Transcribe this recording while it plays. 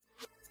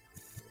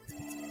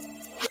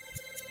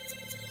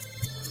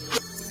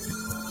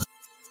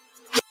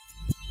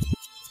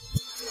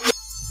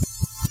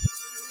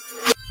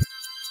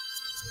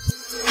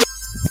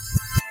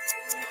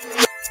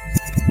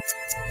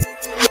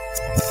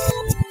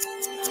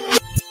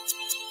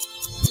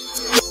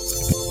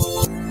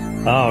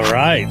All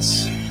right.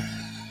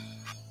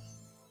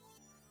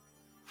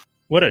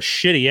 What a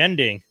shitty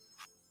ending.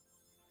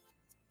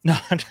 No,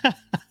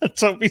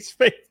 Toby's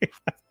face.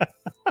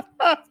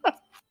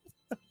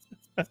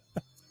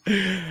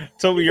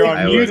 Toby, you're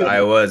on mute.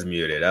 I was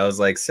muted. I was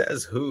like,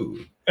 says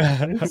who?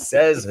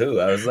 Says who?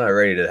 I was not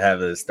ready to have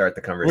to start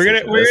the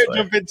conversation. We're gonna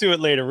jump into it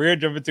later.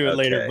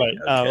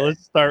 But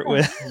let's start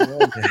with.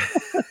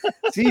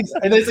 Jeez,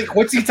 and it's like,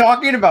 what's he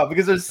talking about?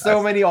 Because there's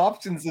so many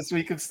options this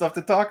week of stuff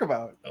to talk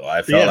about. Oh,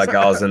 I felt like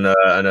I was in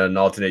an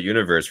alternate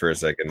universe for a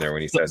second there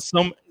when he said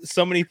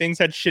so many things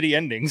had shitty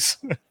endings.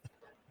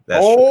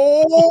 That's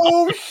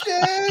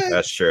shit!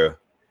 That's true.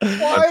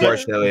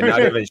 Unfortunately, not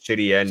even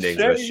shitty endings,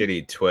 but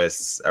shitty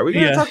twists. Are we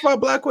going to talk about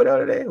Black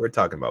Widow today? We're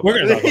talking about. We're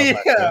going to talk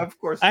about Black Widow. Of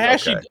course.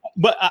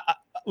 But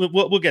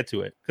we'll get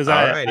to it because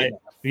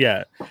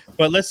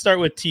But let's start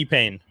with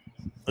T-Pain.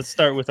 Let's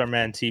start with our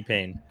man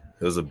T-Pain.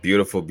 It was a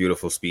beautiful,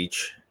 beautiful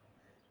speech.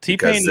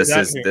 T-Pain,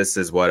 this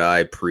is what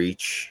I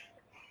preach.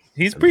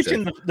 He's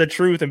preaching the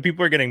truth, and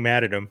people are getting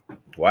mad at him.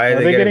 Why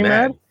are they getting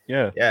mad?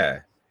 Yeah.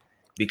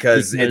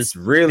 Because it's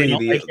really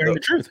the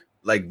truth.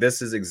 Like,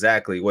 this is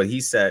exactly what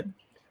he said.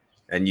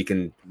 And you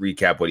can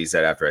recap what he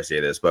said after I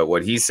say this. But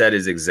what he said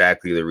is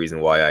exactly the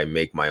reason why I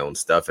make my own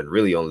stuff and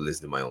really only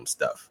listen to my own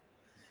stuff.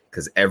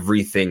 Because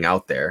everything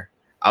out there,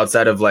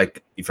 outside of,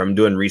 like, if I'm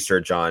doing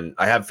research on,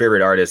 I have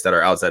favorite artists that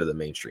are outside of the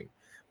mainstream.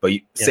 But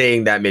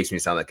saying that makes me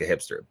sound like a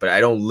hipster. But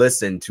I don't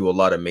listen to a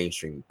lot of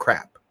mainstream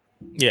crap.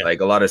 Yeah. Like,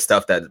 a lot of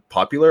stuff that's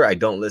popular, I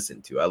don't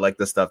listen to. I like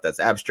the stuff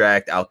that's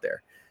abstract out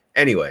there.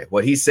 Anyway,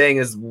 what he's saying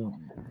is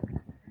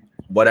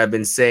what I've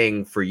been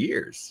saying for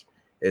years.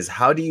 Is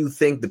how do you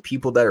think the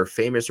people that are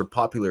famous or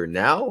popular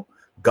now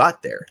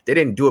got there? They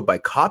didn't do it by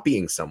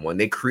copying someone.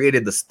 They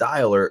created the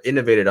style or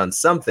innovated on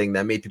something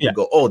that made people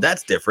go, oh,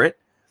 that's different.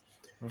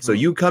 Mm-hmm. So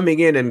you coming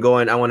in and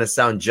going, I want to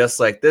sound just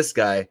like this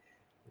guy,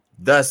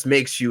 thus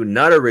makes you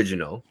not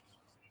original.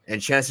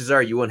 And chances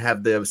are you won't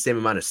have the same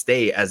amount of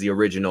stay as the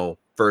original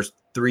first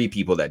three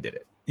people that did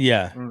it.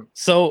 Yeah.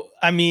 So,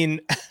 I mean,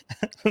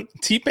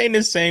 T-Pain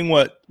is saying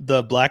what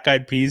the Black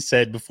Eyed Peas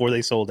said before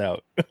they sold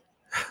out.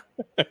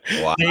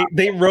 Wow.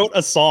 They wrote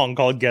a song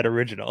called Get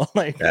Original.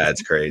 Like,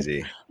 that's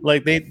crazy.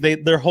 Like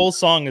their whole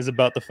song is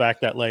about the fact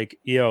that, like,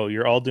 yo,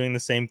 you're all doing the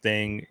same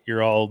thing,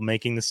 you're all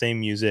making the same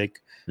music,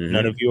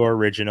 none of you are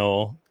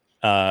original,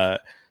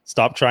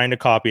 stop trying to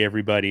copy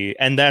everybody.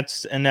 And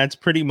that's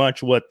pretty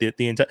much what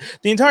the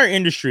entire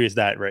industry is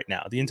that right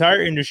now. The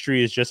entire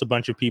industry is just a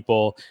bunch of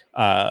people,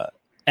 and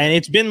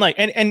it's been like,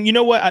 and you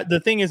know what, the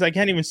thing is, I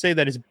can't even say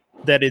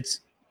that it's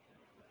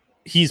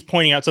he's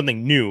pointing out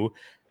something new.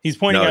 He's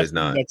pointing out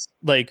that's,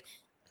 like,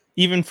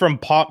 even from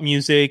pop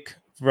music,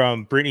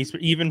 from Britney,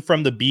 even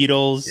from the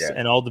Beatles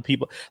and all the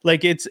people,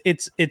 like, it's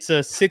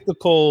a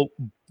cyclical,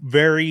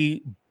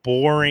 very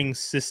boring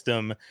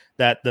system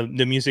that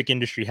the music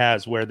industry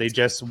has, where they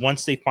just,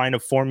 once they find a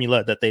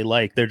formula that they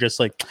like, they're just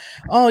like,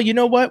 oh, you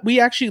know what? We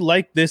actually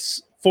like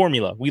this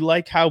formula. We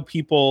like how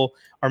people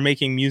are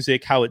making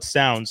music, how it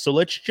sounds. So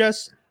let's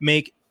just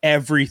make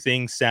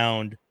everything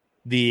sound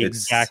the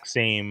exact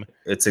same.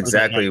 It's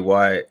exactly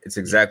why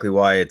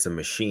it's a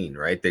machine,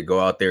 right? They go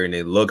out there and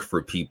they look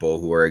for people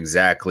who are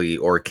exactly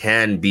or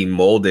can be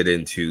molded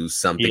into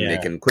something they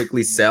can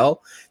quickly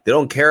sell. They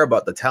don't care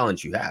about the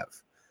talent you have.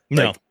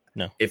 No.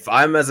 If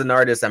I'm, as an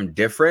artist, I'm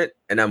different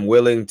and I'm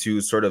willing to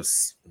sort of,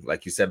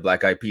 like you said,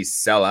 Black Eyed Peas,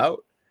 sell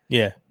out.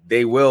 Yeah.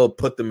 They will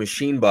put the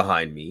machine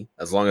behind me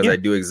as long as I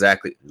do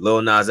exactly.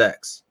 Lil Nas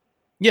X.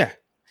 Yeah.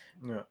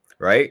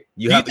 Right?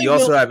 You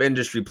also have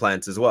industry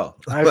plants as well.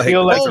 I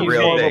feel like he's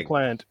more of a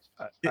plant.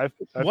 I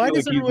feel like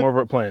he's more of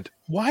a plant.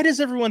 Why does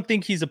everyone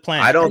think he's a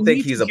plant? I don't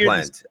think he's a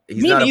plant.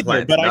 He's not a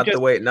plant. But not the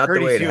way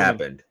it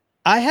happened.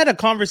 I had a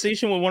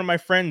conversation with one of my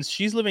friends.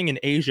 She's living in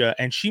Asia,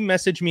 and she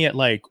messaged me at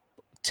like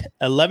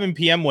 11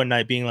 p.m. one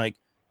night being like,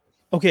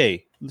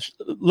 okay,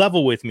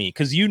 level with me,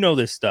 because you know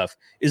this stuff.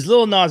 Is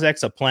Lil Nas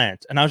X a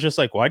plant? And I was just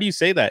like, why do you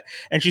say that?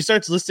 And she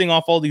starts listing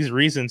off all these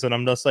reasons, and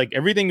I'm just like,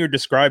 everything you're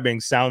describing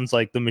sounds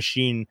like the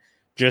machine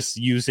just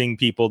using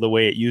people the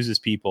way it uses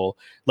people.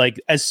 Like,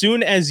 as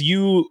soon as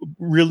you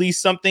release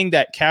something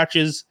that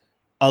catches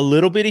a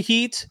little bit of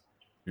heat,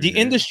 the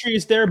industry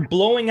is there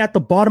blowing at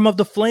the bottom of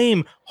the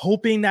flame,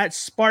 hoping that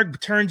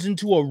spark turns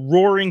into a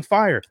roaring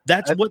fire.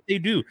 That's what they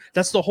do.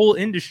 That's the whole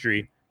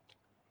industry.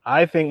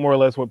 I think more or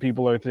less what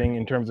people are thinking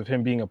in terms of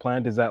him being a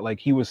plant is that, like,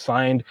 he was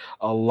signed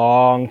a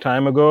long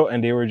time ago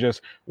and they were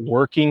just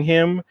working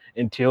him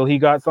until he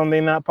got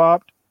something that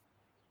popped.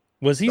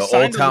 Was he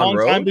signed a long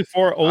time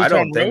before Old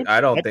Town Road? I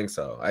don't think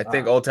so. I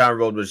think Old Town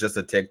Road was just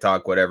a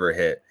TikTok, whatever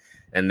hit.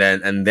 And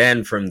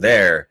then from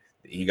there,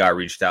 he got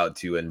reached out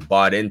to and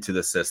bought into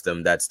the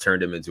system that's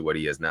turned him into what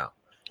he is now.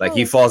 Like,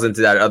 he falls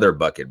into that other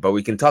bucket. But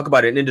we can talk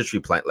about an industry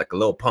plant like a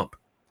Lil Pump.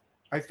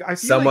 I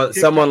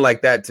someone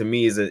like that to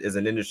me is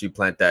an industry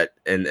plant that,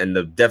 and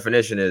the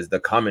definition is,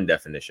 the common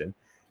definition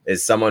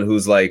is someone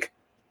who's like,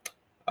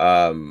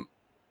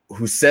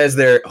 who says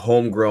they're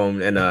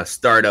homegrown and a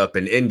startup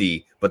and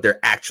indie, but they're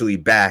actually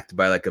backed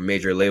by like a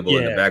major label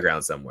in the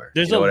background somewhere.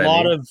 There's you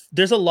know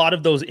there's a lot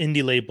of those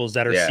indie labels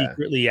that are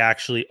secretly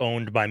actually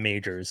owned by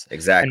majors.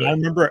 Exactly. And I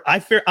remember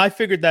I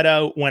figured that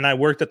out when I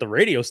worked at the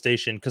radio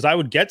station, because I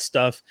would get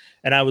stuff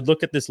and I would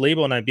look at this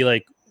label and I'd be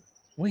like,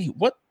 wait,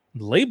 what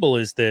label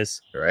is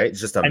this? Right? It's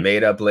just a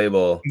made up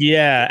label.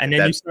 Yeah. And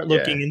then you start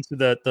looking into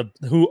the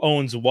who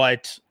owns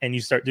what, and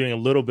you start doing a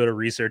little bit of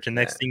research. And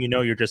next thing you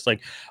know, you're just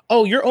like,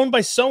 oh, you're owned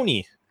by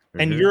Sony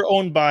and you're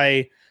owned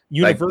by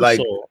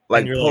Universal.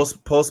 Like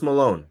Post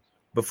Malone.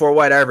 Before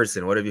White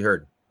Iverson, what have you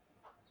heard?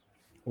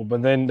 Well,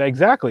 but then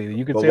exactly,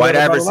 you could say White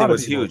Iverson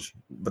was huge.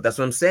 But that's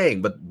what I'm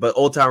saying. But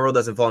Old Town Road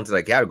doesn't fall into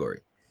that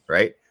category,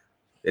 right?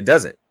 It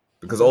doesn't,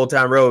 because Old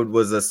Town Road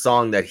was a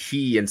song that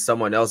he and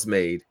someone else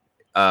made.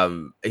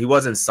 He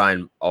wasn't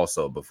signed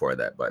also before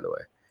that, by the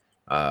way.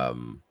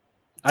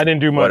 I didn't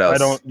do much. I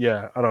don't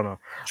know.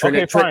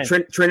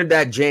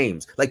 Trinidad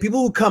James, like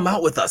people who come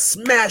out with a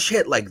smash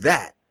hit like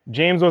that.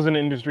 James was an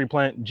industry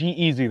plant.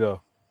 G-Eazy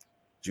though.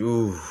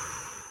 Ooh.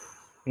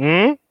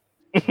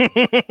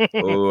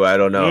 Ooh, I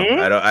don't know.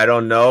 I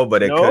don't know,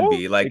 but it could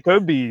be. Like it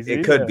could be.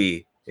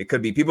 It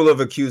could be. People have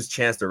accused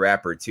Chance the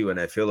Rapper too, and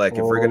I feel like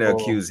if we're gonna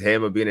accuse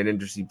him of being an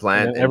industry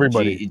plant,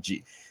 everybody.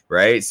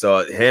 Right?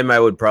 So him, I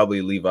would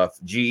probably leave off.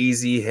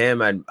 G-Eazy,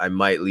 him, I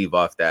might leave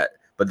off that.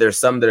 But there's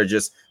some that are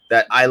just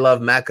that I love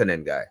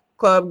Makonnen guy.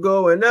 Club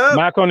going up.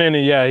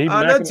 Makonnen, yeah.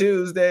 On a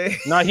Tuesday.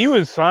 Nah, he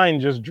was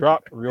signed, just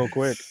dropped real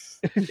quick.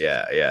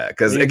 yeah.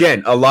 Because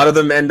again, a lot of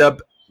them end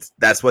up.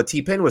 That's what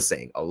T-Pain was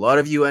saying. A lot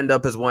of you end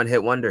up as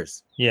one-hit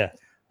wonders. Yeah.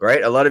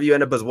 Right? A lot of you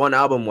end up as one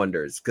album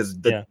wonders because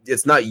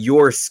it's not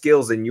your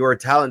skills and your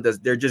talent.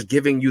 They're just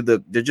giving you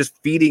they're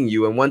just feeding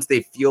you. And once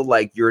they feel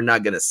like you're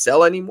not going to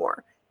sell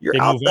anymore, you're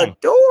out the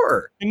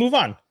door. They move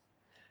on.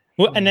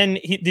 Well, and then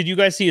did you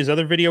guys see his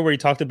other video where he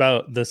talked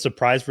about the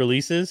surprise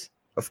releases?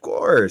 Of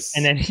course.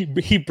 And then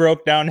he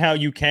broke down how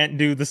you can't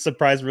do the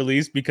surprise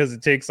release because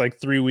it takes like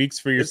 3 weeks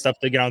for your stuff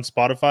to get on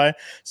Spotify.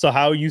 So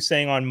how are you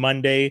saying on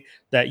Monday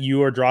that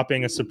you are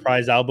dropping a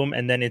surprise album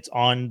and then it's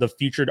on the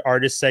featured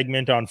artist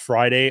segment on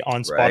Friday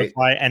on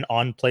Spotify and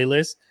on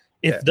playlist?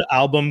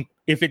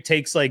 If it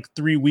takes like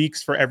 3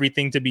 weeks for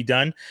everything to be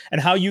done,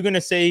 and how are you going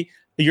to say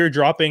you're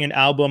dropping an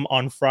album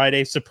on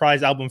Friday,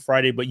 surprise album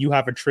Friday, but you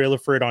have a trailer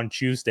for it on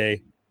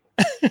Tuesday?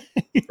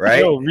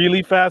 Right? Yo,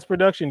 really fast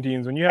production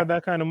teams. When you have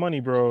that kind of money,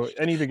 bro,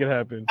 anything could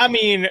happen. I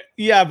mean,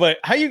 yeah, but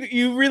how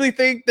you really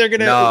think they're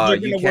gonna work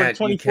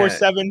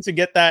 24/7 to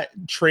get that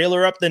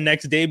trailer up the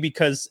next day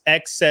because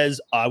X says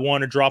I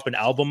want to drop an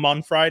album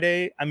on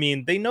Friday? I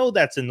mean, they know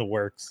that's in the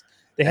works.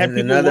 They have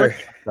people working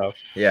stuff.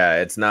 Yeah,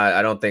 it's not.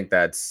 I don't think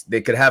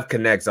they could have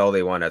connects all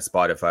they want at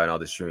Spotify and all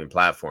the streaming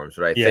platforms,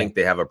 but I think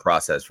they have a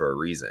process for a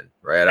reason,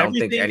 right? I don't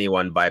think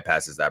anyone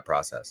bypasses that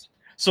process.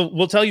 So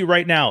we'll tell you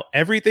right now,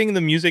 everything in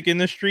the music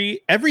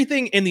industry,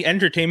 everything in the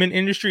entertainment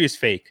industry is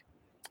fake.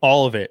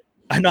 All of it.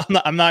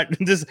 I'm not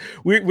just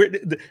we're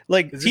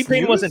like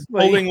T-Pain wasn't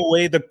pulling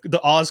away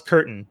the Oz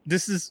curtain.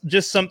 This is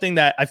just something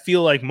that I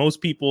feel like most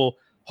people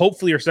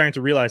hopefully are starting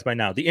to realize by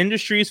now. The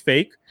industry is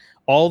fake.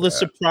 All the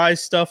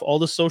surprise stuff, all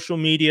the social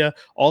media,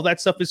 all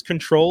that stuff is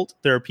controlled.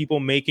 There are people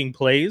making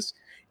plays.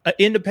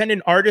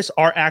 Independent artists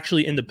are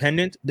actually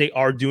independent. They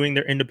are doing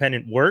their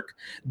independent work.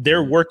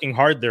 They're working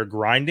hard. They're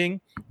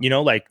grinding. You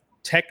know, like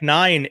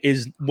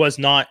Tech-9 was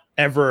not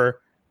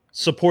ever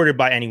supported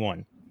by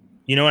anyone.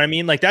 You know what I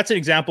mean? Like that's an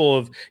example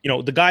of, you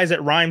know, the guys at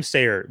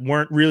Rhymestayer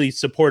weren't really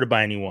supported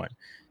by anyone.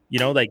 You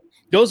know, like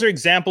those are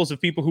examples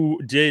of people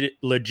who did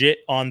legit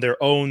on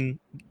their own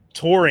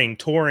touring,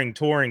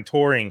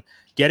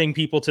 getting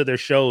people to their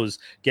shows,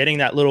 getting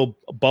that little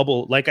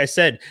bubble. Like I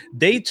said,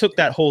 they took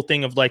that whole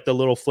thing of like the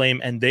little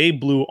flame and they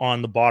blew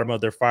on the bottom of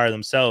their fire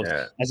themselves,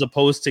 as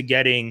opposed to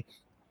getting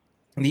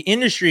the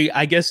industry.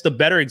 I guess the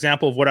better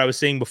example of what I was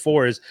saying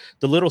before is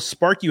the little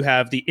spark you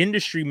have. The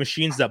industry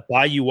machines that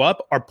buy you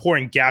up are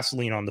pouring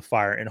gasoline on the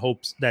fire in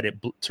hopes that it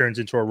turns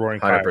into a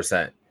roaring 100%.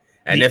 fire.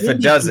 And if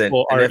it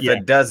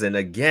doesn't,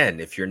 again,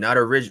 if you're not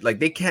original, like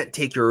they can't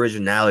take your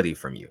originality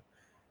from you.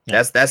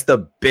 That's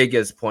the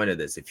biggest point of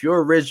this. If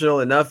you're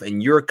original enough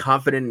and you're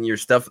confident in your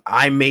stuff,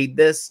 I made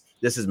this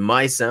is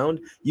my sound,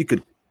 you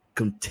could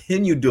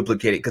continue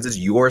duplicate it because it's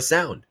your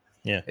sound.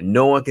 Yeah. And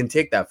no one can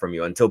take that from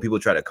you until people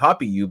try to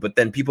copy you, but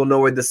then people know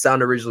where the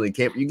sound originally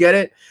came from. You get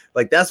it?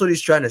 Like that's what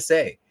he's trying to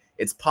say.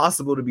 It's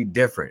possible to be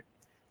different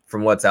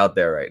from what's out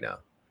there right now.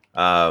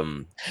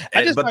 The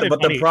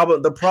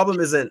problem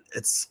isn't,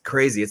 it's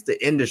crazy. It's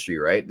the industry,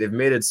 right? They've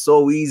made it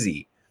so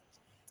easy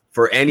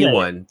for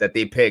anyone that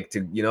they pick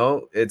to, you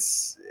know,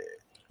 it's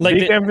like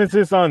big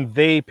emphasis on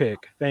they pick.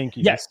 Thank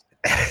you. Yes.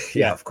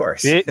 Yeah, of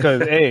course.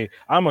 Because hey,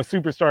 I'm a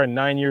superstar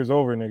 9 years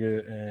over,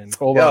 nigga. And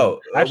hold on.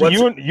 Actually,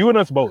 you and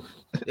us both.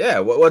 Yeah.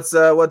 What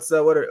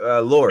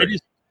Lord?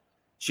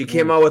 She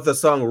came out with the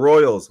song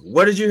Royals.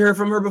 What did you hear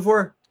from her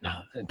before?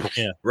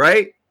 Yeah.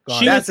 Right?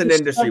 That's an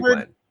industry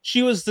plan.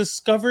 She was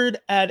discovered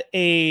at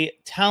a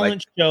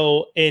talent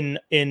show in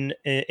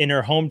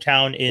her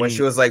hometown when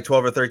she was like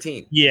 12 or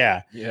 13.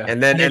 Yeah.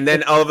 And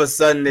then all of a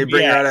sudden they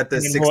bring her out at the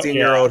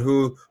 16-year-old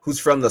who's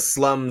from the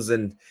slums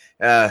and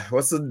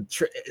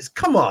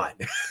come on.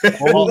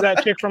 What was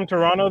that chick from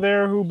Toronto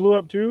there who blew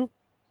up too?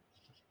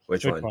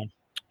 Which one?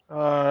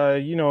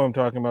 You know what I'm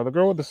talking about. The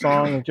girl with the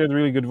song. She has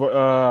really good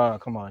voice.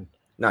 Come on.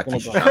 Not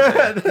Keisha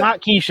Shante.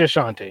 Not Keisha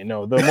Shante.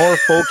 No, the more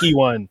folky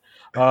one.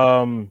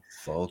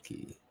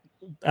 Folky.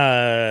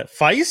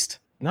 Feist?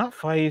 Not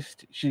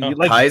Feist. She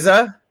like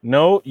Liza?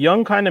 No,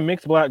 young kind of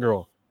mixed black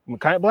girl.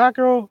 Kind of black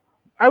girl?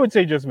 I would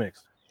say just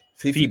mixed.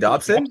 Fifi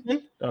Dobson?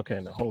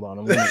 Okay, no, hold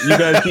on. You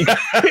guys keep...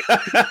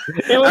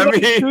 It was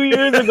like 2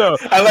 years ago.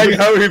 I like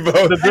how we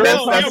both.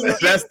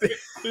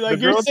 The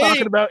girl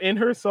talking about in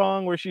her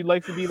song where she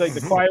likes to be like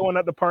the quiet one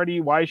at the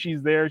party, why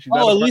she's there. She's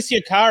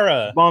Alicia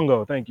Cara.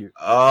 Bongo, thank you.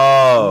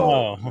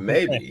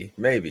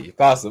 Maybe,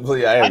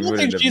 possibly. I don't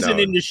think she's an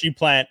industry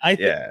plant. I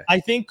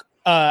think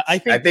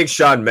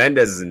Shawn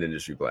Mendes is an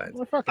industry plant.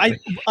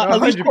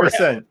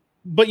 100%.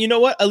 But you know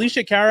what?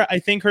 Alicia Cara, I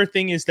think her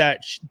thing is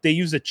that they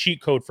use a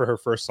cheat code for her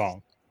first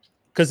song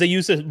because they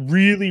use a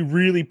really,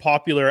 really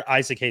popular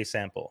Isaac Hayes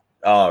sample.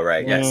 Oh,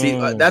 right. Yeah. See,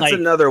 that's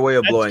another way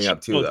of blowing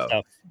up too, though.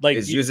 Stuff.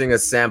 Is using a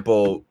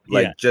sample,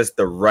 just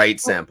the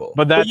right sample.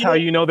 But that's how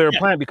you know they're a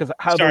plant because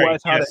how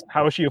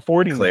is she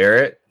affording clear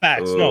it?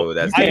 Facts. Ooh, no,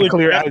 that's you can't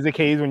clear Isaac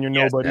Hayes when you're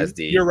nobody. That's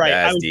deep. You're right.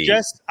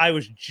 That's I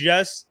was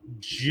just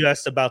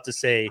about to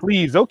say,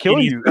 please, they'll kill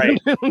you. Right.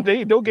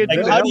 They'll get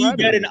you. How do you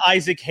get an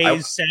Isaac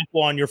Hayes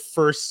sample on your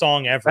first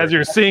song ever as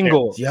your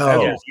single?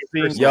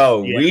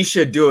 We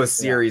should do a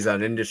series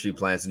on industry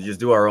plants and just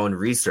do our own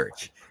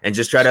research. And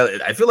just try to,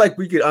 I feel like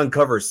we could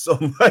uncover so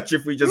much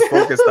if we just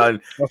focused on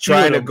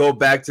trying to go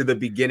back to the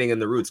beginning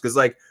and the roots. Because,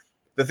 like,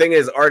 the thing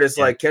is, artists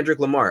like Kendrick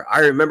Lamar, I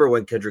remember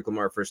when Kendrick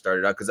Lamar first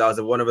started out because I was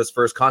at one of his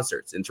first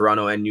concerts in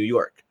Toronto and New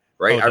York,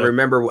 right? I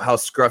remember how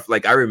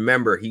I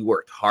remember he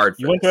worked hard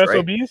for You went to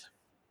SOBs? Right?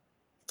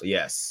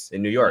 Yes,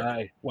 in New York.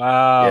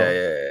 Wow.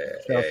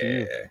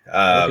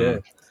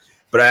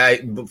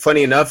 But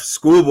funny enough,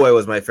 Schoolboy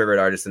was my favorite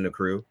artist in the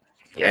crew.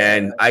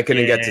 And I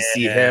couldn't get to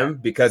see him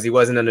because he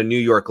wasn't on the New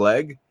York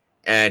leg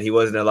and he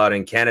wasn't allowed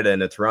in Canada in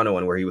the Toronto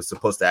one where he was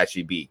supposed to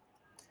actually be.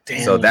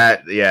 Damn. So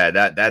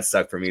that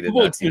sucked for me to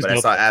not see. But I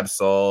saw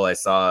Absol, I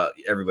saw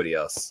everybody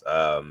else.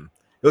 It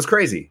was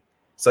crazy.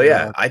 So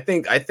I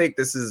think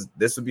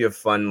this would be a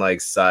fun like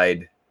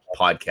side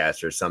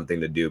podcast or something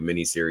to do,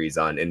 mini series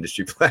on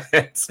industry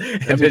plants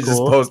and then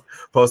just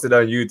post it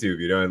on YouTube,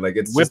 you know, and like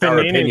it's just our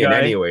opinion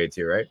anyway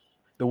too, right?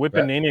 The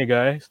Whippinania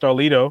guy,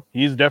 Starlito,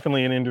 he's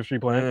definitely an industry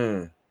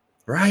plant.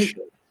 Right?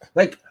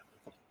 Like,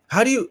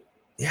 how do you...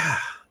 Yeah.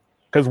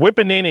 Because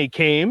Whippinania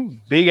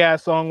came,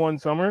 big-ass song one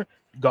summer,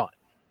 gone.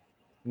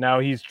 Now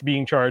he's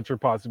being charged for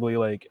possibly,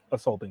 like,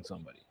 assaulting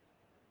somebody.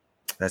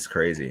 That's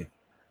crazy.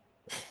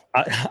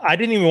 I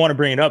didn't even want to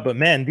bring it up, but,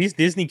 man, these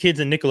Disney kids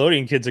and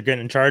Nickelodeon kids are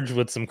getting charged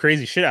with some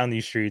crazy shit on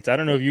these streets. I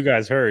don't know if you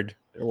guys heard.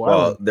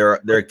 Well,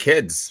 they're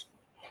kids.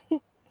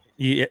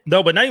 Yeah,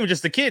 no, but not even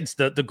just the kids,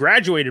 the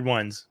graduated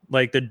ones,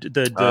 like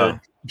the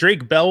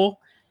Drake Bell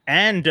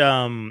and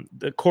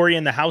the Corey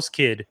and the House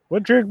kid.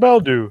 What Drake Bell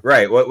do?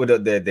 Right. What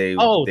would they've been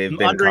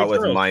caught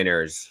with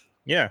minors.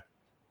 Yeah.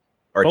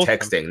 Or both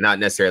texting, not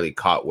necessarily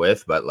caught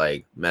with, but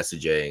like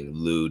messaging,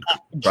 lewd,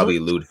 probably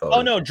lewd photos.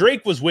 Oh no,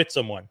 Drake was with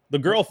someone. The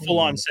girl full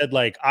on said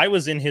like I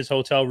was in his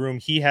hotel room.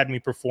 He had me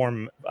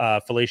perform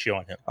fellatio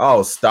on him.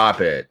 Oh, stop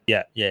it.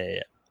 Yeah.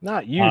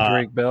 Not you,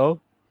 Drake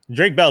Bell.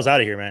 Drake Bell's out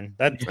of here, man.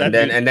 And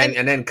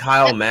then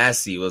Kyle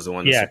Massey was the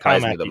one that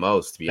surprised me the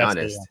most, to be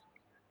honest.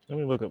 Let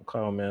me look up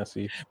Kyle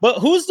Massey. But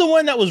who's the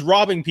one that was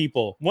robbing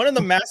people? One of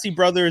the Massey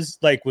brothers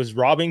like was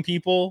robbing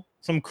people.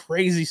 Some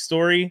crazy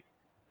story.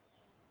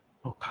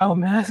 Oh, Kyle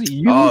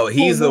Massey.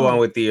 He's the one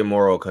with the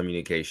immoral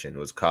communication. It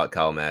was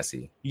Kyle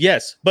Massey.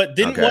 Yes, but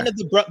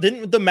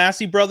didn't the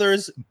Massey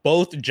brothers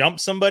both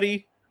jump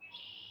somebody?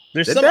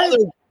 There's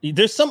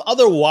some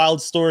other wild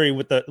story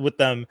with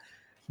them.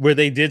 Where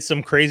they did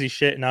some crazy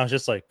shit, and I was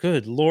just like,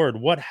 "Good Lord,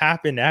 what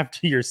happened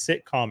after your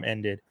sitcom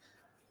ended?"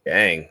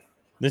 Dang,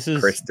 this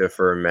is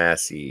Christopher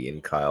Massey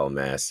and Kyle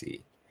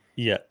Massey.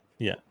 Yeah.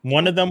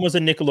 One of them was a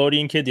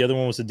Nickelodeon kid, the other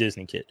one was a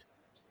Disney kid.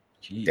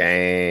 Jeez.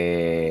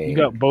 Dang, you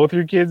got both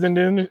your kids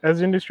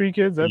as industry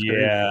kids. That's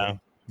crazy.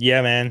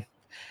 Yeah, man.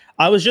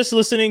 I was just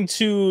listening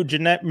to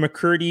Jeanette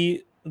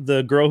McCurdy,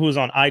 the girl who was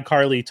on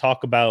iCarly,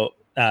 talk about,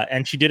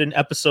 and she did an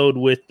episode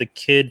with the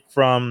kid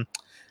from.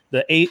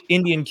 The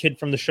Indian kid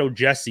from the show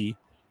Jessie.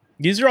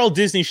 These are all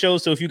Disney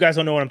shows, so if you guys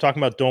don't know what I'm talking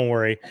about, don't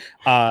worry.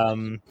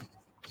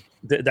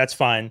 That's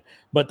fine.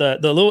 But the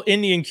little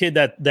Indian kid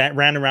that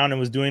ran around and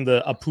was doing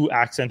the Apu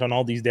accent on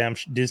all these damn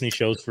Disney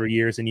shows for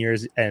years and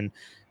years, and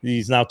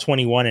he's now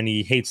 21 and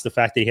he hates the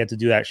fact that he had to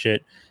do that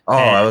shit.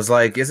 I was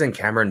like, isn't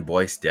Cameron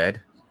Boyce dead?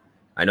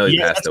 I know he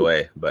passed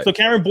away, but so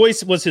Cameron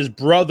Boyce was his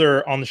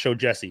brother on the show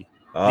Jessie.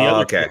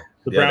 Oh, okay. Kid,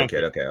 the The brown other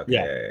kid. Okay.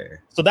 Yeah. Yeah.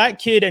 So that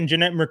kid and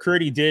Jeanette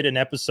McCurdy did an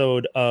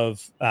episode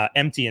of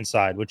Empty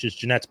Inside, which is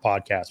Jeanette's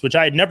podcast, which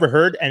I had never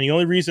heard. And the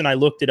only reason I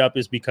looked it up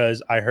is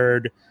because I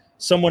heard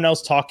someone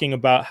else talking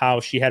about how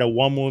she had a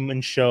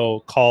one-woman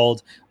show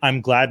called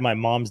I'm Glad My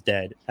Mom's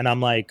Dead. And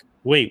I'm like,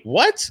 wait,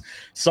 what?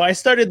 So I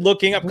started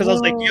looking up because I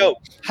was like, yo,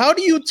 how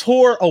do you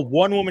tour a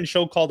one-woman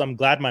show called I'm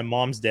Glad My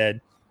Mom's Dead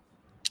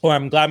or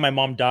I'm Glad My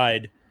Mom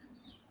Died?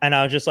 And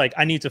I was just like,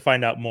 I need to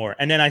find out more.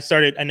 And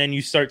then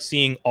you start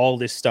seeing all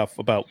this stuff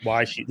about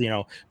why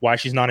why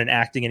she's not in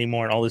acting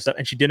anymore and all this stuff.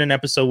 And she did an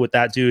episode with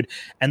that dude.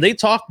 And they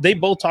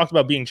both talked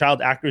about being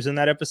child actors in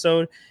that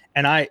episode.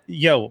 And I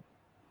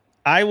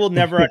will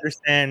never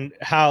understand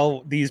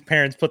how these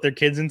parents put their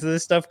kids into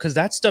this stuff. Cause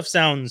that stuff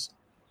sounds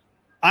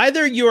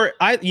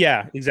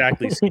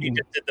exactly. So you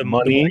just did the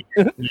money.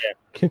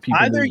 Yeah.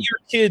 Either your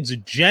kids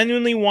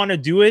genuinely want to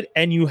do it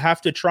and you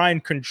have to try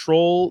and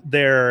control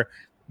their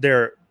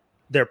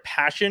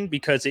passion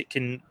because it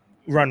can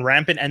run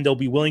rampant and they'll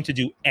be willing to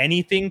do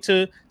anything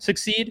to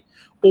succeed,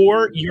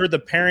 or you're the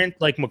parent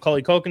like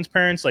Macaulay Culkin's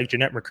parents, like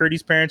Jeanette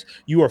McCurdy's parents.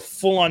 You are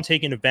full on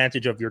taking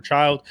advantage of your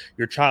child.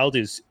 Your child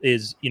is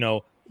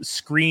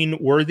screen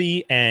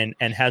worthy and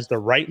has the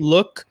right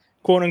look,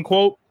 quote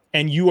unquote,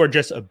 and you are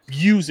just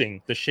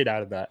abusing the shit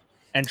out of that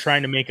and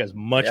trying to make as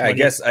much money.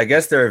 I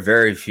guess there are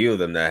very few of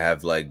them that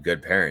have like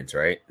good parents,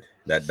 right?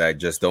 That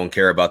just don't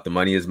care about the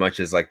money as much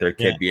as like their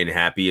kid being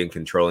happy and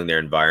controlling their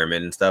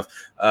environment and stuff.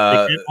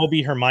 They can't all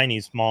be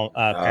Hermione's small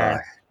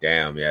parents.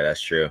 Damn, yeah,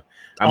 that's true.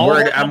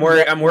 I'm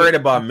worried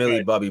about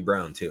Millie Bobby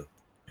Brown too.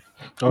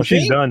 Oh,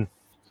 she's done.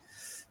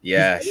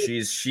 Yeah,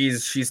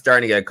 she's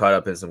starting to get caught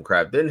up in some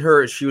crap.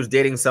 She was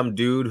dating some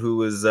dude who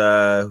was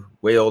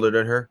way older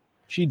than her.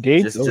 She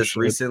dates just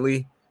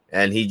recently,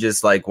 and he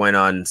just like went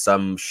on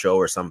some show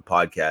or some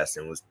podcast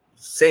and was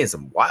saying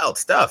some wild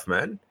stuff,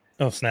 man.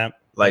 Oh snap!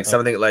 Like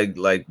something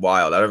like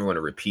wild. I don't even want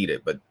to repeat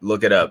it, but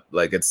look it up.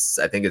 Like I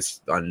think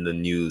it's on the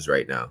news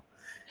right now.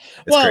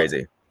 It's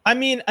crazy. I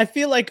mean, I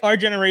feel like our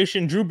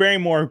generation, Drew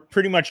Barrymore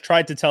pretty much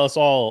tried to tell us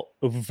all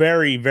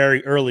very,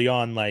 very early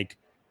on, like,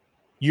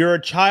 you're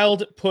a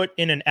child put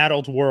in an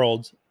adult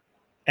world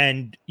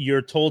and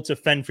you're told to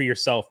fend for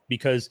yourself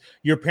because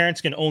your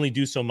parents can only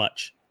do so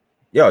much.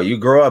 Yo, you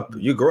grow up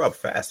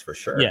fast for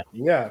sure.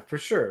 Yeah, for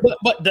sure.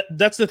 But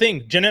that's the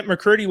thing. Jeanette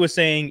McCurdy was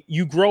saying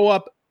you grow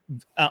up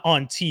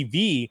on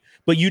TV,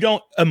 but you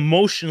don't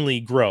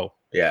emotionally grow.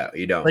 Yeah,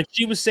 you don't. Like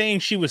she was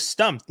saying she was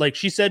stumped. Like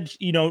she said,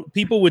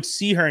 people would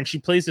see her and she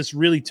plays this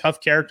really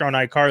tough character on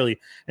iCarly.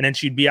 And then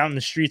she'd be out in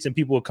the streets and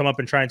people would come up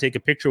and try and take a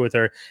picture with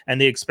her.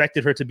 And they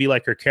expected her to be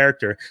like her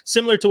character.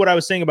 Similar to what I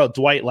was saying about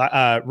Dwight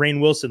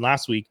Rainn Wilson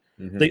last week.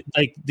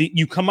 Mm-hmm.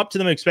 You come up to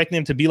them expecting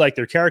them to be like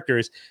their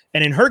characters.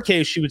 And in her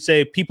case, she would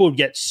say people would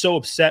get so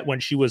upset when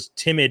she was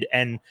timid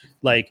and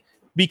like,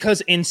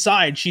 because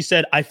inside she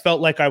said, I felt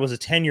like I was a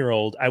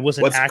 10-year-old. I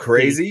wasn't. What's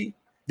crazy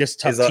this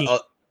tough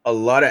a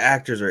lot of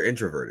actors are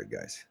introverted,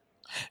 guys.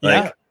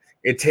 Like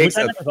it takes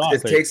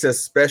a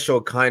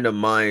special kind of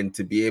mind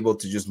to be able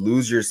to just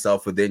lose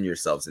yourself within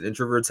yourselves. And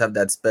introverts have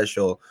that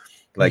special,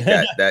 like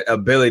that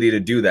ability to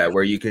do that,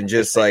 where you can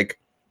just like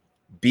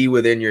be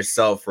within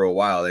yourself for a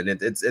while. And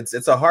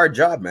it's a hard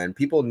job, man.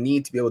 People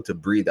need to be able to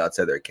breathe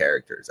outside their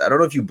characters. I don't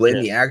know if you blame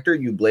the actor,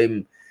 you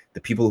blame the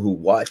people who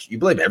watch, you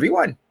blame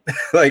everyone.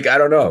 Like, I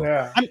don't know.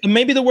 Yeah.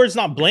 Maybe the word's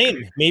not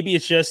blame. Maybe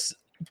it's just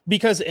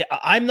because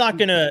I'm not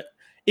gonna.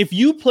 If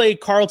you play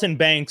Carlton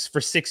Banks for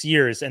 6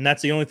 years and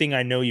that's the only thing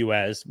I know you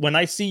as, when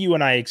I see you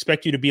and I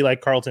expect you to be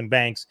like Carlton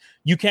Banks,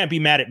 you can't be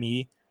mad at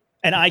me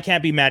and I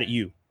can't be mad at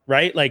you,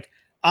 right? Like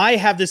I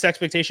have this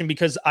expectation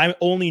because I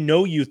only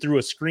know you through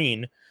a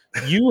screen.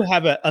 You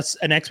have an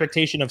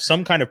expectation of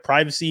some kind of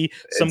privacy,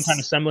 some kind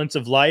of semblance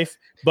of life.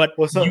 But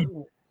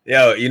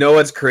you know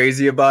what's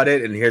crazy about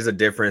it? And here's a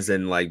difference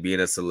in like being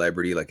a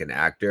celebrity, like an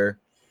actor,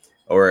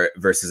 or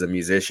versus a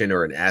musician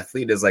or an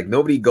athlete, is like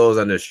nobody goes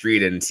on the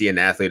street and see an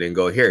athlete and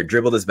go, here,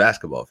 dribble this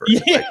basketball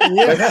first. Yeah.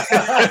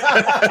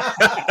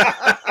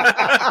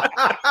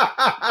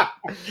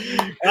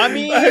 I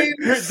mean,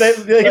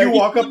 you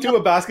walk up to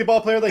a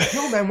basketball player like,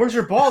 yo, man, where's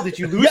your ball? Did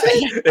you lose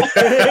it?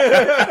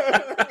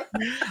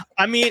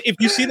 I mean, if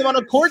you see them on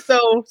a court,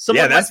 though,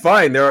 that's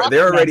fine. They're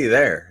already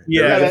there.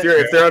 Yeah,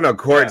 if they're on a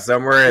court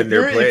somewhere and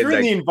they're playing, if you're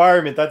in the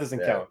environment, that doesn't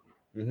count.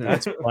 Mm-hmm.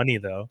 That's funny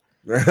though.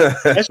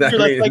 That's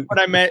like when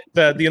I met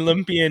the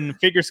Olympian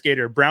figure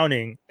skater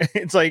Browning.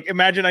 It's like,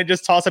 imagine I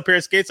just toss a pair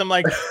of skates. I'm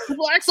like,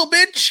 Axel,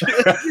 bitch.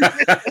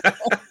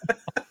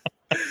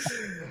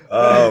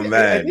 Oh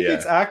man, I think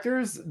it's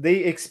actors. They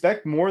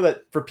expect more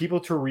that for people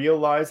to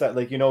realize that,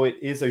 like, it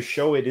is a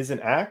show, it is an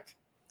act.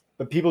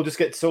 But people just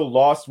get so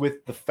lost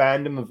with the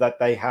fandom of that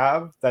they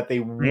have that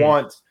they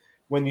want.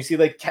 When you see,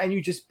 like, can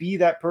you just be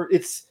that person?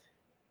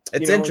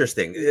 It's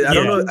interesting. I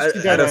don't know.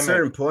 At a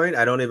certain point,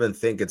 I don't even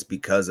think it's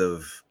because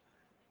of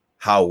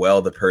how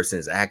well the person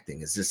is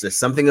acting. It's just there's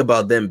something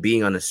about them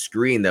being on a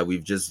screen that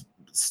we've just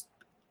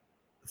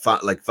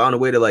found a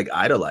way to like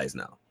idolize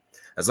now.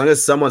 As long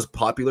as someone's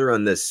popular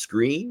on this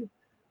screen,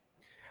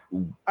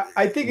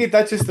 I think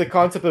that's just the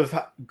concept of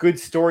good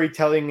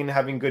storytelling and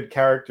having good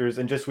characters,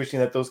 and just wishing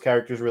that those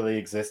characters really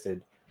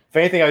existed. If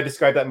anything, I would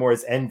describe that more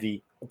as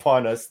envy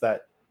upon us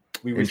that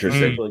we wish those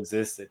people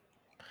existed.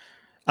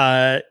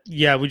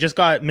 Yeah, we just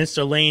got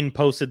Mr. Lane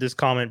posted this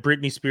comment.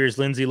 Britney Spears,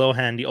 Lindsay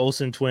Lohan, the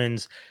Olsen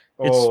twins.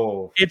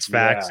 It's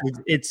facts. Yeah.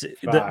 It's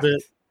the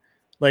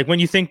like when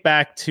you think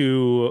back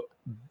to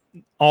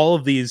all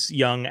of these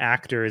young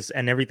actors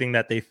and everything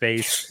that they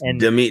face, and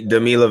Demi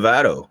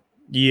Lovato.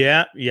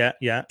 Yeah.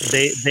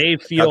 They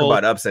feel talk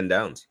about ups and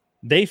downs.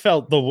 They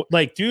felt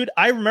dude,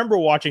 I remember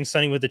watching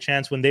Sunny with a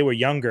Chance when they were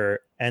younger,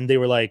 and they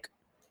were like,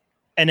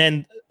 and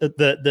then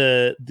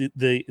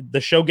the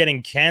show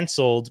getting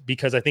canceled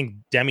because I think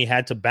Demi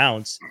had to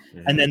bounce,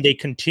 and then they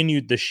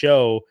continued the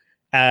show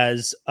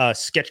as a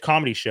sketch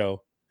comedy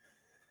show,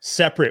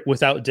 separate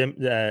without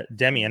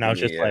Demi, and I was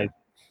just like,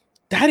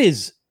 that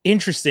is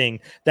interesting.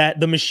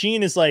 That the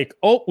machine is like,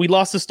 oh, we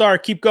lost a star,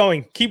 keep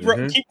going, keep.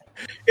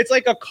 It's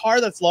like a car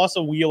that's lost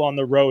a wheel on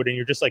the road, and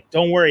you're just like,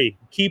 don't worry,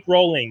 keep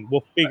rolling,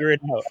 we'll figure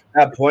it out.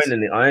 At that point,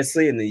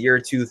 honestly, in the year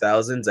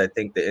 2000s, I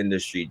think the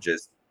industry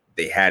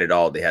they had it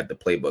all. They had the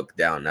playbook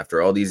down.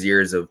 After all these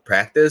years of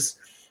practice,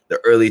 the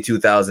early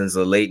 2000s,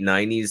 the late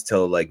 90s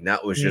till like now,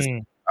 it was just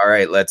all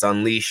right. Let's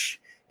unleash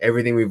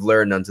everything we've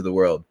learned onto the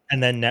world.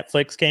 And then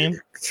Netflix came.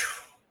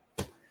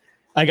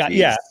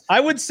 I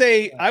would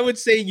say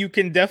you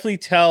can definitely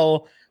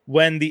tell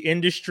when the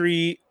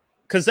industry,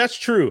 because that's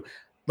true.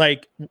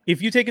 Like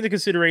if you take into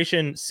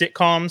consideration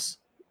sitcoms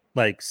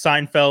like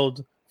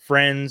Seinfeld,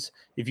 Friends,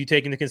 if you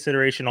take into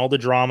consideration all the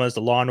dramas,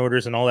 the Law and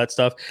Orders and all that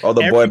stuff, all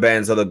the boy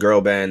bands, all the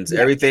girl bands,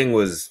 everything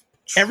was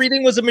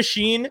a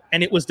machine,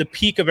 and it was the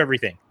peak of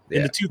everything.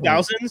 In the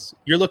 2000s,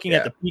 you're looking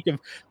at the peak of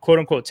quote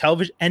unquote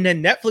television, and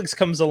then Netflix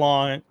comes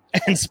along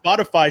and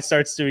Spotify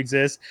starts to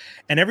exist,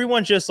 and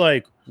everyone's just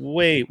like,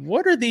 wait,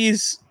 what are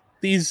these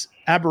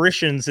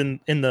aberrations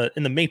in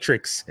the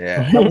Matrix?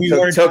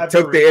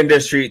 Took the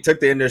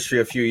industry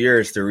a few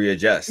years to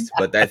readjust,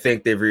 but I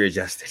think they've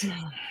readjusted.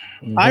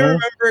 I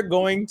remember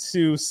going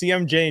to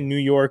CMJ in New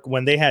York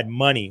when they had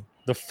money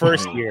the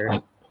first year,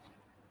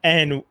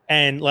 and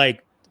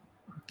like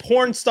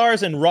porn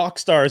stars and rock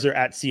stars are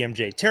at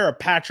CMJ. Tara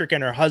Patrick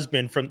and her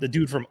husband, from the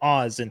dude from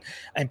Oz, and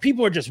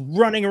people are just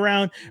running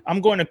around.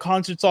 I'm going to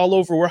concerts all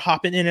over. We're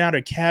hopping in and out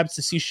of cabs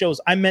to see shows.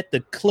 I met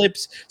the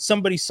Clips.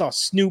 Somebody saw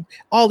Snoop.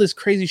 All this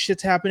crazy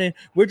shit's happening.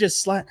 We're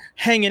just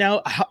hanging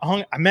out.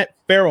 I met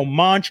Pharoah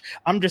Monch.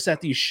 I'm just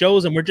at these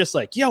shows, and we're just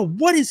like, yo,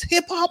 what is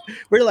hip hop?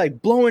 We're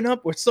like blowing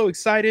up. We're so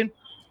excited.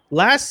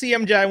 Last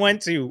CMJ I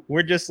went to,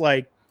 we're just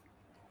like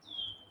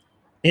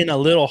in a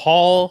little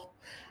hall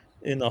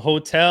in the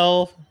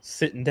hotel,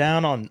 sitting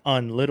down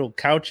on little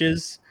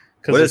couches.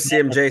 What does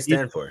CMJ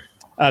stand for?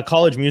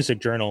 College Music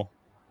Journal.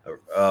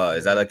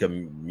 Is that like a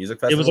music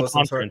festival? It was a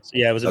conference.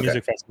 Yeah, it was a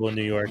music festival in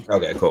New York.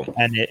 Okay, cool.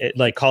 And it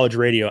like college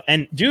radio.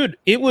 And dude,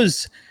 it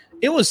was.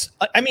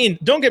 I mean,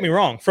 don't get me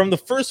wrong. From the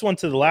first one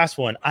to the last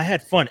one, I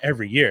had fun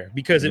every year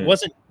because it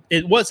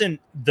wasn't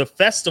the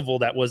festival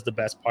that was the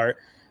best part.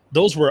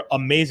 Those were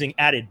amazing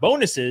added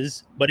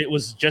bonuses, but it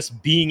was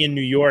just being in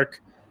New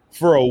York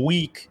for a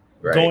week.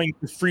 Right. Going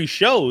to free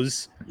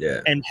shows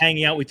and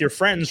hanging out with your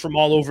friends from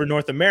all over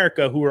North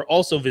America who are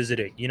also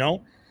visiting, Yeah,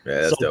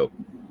 that's dope.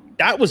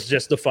 That was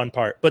just the fun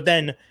part. But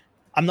then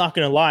I'm not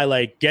gonna lie,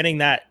 like getting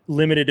that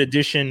limited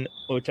edition,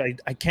 which I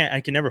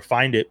can never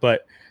find it,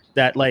 but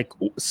that like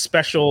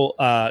special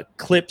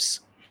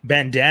Clips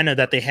bandana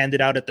that they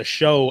handed out at the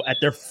show, at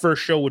their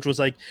first show, which was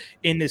like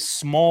in this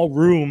small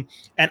room,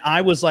 and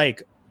I was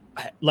like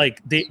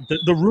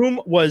the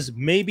room was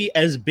maybe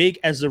as big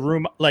as the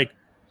room, like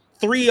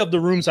 3 of the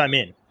rooms I'm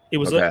in. It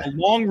was a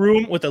long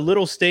room with a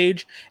little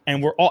stage,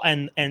 and we're all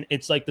and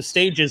it's like the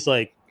stage is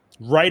like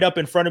right up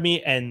in front of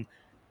me,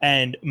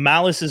 and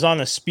Malice is on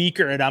the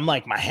speaker, and I'm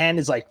like, my hand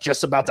is like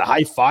just about to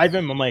high five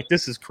him. I'm like,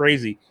 this is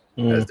crazy.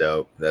 That's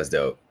dope.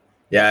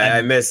 Yeah,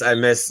 I miss. I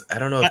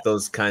don't know if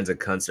those kinds of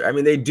concerts. I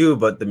mean, they do,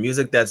 but the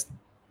music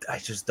I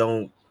just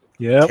don't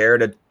care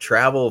to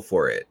travel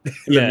for it.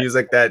 The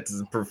music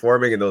that's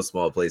performing in those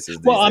small places.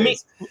 Well, I mean,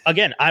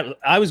 again,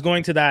 I was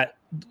going to that.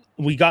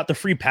 We got the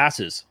free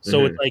passes,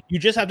 so it's like you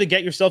just have to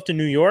get yourself to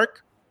New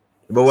York.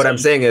 But what I'm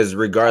saying is,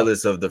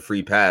 regardless of the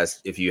free pass,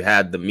 if you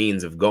had the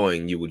means of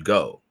going, you would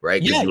go, right?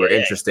 Because you were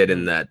interested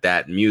in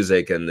that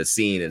music and the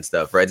scene and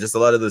stuff, right? Just a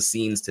lot of the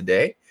scenes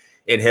today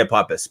in hip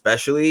hop,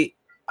 especially,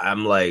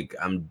 I'm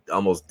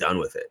almost done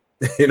with it.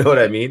 You know what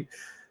I mean?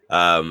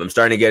 I'm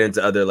starting to get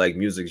into other like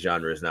music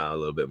genres now a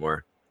little bit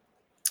more.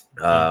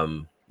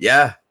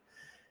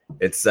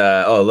 It's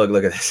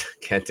look at this.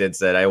 Kenton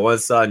said, I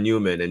once saw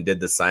Newman and did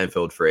the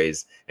Seinfeld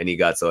phrase, and he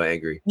got so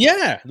angry.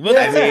 Yeah, well,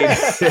 I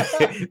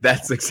mean,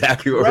 that's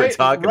exactly what we're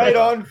talking about. Right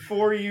on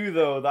for you,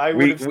 though. I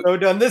would have so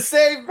done the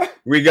same.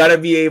 We got to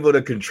be able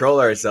to control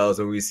ourselves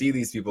when we see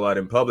these people out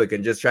in public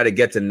and just try to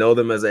get to know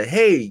them as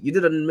hey, you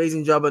did an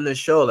amazing job on this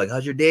show. Like,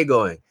 how's your day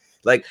going?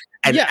 Like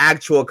an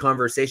actual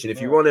conversation. If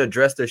you want to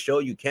address the show,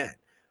 you can.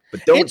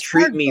 But don't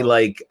treat me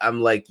like I'm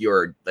like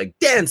your like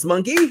dance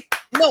monkey.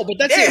 No, but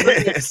that's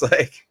it. It's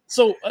like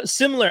So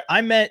similar.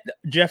 I met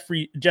Jeff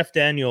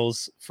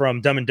Daniels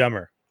from Dumb and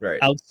Dumber Right.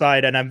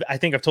 outside, and I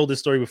think I've told this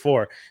story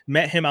before.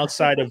 Met him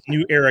outside of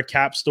New Era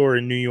Cap Store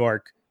in New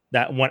York.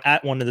 That one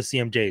at one of the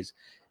CMJs,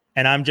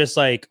 and I'm just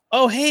like,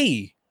 oh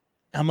hey,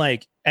 I'm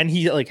like, and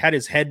he like had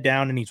his head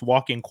down and he's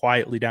walking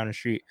quietly down the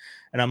street,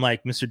 and I'm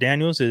like, Mr.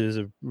 Daniels, it is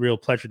a real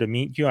pleasure to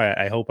meet you.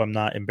 I hope I'm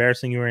not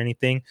embarrassing you or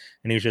anything.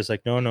 And he was just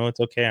like, no, it's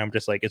okay. I'm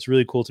just like, it's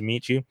really cool to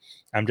meet you.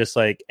 I'm just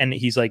like, and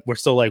he's like, we're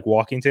still like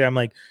walking today. I'm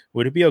like,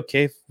 would it be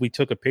okay if we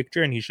took a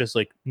picture? And he's just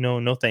like,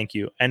 no, thank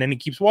you. And then he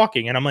keeps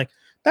walking, and I'm like,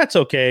 that's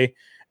okay.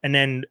 And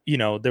then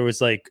there was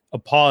like a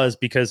pause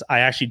because I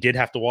actually did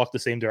have to walk the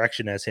same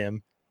direction as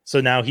him. So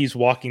now he's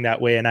walking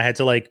that way, and I had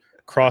to like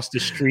cross the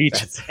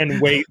street and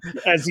wait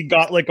as he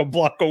got like a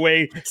block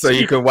away. So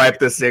you could wipe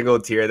the single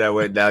tear that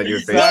went down your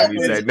face. No, And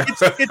you said no.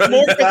 it's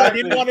more because I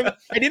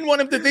didn't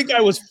want him to think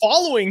I was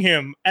following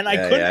him, and I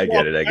couldn't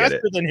walk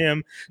faster than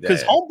him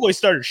because homeboy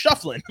started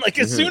shuffling. Like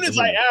as soon as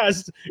I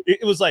asked,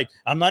 it was like,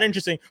 I'm not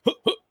interested.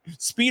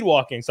 Speed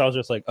walking. So I was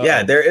just like,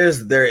 yeah, there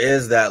is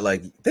that.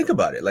 Like, think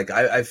about it. Like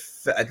I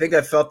think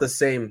I felt the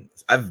same.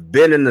 I've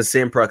been in the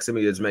same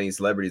proximity as many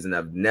celebrities, and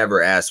I've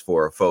never asked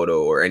for a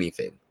photo or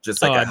anything.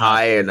 Just like a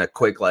hi and a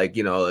quick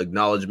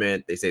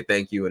acknowledgement. They say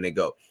thank you and they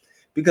go,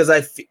 because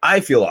I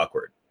feel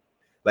awkward,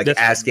 like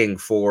asking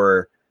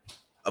for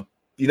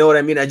you know what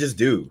I mean? I just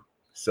do.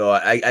 So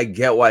I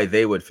get why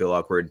they would feel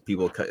awkward.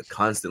 People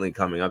constantly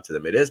coming up to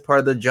them. It is part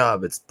of the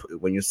job. It's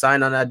when you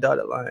sign on that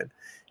dotted line.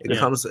 It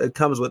comes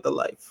with the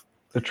life.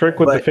 The trick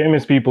with the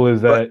famous people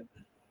is that.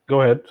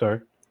 Go ahead. Sorry.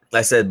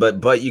 I said,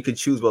 but you could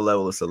choose what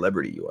level of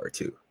celebrity you are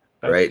too,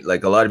 right?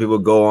 Like a lot of people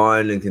go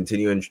on and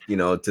continue, and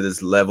to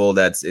this level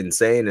that's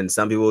insane. And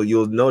some people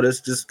you'll notice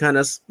just kind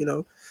of,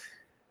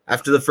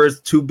 after the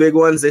first two big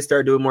ones, they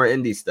start doing more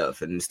indie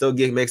stuff and still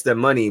makes them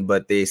money,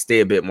 but they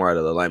stay a bit more out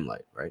of the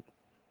limelight, right?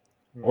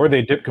 Or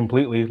they dip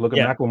completely. Look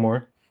at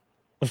Macklemore,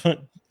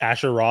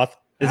 Asher Roth.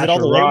 Is it all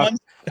the late ones?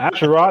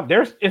 Asher Roth,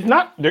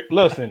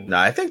 listen. No,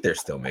 I think they're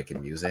still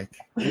making music.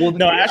 Well,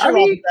 no, Asher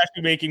Roth is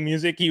actually making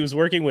music. He was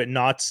working with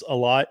Knots a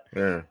lot.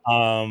 Yeah.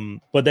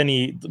 But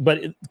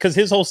because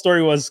his whole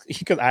story was,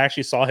 because I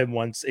actually saw him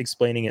once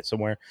explaining it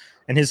somewhere,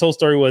 and his whole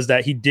story was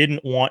that he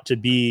didn't want to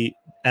be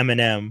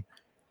Eminem,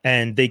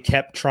 and they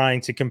kept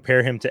trying to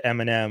compare him to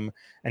Eminem,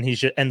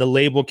 and the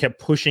label kept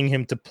pushing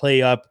him to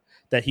play up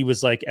that he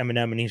was like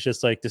Eminem, and he's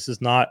just like, this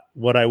is not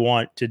what I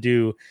want to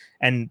do.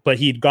 But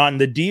he'd gotten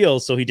the deal,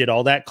 so he did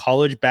all that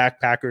college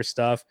backpacker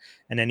stuff,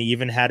 and then he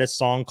even had a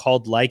song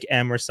called Like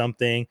M or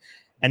something.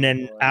 And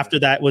then after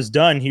that was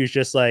done, he was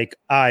just like,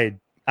 I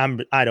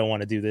don't want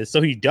to do this. So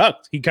he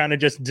ducked. He kind of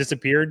just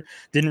disappeared.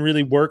 Didn't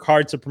really work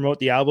hard to promote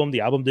the album.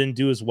 The album didn't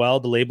do as well.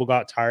 The label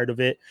got tired of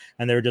it,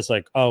 and they were just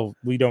like, oh,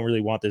 we don't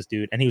really want this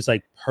dude. And he was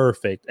like,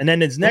 perfect. And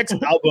then his next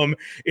album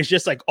is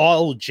just like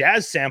all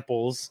jazz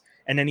samples.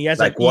 And then he has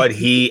like what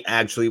he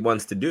actually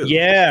wants to do.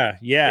 Yeah.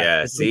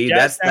 See,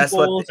 that's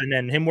what. And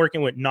then him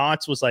working with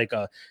Knots was like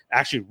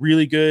actually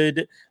really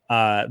good.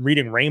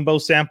 Reading Rainbow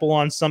sample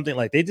on something,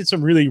 like they did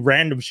some really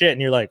random shit,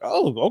 and you're like,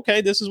 oh, okay,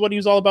 this is what he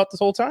was all about this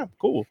whole time.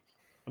 Cool.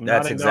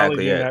 That's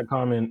exactly it. That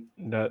comment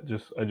that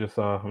I just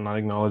saw. I'm not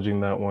acknowledging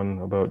that one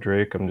about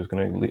Drake. I'm just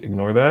gonna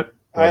ignore that.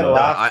 I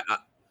laugh.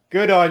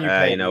 Good on you.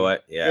 You know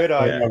what? Yeah. Good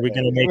on you. Are we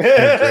gonna make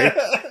Drake?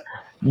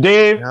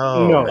 Dave,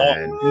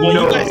 no.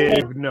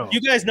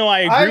 You guys know I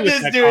agree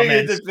with that comment. I'm just doing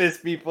it to piss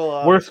people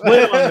off. We're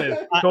split on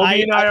this.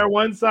 Toby and I are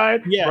one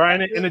side,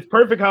 Brian, and it's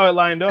perfect how it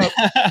lined up.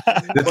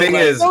 The thing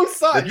is,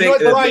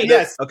 Brian,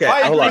 yes. Okay,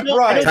 hold on.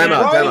 Brian, time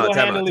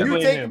out. You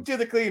take him to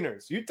the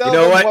cleaners. You tell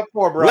them what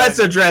for, Brian. Let's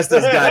address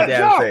this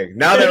goddamn thing.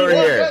 Now that we're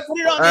here.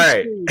 All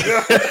right.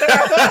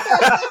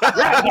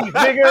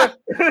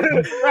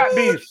 Rat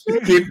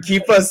beef.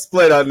 Keep us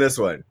split on this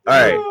one. All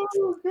right.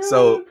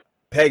 So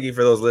Peggy,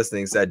 for those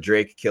listening, said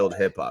Drake killed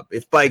hip hop.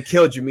 If by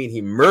killed you mean he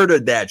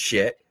murdered that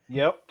shit,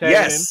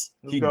 yes,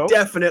 he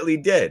definitely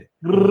did.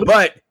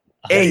 But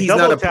he's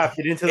not a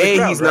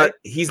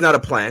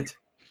plant.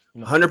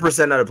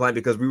 100% not a plant,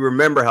 because we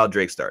remember how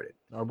Drake started.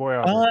 Our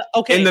boy,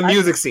 in the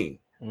music scene.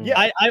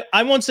 Yeah,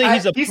 I won't say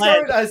he's a plant. He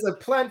started as a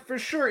plant for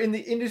sure in the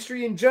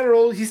industry in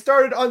general. He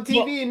started on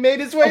TV and made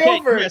his way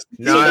over. Yes.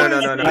 No.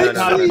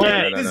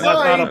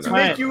 Designed to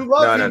make you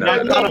love him.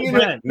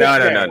 No.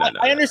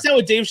 I understand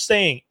what Dave's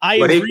saying. I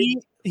agree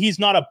he's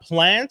not a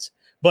plant,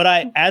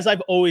 but as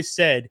I've always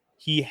said,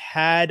 he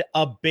had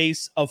a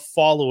base of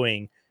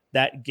following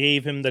that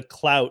gave him the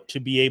clout to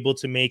be able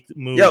to make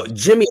moves. Yo,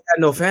 Jimmy had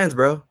no fans,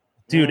 bro.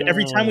 Dude,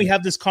 every time we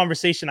have this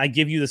conversation, I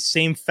give you the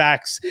same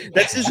facts.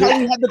 That's just how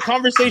we had the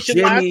conversation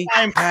Jimmy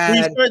last time.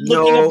 Had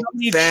no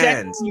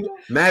fans.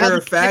 Matter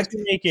of fact,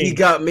 he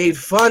got made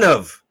fun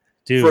of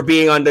for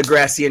being on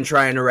Degrassi and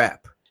trying to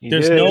rap.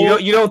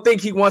 You don't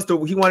think he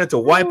wanted to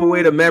wipe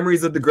away the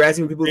memories of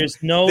Degrassi people? There's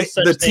no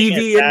such the thing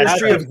TV as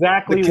industry bad of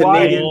exactly the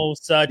Canadian, no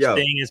such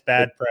thing as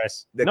bad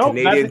press. The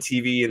Canadian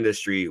TV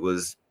industry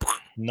was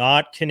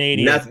not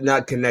Canadian.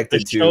 Not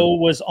connected The to. show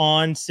was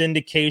on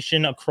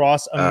syndication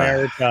across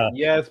America.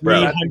 Yes,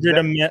 bro.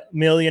 300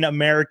 million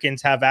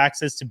Americans have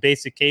access to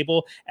basic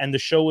cable, and the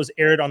show was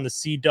aired on the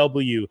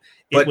CW.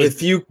 But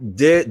if you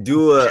did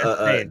do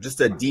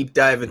just a deep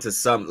dive into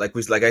some, like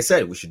I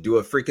said, we should do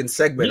a freaking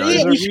segment on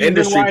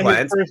industry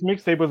plans. His first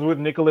mixtape was with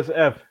Nicholas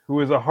F.,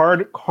 who is a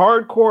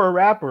hardcore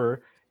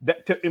rapper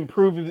that to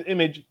improve his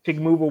image to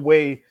move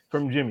away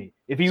from Jimmy.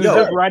 If he was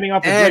just riding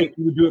off the Drake,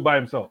 he would do it by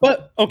himself.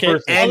 But okay,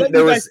 and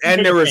there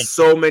was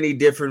so many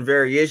different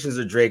variations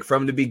of Drake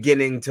from the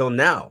beginning till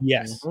now.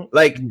 Yes,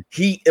 like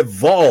he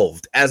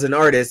evolved as an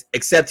artist,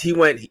 except he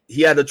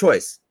had the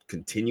choice: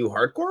 continue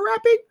hardcore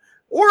rapping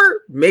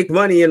or make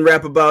money and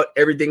rap about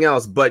everything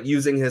else, but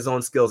using his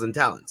own skills and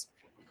talents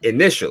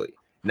initially.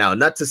 Now,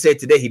 not to say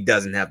today he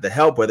doesn't have the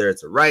help, whether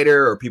it's a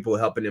writer or people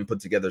helping him put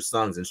together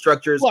songs and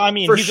structures. Well, I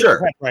mean, for he's sure,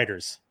 always had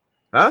writers.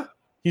 Huh?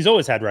 He's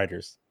always had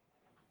writers.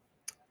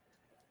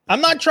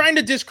 I'm not trying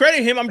to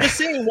discredit him. I'm just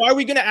saying, why are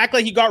we going to act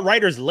like he got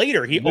writers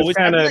later? He always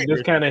had writers.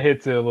 This kind of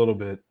hits it a little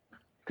bit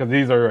because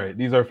these are right.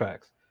 These are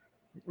facts.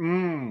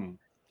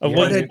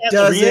 But it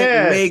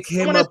doesn't make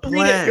him a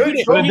plant.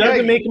 It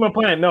doesn't make him a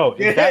plant. No,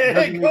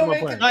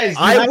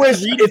 I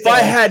wish if I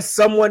had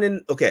someone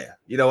in. Okay,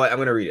 you know what? I'm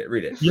gonna read it.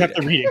 Read it. You have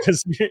to read it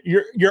because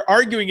you're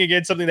arguing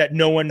against something that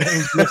no one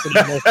who's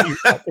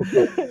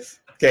listening.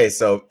 Okay,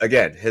 so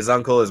again, his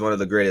uncle is one of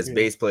the greatest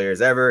bass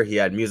players ever. He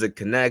had Music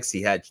Connects.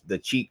 He had the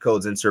cheat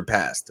codes in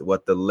Surpassed,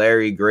 what the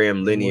Larry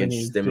Graham lineage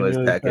stimulus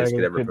package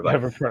could ever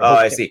provide. Oh,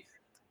 I see.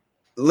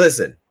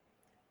 Listen.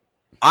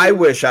 I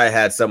wish I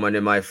had someone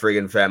in my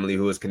friggin' family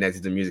who was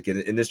connected to the music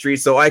industry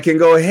so I can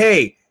go,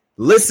 hey,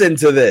 listen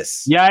to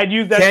this. Yeah, I'd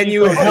use that. Can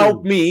you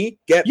help me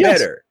get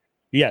better?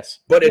 Yes.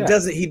 But it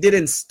doesn't, he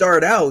didn't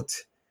start out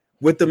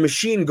with the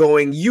machine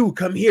going, you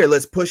come here,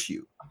 let's push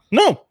you.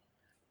 No,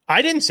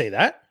 I didn't say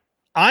that.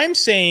 I'm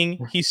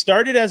saying he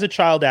started as a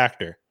child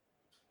actor.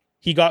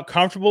 He got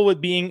comfortable with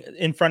being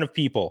in front of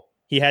people.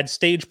 He had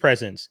stage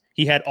presence.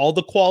 He had all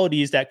the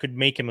qualities that could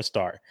make him a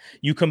star.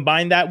 You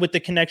combine that with the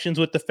connections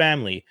with the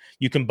family.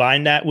 You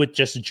combine that with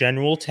just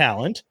general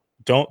talent.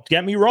 Don't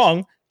get me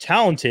wrong,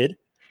 talented.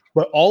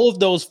 But all of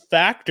those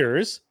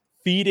factors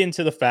feed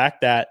into the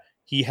fact that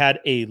he had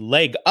a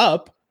leg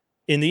up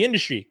in the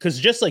industry. Because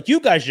just like you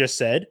guys just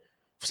said,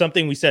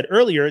 something we said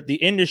earlier, the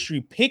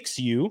industry picks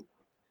you.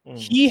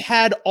 He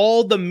had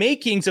all the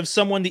makings of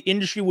someone the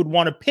industry would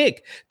want to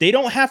pick. They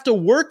don't have to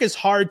work as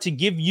hard to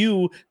give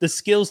you the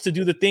skills to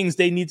do the things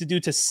they need to do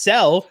to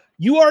sell.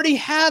 You already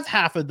have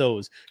half of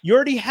those. You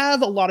already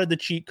have a lot of the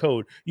cheat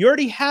code. You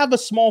already have a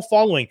small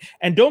following.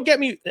 And don't get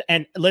me,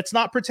 and let's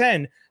not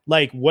pretend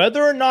like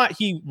whether or not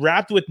he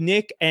rapped with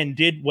Nick and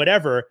did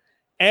whatever,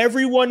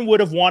 everyone would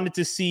have wanted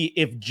to see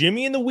if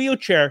Jimmy in the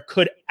Wheelchair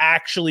could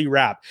actually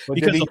rap. But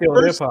because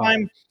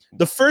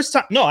the first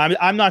time, no,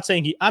 I'm not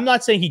saying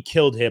he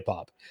killed hip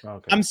hop.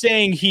 Okay. I'm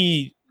saying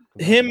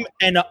him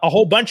and a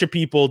whole bunch of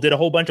people did a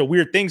whole bunch of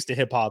weird things to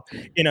hip hop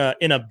in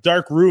a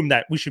dark room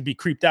that we should be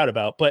creeped out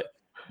about. But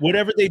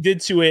whatever they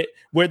did to it,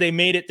 where they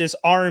made it this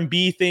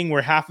R&B thing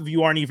where half of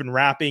you aren't even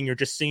rapping, you're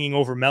just singing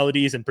over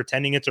melodies and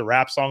pretending it's a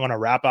rap song on a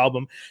rap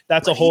album.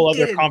 That's a whole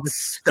other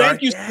conversation.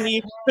 Thank you,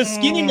 Skinny. Because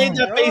Skinny made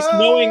that face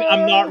knowing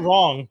I'm not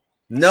wrong.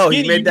 No,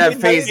 Skinny, he made that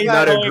face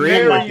not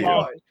agreeing with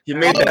you. He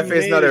made that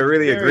face not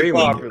really agreeing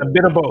with you. A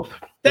bit of both.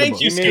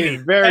 Thank you, Skinny.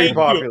 Very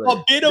popular.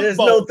 A bit of There's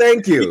both. no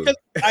thank you.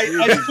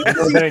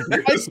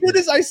 As soon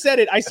as I said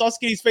it, I saw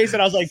Skinny's face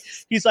and I was like,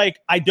 he's like,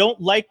 I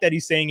don't like that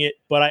he's saying it,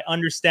 but I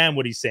understand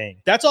what he's saying.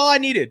 That's all I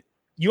needed.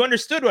 You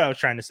understood what I was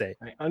trying to say.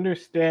 I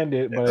understand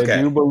it, but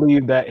I do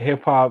believe that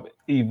hip hop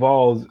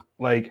evolves.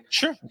 Like,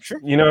 sure.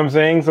 You know what I'm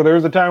saying? So there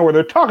was a time where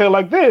they're talking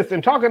like this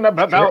and talking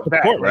about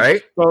that, right?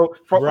 So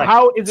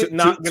how is it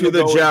not to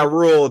the Ja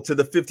Rule, to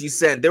the 50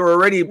 Cent? They were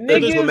already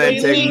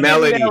implementing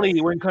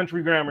melody when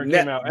Country Grammar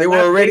came out. They were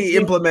already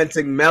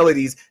implementing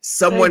melodies.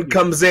 Someone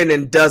comes in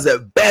and does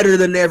it better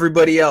than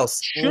everybody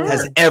else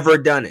has ever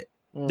done it.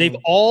 They've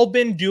all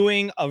been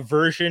doing a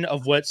version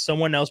of what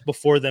someone else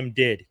before them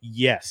did.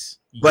 Yes.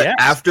 But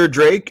after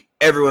Drake,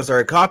 everyone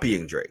started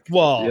copying Drake.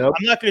 Well, I'm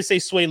not going to say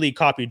Sway Lee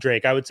copied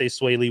Drake. I would say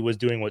Sway Lee was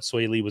doing what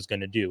Sway Lee was going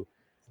to do.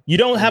 You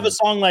don't have a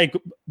song like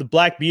the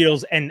Black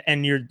Beatles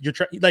and you're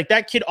like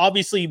that kid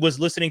obviously was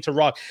listening to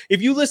rock.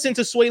 If you listen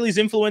to Sway Lee's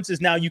influences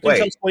now, you can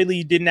tell Sway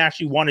Lee didn't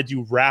actually want to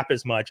do rap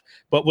as much,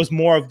 but was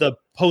more of the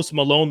Post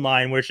Malone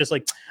line where it's just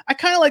like, I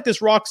kind of like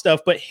this rock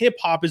stuff, but hip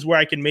hop is where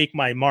I can make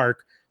my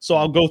mark. So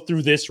I'll go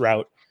through this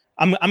route.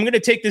 I'm going to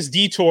take this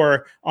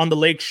detour on the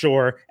lake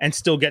shore and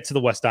still get to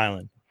the West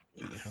Island.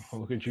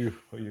 Look at you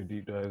for your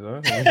deep dives,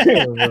 huh?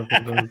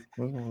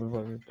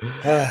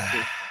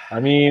 I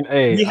mean,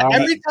 hey,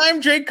 every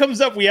time Drake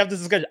comes up, we have this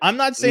discussion. I'm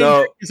not saying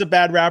Drake is a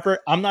bad rapper.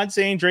 I'm not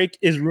saying Drake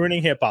is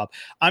ruining hip hop.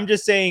 I'm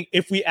just saying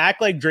if we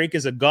act like Drake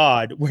is a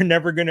god, we're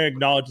never going to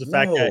acknowledge the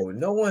fact that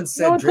no one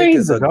said Drake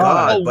is a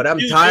god. But I'm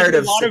tired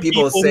of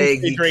people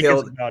saying he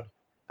killed.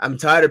 I'm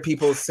tired of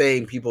people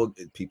saying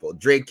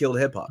Drake killed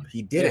hip hop.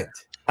 He didn't.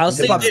 I'll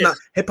say this.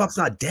 Hip hop's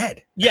not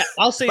dead. Yeah,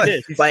 I'll say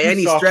this by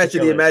any stretch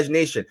of the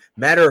imagination.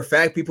 Matter of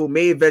fact, people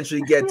may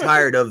eventually get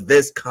tired of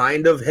this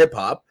kind of hip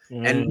hop,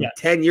 and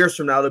 10 years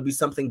from now there'll be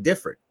something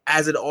different,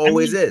 as it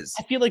always is.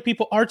 I feel like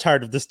people are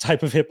tired of this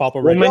type of hip hop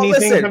already. Well,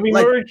 listen,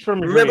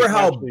 remember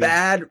how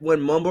bad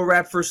when mumble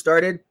rap first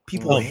started?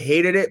 People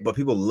hated it, but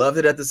people loved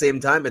it at the same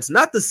time. It's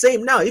not the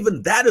same now.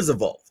 Even that has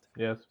evolved.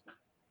 Yes.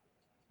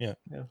 Yeah.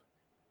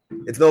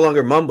 It's no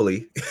longer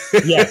mumbly.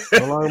 Yeah,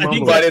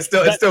 but it's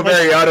still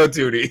very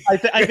auto-tuney.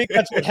 I think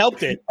that's what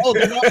helped it. Oh,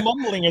 they're not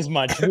mumbling as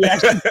much. We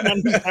actually can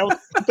understand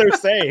what they're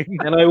saying.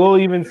 And I will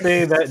even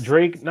say that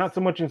Drake, not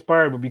so much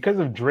inspired, but because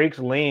of Drake's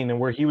lane and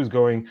where he was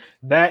going,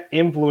 that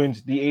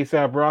influenced the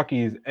A$AP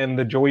Rockies and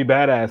the Joey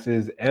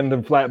Badasses and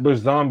the Flatbush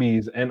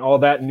Zombies and all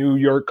that New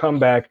York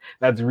comeback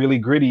that's really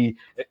gritty.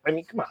 I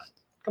mean, come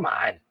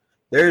on.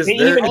 As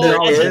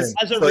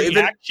a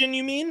reaction,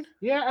 you mean?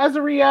 Yeah, as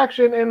a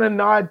reaction and a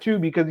nod too,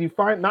 because you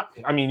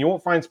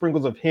won't find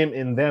sprinkles of him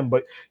in them,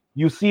 but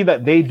you see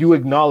that they do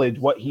acknowledge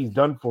what he's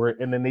done for it,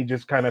 and then they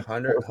just kind of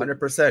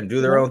 100% do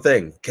their own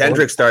thing.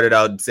 Kendrick started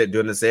out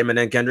doing the same, and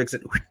then Kendrick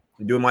said,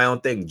 "Doing my own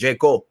thing." J.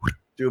 Cole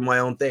doing my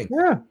own thing.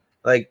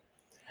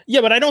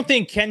 Yeah, but I don't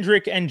think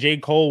Kendrick and J.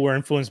 Cole were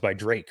influenced by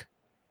Drake.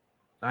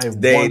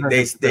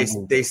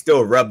 They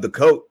still rub the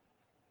coat.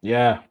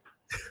 Yeah.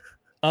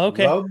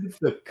 Okay. Love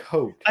the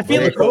coat. I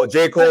feel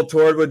J. Cole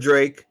toured with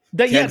Drake.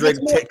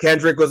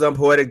 Kendrick was on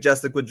Poetic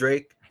Justice with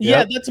Drake.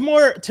 Yeah, that's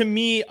more to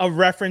me a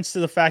reference to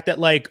the fact that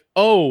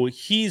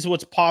he's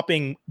what's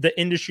popping. The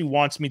industry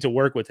wants me to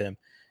work with him.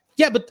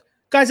 Yeah, but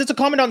guys, it's a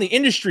comment on the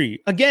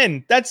industry.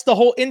 Again, that's the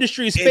whole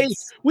industry's fake.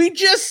 We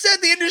just said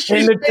the industry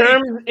in the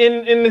terms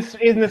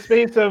in the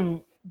space of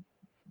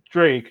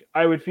Drake,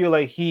 I would feel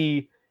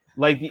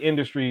like the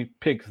industry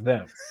picks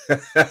them.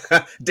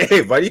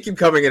 Dave, why do you keep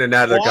coming in and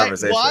out of the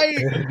conversation?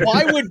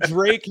 Why would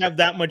Drake have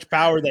that much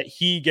power that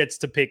he gets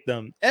to pick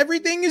them?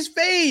 Everything is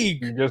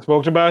fake. You just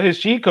spoke about his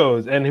cheat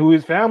codes and who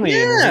his family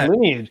and his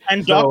lineage.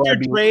 And Dr.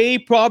 Dre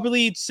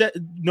probably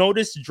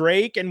noticed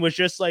Drake and was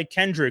just like,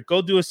 Kendrick,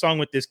 go do a song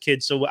with this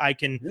kid so I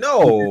can.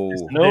 No.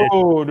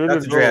 Dr.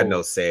 Dre had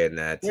no say in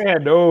that. Yeah,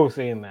 no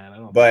saying that.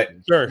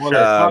 Sure.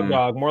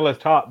 More or less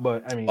top,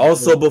 but I mean.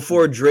 Also,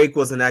 before Drake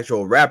was an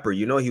actual rapper,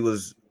 he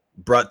was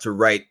brought to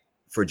write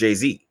for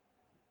Jay-Z.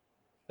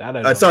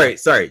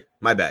 Sorry,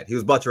 my bad. He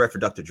was brought to write for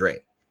Dr. Dre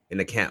in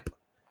the camp.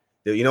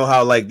 You know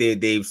how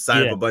they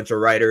sign up a bunch of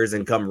writers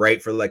and come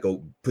write for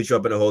put you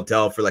up in a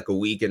hotel for a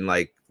week in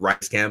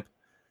Rice camp.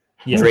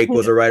 Yeah. Drake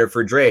was a writer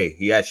for Dre.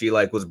 He actually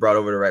was brought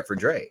over to write for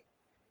Dre.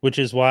 Which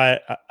is why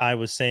I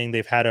was saying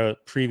they've had a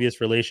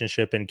previous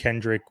relationship and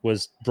Kendrick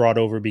was brought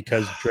over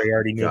because Dre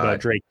already knew about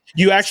Drake.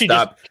 You actually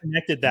just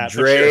connected that.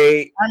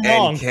 Dre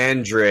and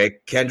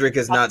Kendrick. Kendrick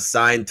is not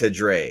signed to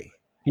Dre.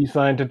 He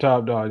signed to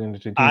Top Dog.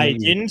 I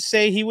didn't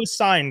say he was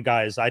signed,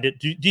 guys. I did.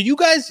 Did you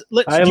guys?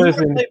 I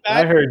listened.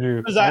 I heard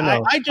you. I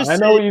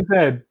know what you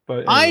said, but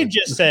anyway. I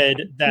just said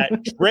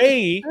that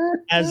Dre,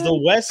 as the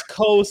West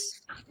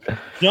Coast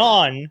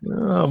John,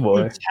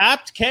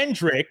 tapped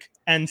Kendrick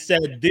and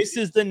said, "This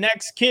is the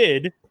next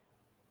kid,"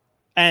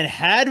 and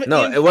had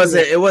it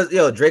wasn't. It was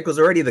Drake was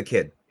already the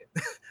kid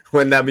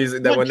when that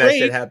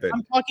shit happened.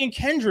 I'm talking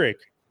Kendrick.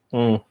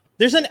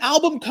 There's an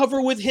album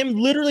cover with him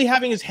literally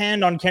having his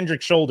hand on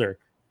Kendrick's shoulder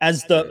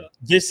as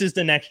this is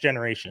the next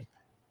generation.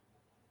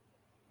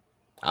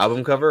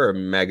 Album cover or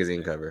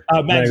magazine cover?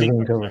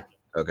 Magazine cover.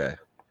 Okay.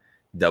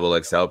 Double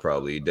XL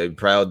probably.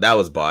 That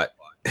was bought.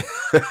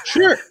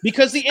 Sure,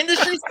 because the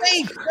industry's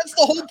fake. That's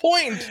the whole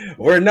point.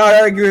 We're not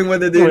arguing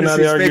whether the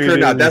industry's fake or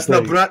not. That's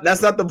not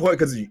the point,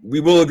 because we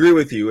will agree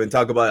with you and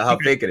talk about how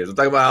fake it is. We're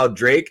talking about how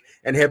Drake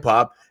and hip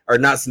hop are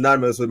not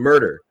synonymous with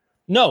murder.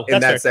 No, in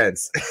that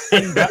sense.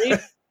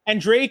 And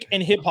Drake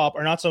and hip hop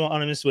are not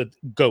synonymous with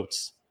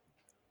goats.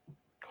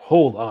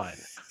 Hold on.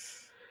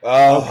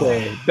 Oh,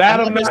 okay.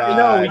 No,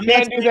 we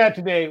can't do that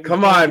today.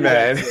 Come on,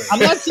 man. I'm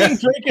not saying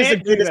Drake is the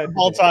greatest of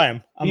all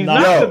time. He's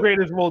not the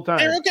greatest of all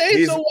time.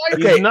 Okay, so why?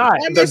 He's not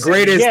the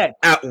greatest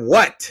at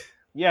what?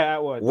 Yeah,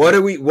 at what? What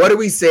are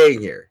we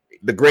saying here?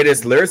 The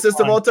greatest lyricist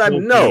of all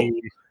time? No.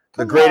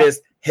 The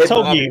greatest hip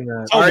hop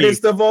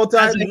artist of all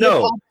time?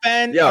 No.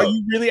 Fan, are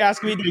you really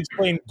asking me to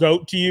explain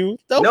GOAT to you?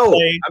 I'm not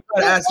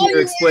asking you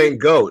to explain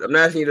GOAT. I'm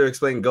not asking you to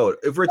explain GOAT.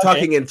 If we're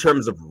talking in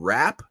terms of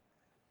rap,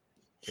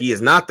 he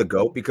is not the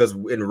GOAT, because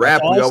in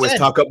rap we always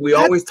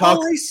talk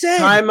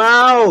time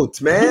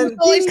out, man.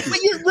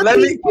 Let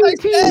me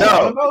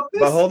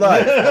but hold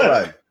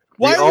on.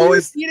 Why are you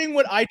repeating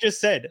what I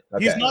just said?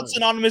 Okay. He's not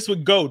synonymous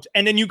with GOAT,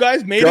 and then you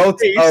guys made GOAT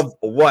of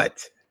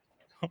what?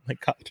 Oh my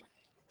god.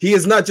 He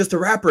is not just a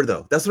rapper,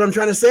 though. That's what I'm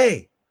trying to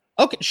say.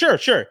 Okay,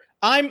 sure.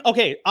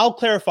 I'll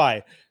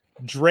clarify.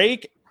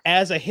 Drake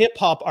as a hip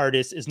hop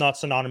artist is not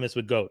synonymous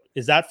with GOAT.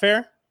 Is that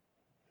fair?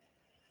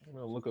 I'm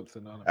gonna look up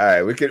synonymous. All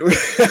right, we can.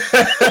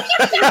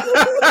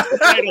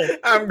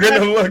 I'm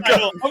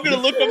gonna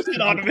look up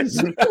synonymous.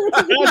 That's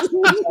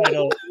the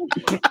title.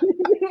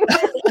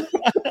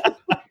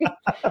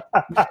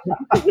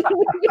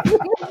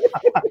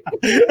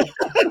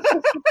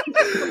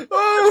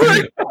 Oh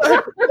my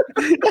God.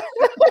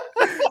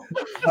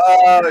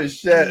 Oh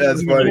shit,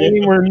 that's funny.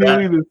 Name or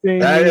nearly the same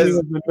that meaning is-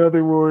 as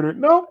another word.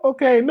 No,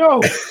 okay,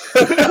 no.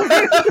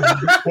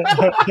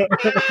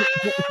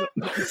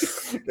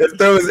 If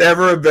there was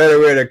ever a better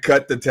way to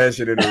cut the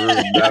tension in the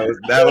room,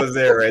 that was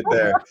it right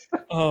there.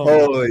 Oh,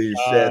 Holy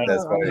God. shit,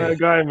 that's I'm that funny.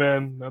 guy,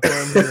 man. That's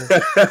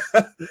why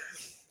I'm here.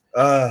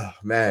 Oh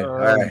man! All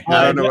right, I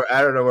I don't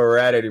know where we're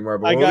at anymore,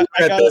 but I we'll got-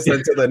 leave it I at this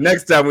until the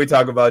next time we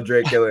talk about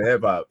Drake killing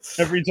hip hop.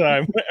 every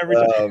time.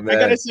 Oh I gotta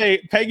man, say,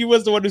 Peggy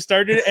was the one who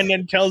started it, and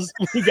then Kel's.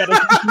 We gotta.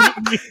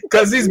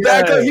 because he's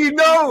back, Yeah. he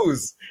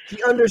knows,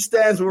 he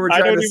understands what we're I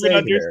trying don't to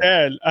even say here.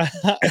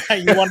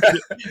 understand. You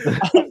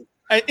wanted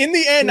in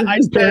the end, I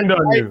said Turned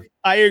on you.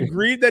 I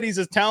agreed that he's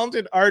a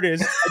talented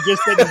artist. I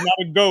just said he's not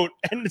a goat,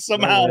 and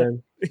somehow,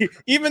 Man.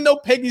 even though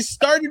Peggy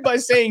started by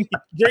saying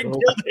Drake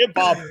killed hip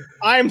hop,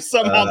 I'm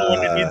somehow the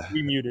one that needs to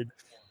be muted.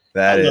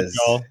 That I love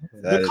is y'all.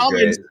 that The is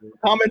comments- great.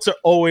 Comments are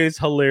always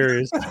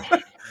hilarious.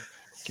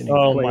 Getting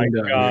Oh my flamed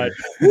out god,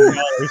 here.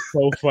 y'all are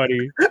so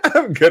funny.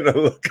 I'm gonna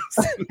look.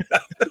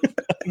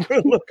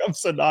 Look, I'm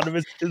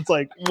synonymous. It's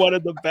like one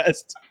of the best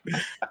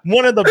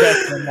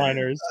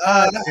one-liners.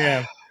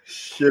 Yeah,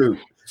 Shoot.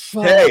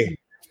 Hey,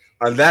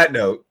 on that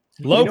note,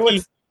 Loki.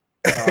 what's-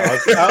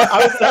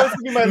 I was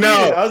thinking my No,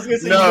 lead. I was gonna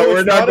say, no, you know we're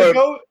what's not not a going-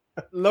 goat?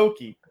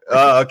 Loki.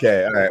 oh,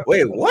 okay, all right.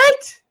 Wait,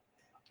 what?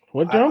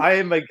 What, Joe? I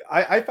am like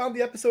I found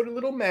the episode a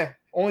little meh,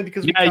 only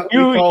because we Yeah,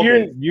 called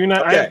it. you're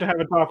not. I Okay. have to have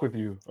a talk with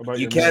you about.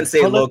 You your can't man. say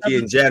Oh, let's Loki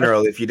have in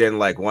general if you didn't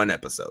like one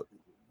episode.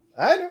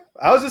 I know.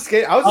 I was just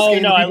getting. I was just Oh,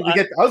 getting no, people to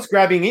get. I was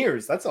grabbing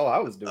ears. That's all I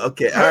was doing.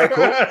 Okay, all right,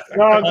 cool.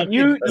 Dog,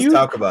 you Let's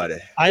talk about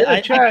it.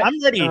 chat.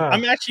 I'm ready. Uh.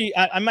 I'm actually.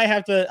 I might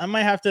have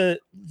to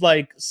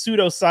like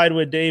pseudo side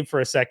with Dave for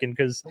a second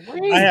because Wait,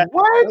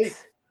 what? Wait,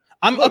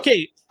 I'm Look.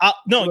 okay.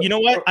 No, Look. you know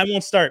what? I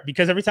won't start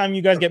because every time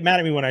you guys get mad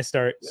at me when I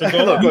start. So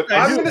go. look, you look,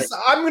 guys-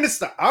 I'm gonna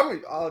start.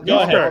 I'll Go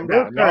ahead. calm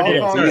down. Go ahead.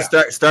 I'll calm You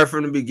down. start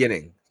from the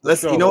beginning.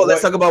 Let's go. you know what?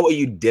 Let's talk about what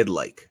you did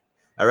like.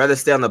 I'd rather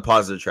stay on the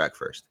positive track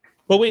first.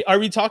 But wait, are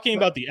we talking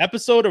about the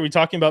episode? Or are we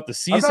talking about the I'm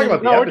season? talking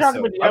about No, we're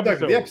talking episode. about I'm the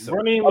talking about the episode. episode.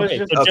 Running, let's Okay,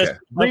 just so Okay. just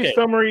brief okay.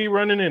 summary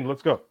running in.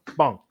 Let's go.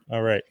 Bong.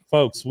 All right,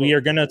 folks. We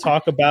are gonna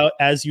talk about,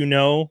 as you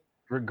know,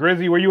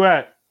 Grizzy, where you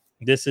at?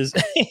 this is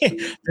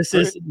this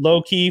is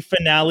low-key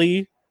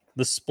finale.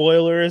 The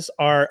spoilers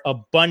are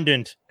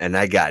abundant. And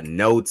I got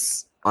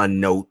notes on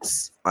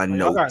notes on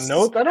Y'all notes. got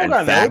notes? I don't and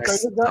got notes. I facts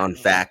just got- on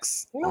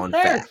facts No on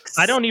facts. facts.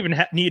 I don't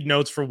even need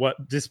notes for what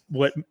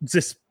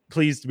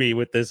displeased me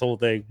with this whole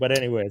thing. But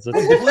anyways, let's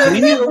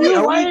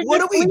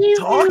What are we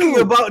talking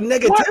about?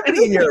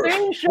 Negativity here.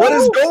 What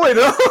is going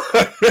on?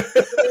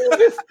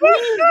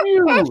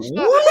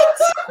 What?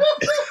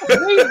 They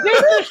did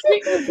the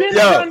shit you didn't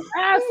Yo, even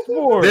ask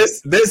for.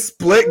 this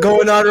split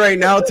going on right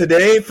now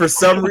today for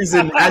some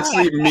reason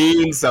actually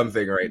means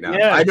something right now.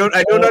 Yeah. I don't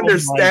Oh my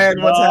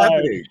understand what's God.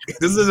 happening.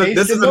 This is an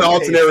Nation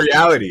alternate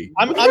reality.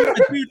 I'm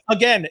dude,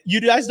 again.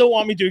 You guys don't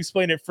want me to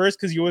explain it first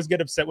because you always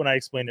get upset when I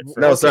explain it first.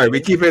 No, sorry, we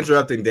keep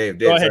interrupting Dave.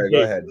 Dave, Go ahead, sorry, Dave.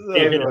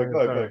 go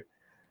ahead. Look.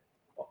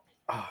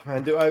 Oh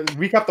man, do I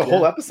recap the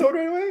whole episode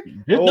right away?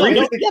 No, Oh, you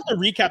wait. don't have to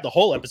recap the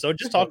whole episode.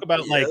 Just talk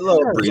about like A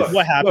little brief.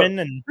 what happened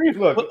and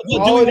Look, do we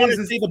all it want is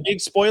to is say the big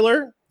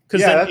spoiler?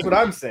 yeah, that's what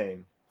I'm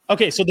saying.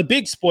 Okay, so the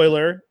big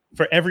spoiler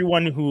for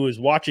everyone who is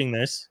watching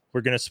this,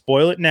 we're gonna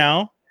spoil it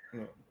now.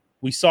 Yeah.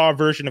 We saw a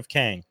version of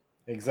Kang,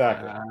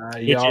 Exactly.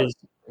 which is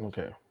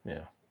okay. Yeah.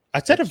 I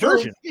said a It's true.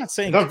 version. I'm not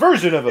saying The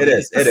version of it. It is,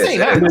 It's the it is. same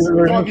It actor. is.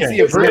 It's obviously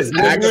a It is version.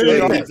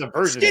 actually- It's a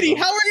version. Skitty, of it.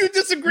 how are you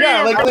disagreeing?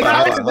 Yeah, like, Hold on, I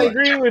hold was on. I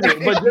agree with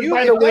it, but If just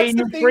by the if way that's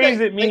you thing phrase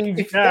that- it means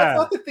if yeah. that's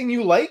not the thing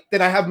you like,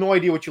 then I have no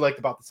idea what you liked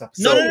about this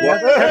episode. No, So no, no,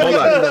 what- no, no, hold no,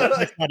 on. no,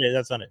 that's not it.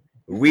 That's not it.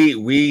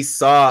 We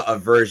saw a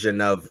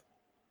version of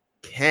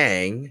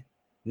Kang,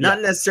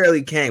 not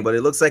necessarily Kang, but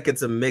it looks like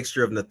it's a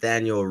mixture of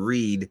Nathaniel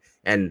Reed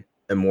and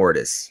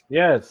Immortus.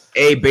 Yes.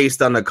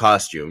 Based on the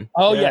costume.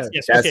 Oh Yeah.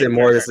 yes. That's okay,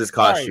 Immortus's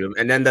sorry. costume.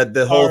 And then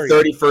the whole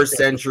Sorry. 31st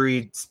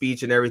century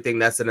speech and everything,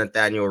 that's a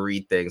Nathaniel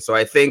Reed thing. So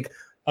I think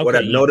what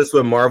Okay, I've noticed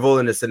with Marvel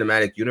in the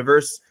cinematic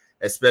universe,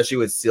 especially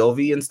with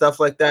Sylvie and stuff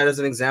like that, as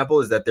an example,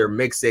 is that they're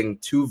mixing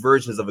two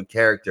versions of a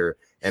character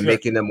and Sure.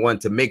 making them one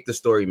to make the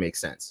story make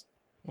sense.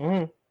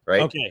 Mhm.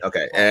 Right? Okay.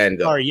 Okay.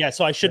 And Sorry, yeah.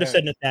 So I should have Yeah.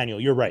 said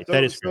Nathaniel. You're right. So,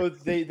 That is so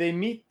they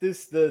meet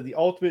the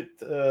ultimate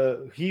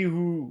he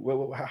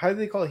who how do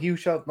they call it? He who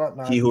shall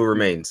not He Who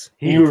Remains.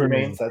 he who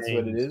remains. That's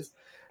what it is.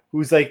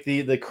 Who's like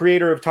the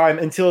creator of time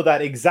until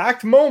that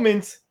exact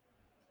moment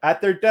at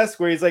their desk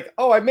where he's like,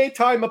 "Oh, I made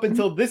time up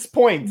until this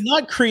point."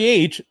 not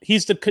create.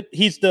 He's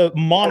the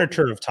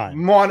monitor of time.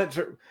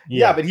 Monitor.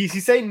 Yeah, but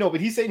he's saying no,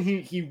 but he's saying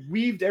he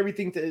weaved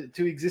everything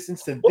to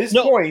existence to this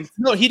no. point.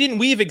 No, he didn't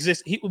weave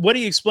exist. What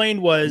he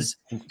explained was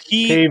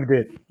he Paved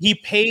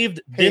it.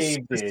 paved this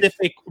Paved it.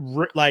 specific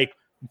like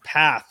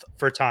path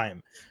for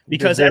time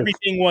because This.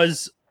 everything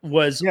was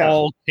Yeah.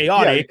 all Yeah,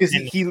 chaotic. because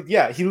and-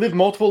 he lived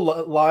multiple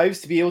lives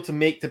to be able to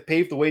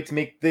pave the way to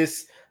make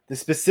this the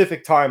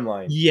specific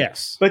timeline.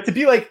 yes. But to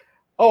be like,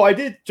 oh, I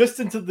did just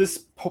until this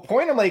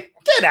point, I'm like,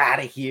 get out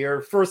of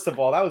here. First of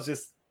all, that was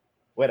just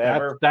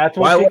whatever. That's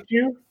Why- what ticked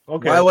you?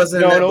 Okay. Why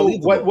wasn't that No.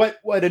 believable?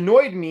 What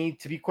annoyed me,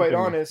 to be quite Okay.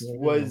 honest, Yeah,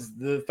 was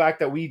the fact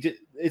that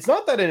it's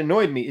not that it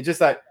annoyed me. It's just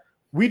that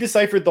we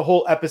deciphered the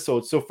whole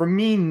episode. So for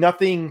me,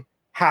 nothing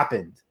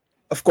happened.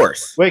 Of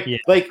course. Like, Yeah.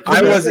 like for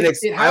I me, wasn't like,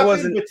 ex- it I happened,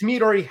 wasn't- but to me,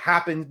 it already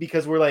happened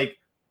because we're like,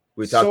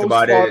 We talked so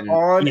about spot it.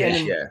 on,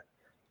 Yeah.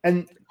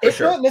 and For it's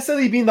sure. not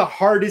necessarily being the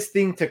hardest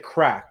thing to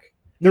crack.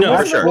 There No,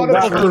 wasn't for sure. a lot of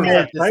That's other why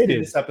I'm excited. in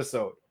this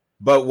episode.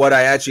 But what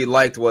I actually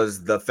liked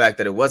was the fact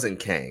that it wasn't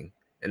Kang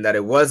and that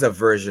it was a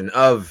version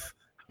of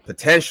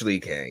potentially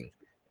Kang.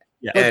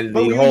 Yeah. And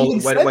But the we whole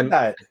even said when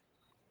that.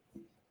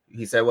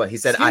 he said what? He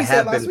said, He I said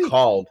have last been week.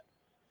 called.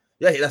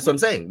 Yeah, that's what I'm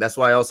saying. That's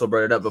why I also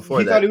brought it up before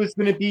He that. thought it was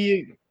going to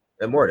be.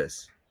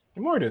 Immortus.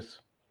 Immortus.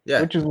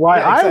 Yeah. Which is why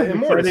Yeah, I was exactly.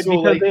 Immortus, excited so,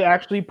 because like- they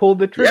actually pulled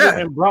the trigger Yeah.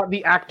 and brought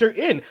the actor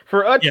in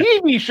for a Yeah.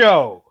 TV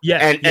show.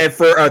 Yeah, And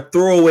for a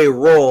throwaway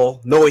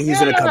role, knowing he's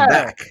gonna come Yeah.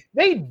 back.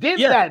 They did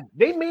Yeah. that.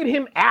 They made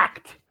him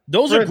act.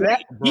 those for are great.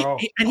 that, bro.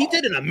 And he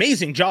did an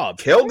amazing job.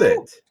 Killed it.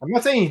 I'm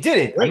not saying he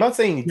didn't. I'm not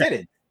saying he Yeah.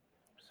 didn't.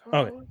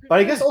 Okay. But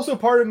I guess also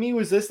part of me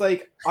was this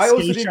like I also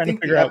He's didn't trying to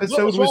think figure the out what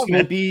episode was was wrong, going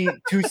man. to be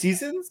 2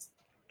 seasons,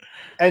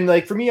 and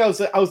like for me, I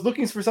was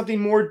looking for something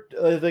more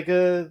like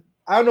a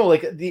I don't know,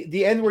 like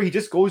the end where he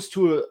just goes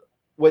to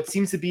what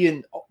seems to be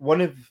in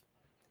one of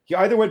he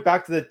either went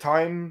back to the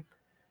time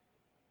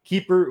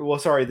keeper, well,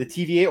 sorry, the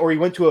TVA, or he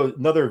went to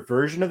another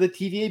version of the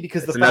TVA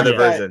because It's the fact another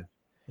that version.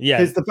 Yeah,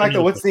 because the fact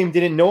that what's his name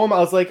didn't know him, I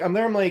was like, I'm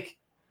like,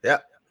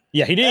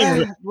 yeah, he didn't.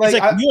 Even, like,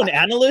 he's like, I- you an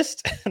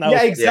analyst? And I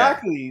yeah, was,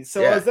 exactly.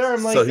 So I Yeah. was there.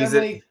 I'm like, So he's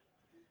I'm like,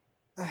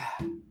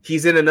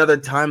 He's in another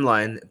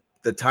timeline,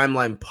 the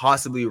timeline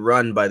possibly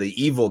run by the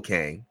evil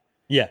Kang,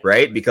 yeah,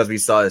 right? Because we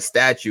saw his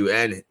statue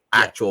and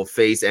actual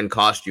face and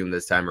costume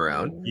this time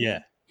around. yeah,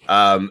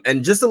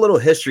 And just a little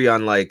history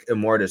on like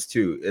Immortus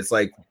too. It's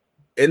like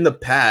in the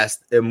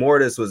past,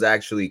 Immortus was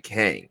actually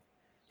Kang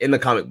in the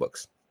comic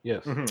books.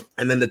 Yes. mhm.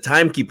 And then the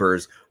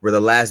Timekeepers were the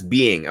last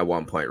being at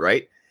one point,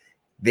 right?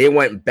 They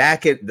went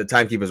back at the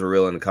Timekeepers were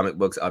real in the comic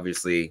books.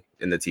 Obviously,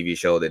 in the TV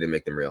show, they didn't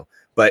make them real.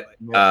 But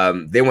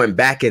they went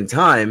back in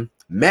time,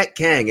 met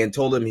Kang, and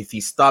told him if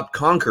he stopped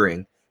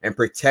conquering and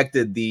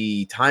protected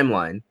the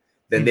timeline,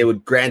 then they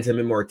would grant him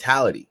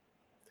immortality.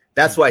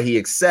 That's why he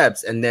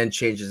accepts and then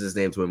changes his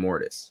name to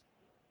Immortus.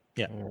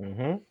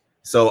 Mhm.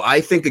 So I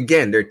think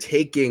again they're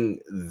taking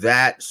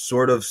that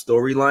sort of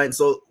storyline.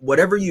 So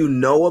whatever you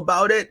know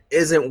about it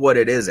isn't what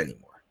it is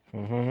anymore,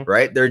 Mhm.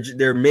 right?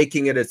 They're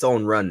making it its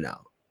own run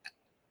now.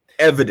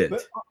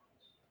 Evident.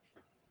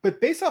 But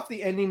based off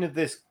the ending of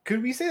this,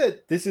 could we say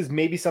that this is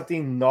maybe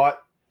something not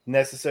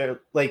necessary?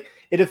 Like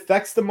it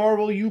affects the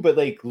Marvel U, but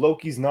like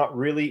Loki's not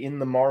really in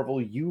the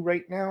Marvel U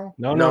right now.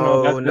 No.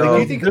 No, That's- no. Like,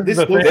 do you think this this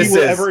is the Loki thing. This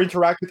will is- ever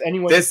interact with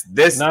anyone?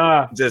 This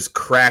Nah. just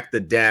cracked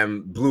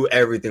blew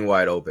everything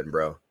wide open,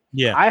 bro.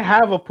 yeah. I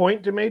have a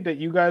point to make that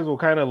you guys will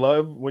kind of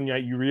love when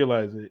you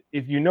realize it.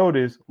 If you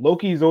notice,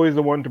 Loki's always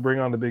the one to bring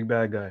on the big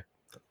bad guy.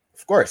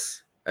 Of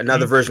course.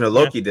 Another version of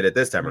Loki did it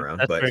this time around,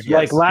 That's but very yes. good.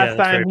 Like last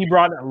that's time very he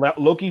brought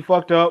Loki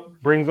fucked up,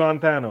 brings on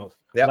Thanos.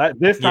 Yep.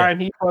 This Yeah. time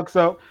he fucks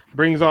up,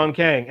 brings on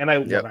Kang. And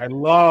Yep. what I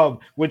love,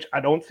 which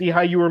I don't see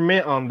how you were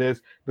meant on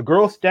this, the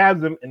girl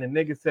stabs him and the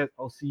nigga says,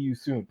 I'll see you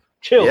soon.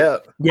 Chill. Yeah.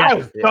 I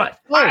was Yeah. done.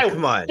 Oh, I was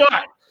come on.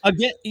 done.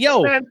 Again,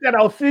 yo, Man said,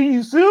 I'll see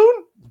you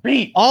soon.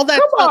 Beat. all that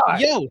Come stuff, on.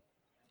 yo,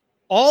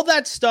 all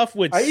that stuff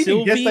with I even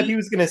Sylvie. guessed that he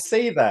was going to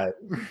say that.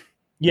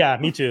 Yeah,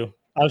 me too.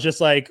 I was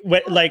just like,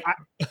 Like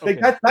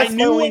I that's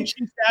knew my when only-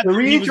 she stabbed to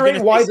him, he was gonna reiterate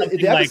say why something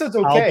the episode's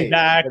like, I'll be okay,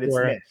 back, but it's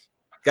or- missed.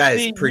 Guys,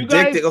 See, you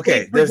predicting. guys Okay,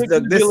 take there's this.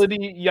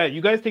 predictability. Yeah,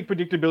 you guys take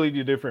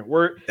predictability different.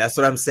 That's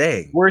what I'm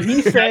saying. Where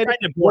he said Kinda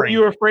what boring. you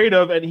were afraid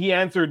of, and he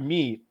answered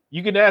me.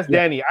 You can ask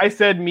Danny. I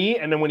said me,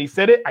 and then when he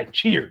said it, I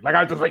cheered. Like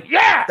I was just like,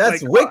 yeah.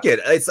 That's like, wicked.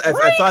 I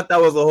thought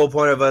that was the whole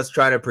point of us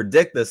trying to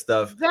predict this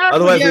stuff. Exactly,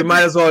 Otherwise, yeah, we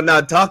might as well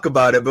not talk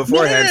about it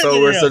beforehand. No.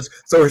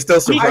 So we're still I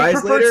surprised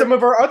preferred later. some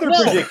of our other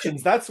No.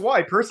 predictions. That's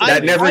why, personally.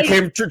 That never I-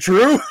 came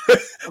true.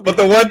 But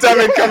the one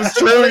time it comes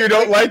true, you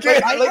don't like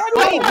it. Like,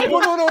 I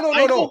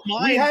no. don't We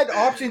mind. had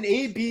option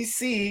A, B,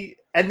 C,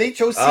 and they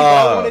chose C. Oh.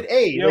 I wanted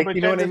A. Yo, Like, but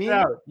you know check what I this mean?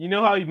 out. You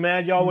know how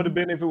mad y'all would have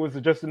been if it was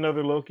just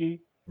another Loki.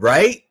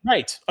 Right?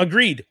 right.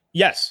 Agreed.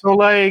 Yes. So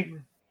like,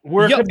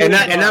 we're Yo,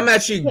 I'm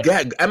actually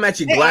glad. I'm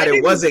actually Hey, glad I it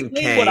didn't wasn't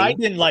say what I Kang.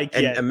 didn't like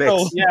and yet. a mix.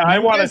 So yeah. I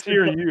you want guys to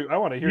hear are- you. I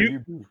want to hear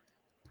you.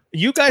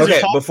 You guys are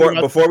Okay, talking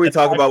about before we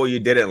stuff talk that- about what you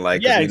didn't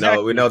like, 'cause Yeah, we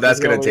exactly. know that's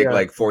gonna Oh, take yeah.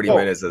 like 40 Oh,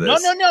 minutes of No,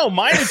 this. no.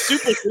 Mine is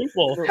super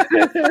simple.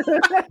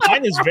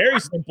 Mine is very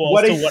simple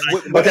What as I, to what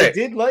I what I Okay.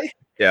 did like,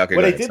 Yeah, okay.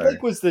 what go I ahead, did sorry.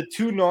 like was the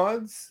two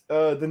nods.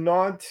 The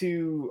nod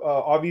to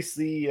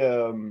obviously,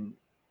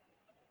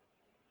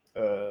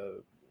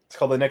 it's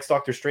called the next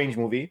Doctor Strange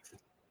movie.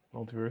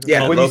 Multiverse.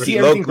 Yeah, When Loki- you see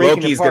everything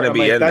breaking Loki's apart, gonna I'm be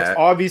like, in that's that.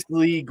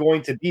 obviously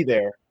going to be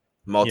there.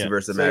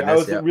 Multiverse of So I Madness.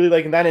 was Yeah. really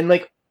liking that, and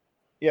like,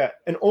 yeah,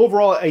 and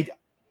overall,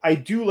 I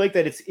do like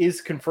that it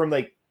is confirmed.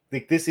 Like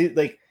this is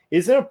like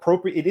is an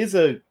appropriate. It is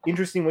a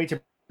interesting way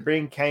to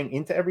bring Kang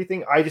into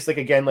everything. I just like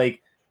again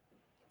like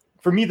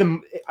for me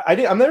I've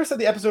never said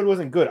the episode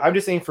wasn't good. I'm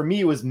just saying for me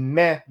it was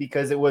meh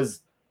because it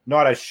was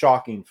not as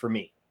shocking for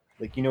me.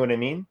 Like, you know what I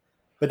mean?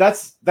 But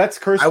that's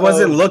curse. I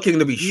wasn't looking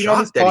to be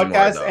shocked anymore.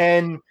 Podcast though.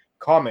 and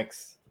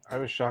comics. I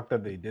was shocked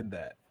that they did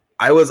that.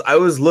 I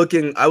was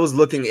looking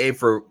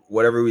for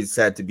whatever we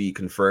said to be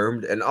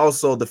confirmed, and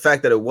also the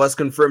fact that it was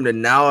confirmed,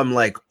 and now I'm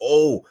like,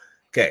 oh,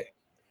 okay.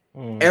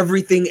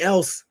 Everything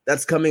else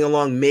that's coming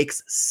along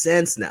makes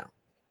sense now.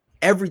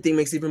 Everything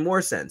makes even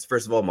more sense.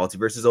 First of all,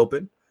 multiverse is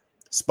open.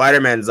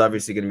 Spider-Man is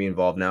obviously going to be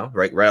involved now,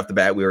 right off the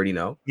bat. We already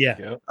know.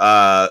 Yeah.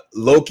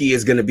 Loki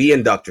is going to be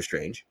in Doctor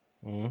Strange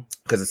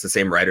because it's the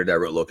same writer that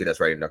wrote Loki that's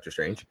writing Doctor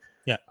Strange.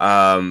 Yeah.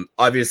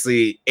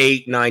 Obviously,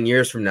 8-9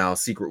 years from now,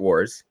 Secret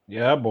Wars.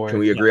 Yeah, boy. Can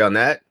we agree on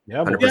that? Yeah,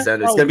 100%. boy. It's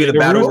going to be the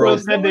Battle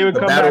World. Said they would The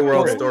come Battle back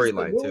World for it.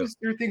 storyline What too. was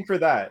your thing for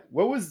that?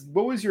 What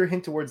was your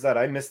hint towards that?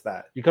 I missed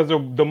that. Because the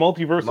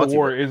multiversal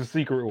war is a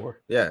secret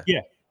war. Yeah.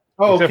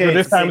 Oh, Except okay. for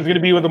this time, it's going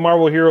to be with the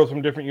Marvel heroes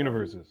from different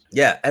universes.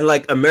 Yeah, and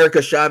like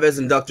America Chavez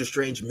and Doctor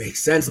Strange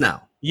makes sense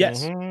now,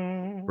 Yes.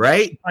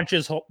 right?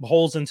 Punches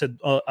holes into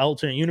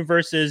alternate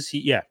universes.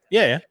 Yeah.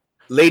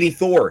 Lady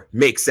Thor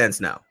makes sense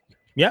now.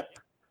 Yep.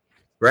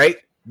 Right?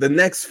 The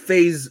next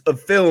phase of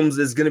films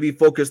is going to be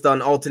focused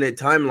on alternate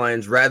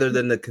timelines rather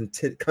than the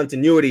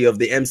continuity of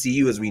the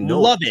MCU as we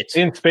know. Love it.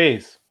 In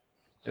space,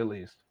 at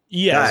least.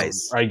 Yes.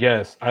 Guys, I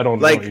guess. I don't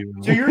Like- know.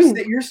 Even.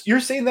 So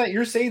you're saying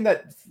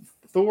that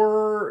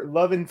Thor: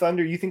 Love and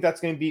Thunder, you think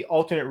that's going to be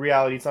alternate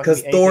reality? It's not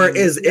because gonna be Thor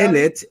anything is in reality?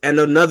 it, and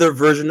another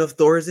version of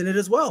Thor is in it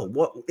as well.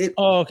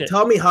 Okay.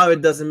 Tell me how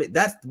it doesn't make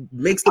that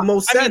makes the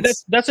most I mean,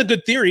 sense. that's a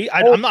good theory.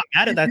 I'm not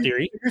mad at that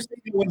theory. You're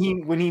saying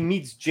that when he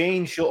meets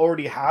Jane, she'll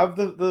already have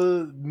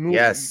the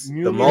Yes, the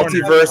Mjolnir?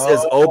 multiverse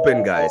is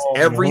open, guys. Oh,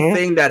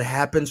 Everything that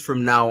happens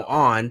from now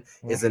on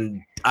is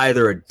in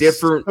either a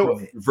different So-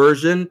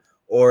 version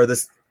or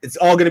this. It's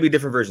all going to be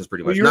different versions,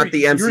 pretty Well, much. you're- Not the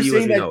you're MCU as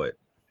saying we that- know it.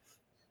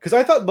 Because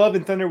I thought Love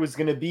and Thunder was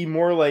going to be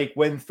more like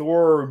when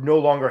Thor no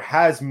longer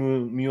has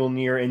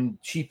Mjolnir and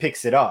she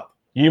picks it up.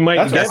 You might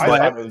That's get what I what-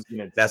 thought it was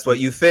going to. That's what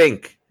you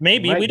think.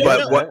 Maybe Might we get don't But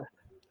know. what-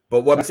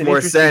 But what That's makes an more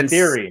interesting sense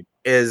theory.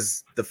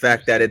 is the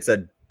fact that it's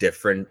a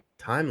different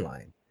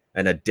timeline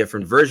and a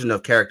different version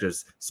of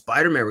characters.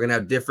 Spider-Man, we're going to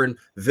have different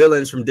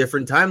villains from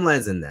different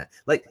timelines in that.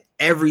 Like,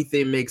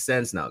 everything makes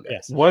sense now, guys.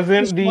 Yes.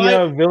 Wasn't Just the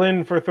why-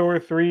 villain for Thor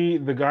 3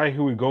 the guy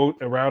who would go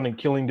around and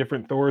killing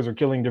different Thors or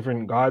killing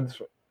different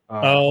gods?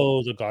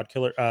 The God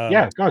Killer.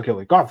 Yeah, God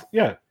killer. Gods.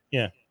 Yeah.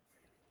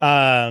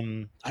 I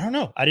don't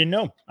know. I didn't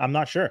know. I'm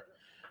not sure.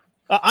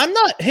 I'm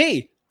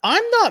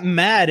not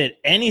mad at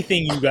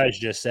anything you guys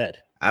just said.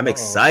 I'm Uh-oh.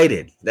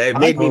 excited. That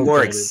made me I'm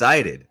more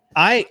excited.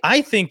 excited.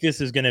 I think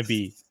this is going to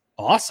be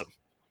awesome.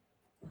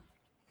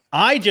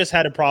 I just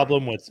had a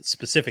problem with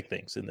specific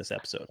things in this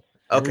episode.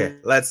 Okay,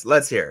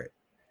 let's hear it.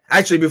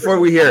 Actually, before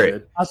we hear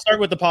it, I'll start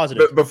with the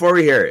positive. before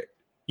we hear it,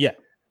 Yeah.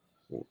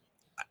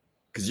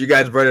 because you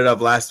guys brought it up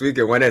last week,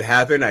 and when it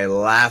happened, I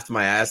laughed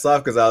my ass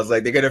off because I was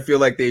like, they're gonna feel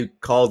like they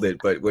called it.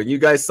 But when you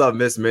guys saw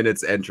Miss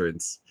Minutes'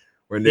 entrance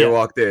when they Yeah.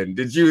 walked in,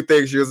 did you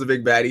think she was a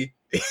big baddie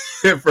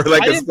for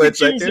like I a didn't split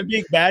think she was a second?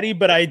 big baddie,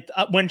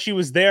 but when she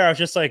was there, I was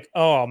just like,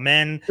 oh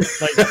man,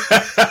 like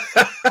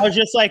I was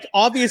just like,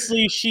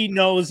 obviously she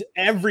knows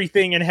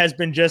everything and has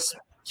been just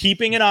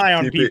keeping an eye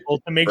on Keep it- people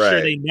to make sure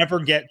right. they never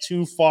get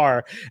too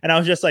far. And I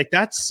was just like,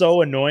 that's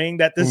so annoying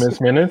that this Miss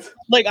Minutes.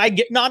 like I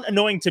get not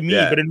annoying to me,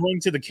 Yeah. but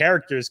annoying to the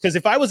characters. Because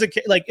if I was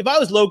if I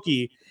was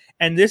Loki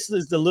and this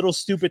is the little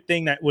stupid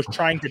thing that was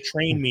trying to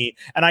train me,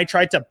 and I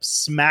tried to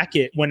smack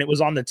it when it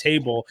was on the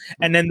table,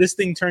 and then this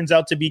thing turns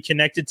out to be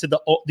connected to the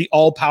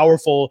all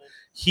powerful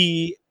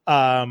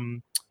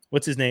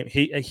what's his name?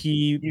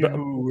 He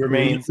who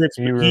remains.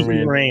 He who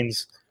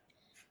remains.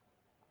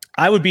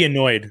 I would be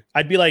annoyed.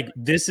 I'd be like,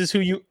 "This is who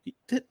you,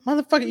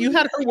 motherfucker! You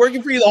had her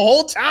working for you the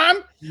whole time."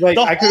 Like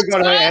The I could have whole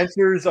gotten my time?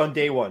 answers on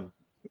day one.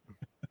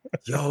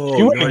 Yo, She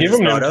you wouldn't know what I give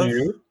just him thought them to of?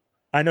 you.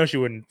 I know she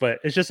wouldn't, but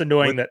it's just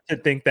annoying that to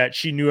think that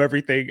she knew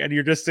everything and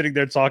you're just sitting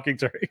there talking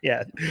to her.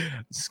 Yeah,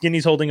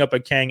 Skinny's holding up a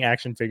Kang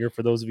action figure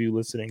for those of you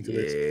listening to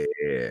this.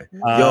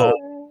 Yeah.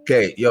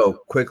 Yo,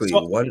 quickly,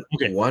 so-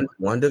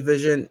 one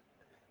division.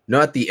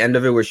 Not at the end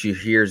of it where she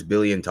hears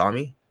Billy and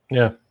Tommy.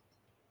 Yeah.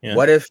 Yeah.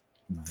 What if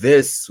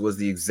this was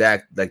the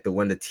exact like the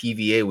when the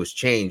TVA was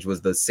changed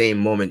was the same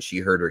moment she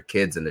heard her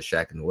kids in the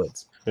shack in the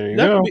woods. There you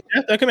That go.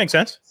 that could make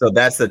sense. So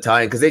that's the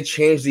tie because they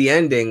changed the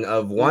ending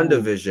of one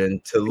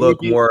division to look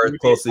be- more it would be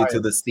closely a to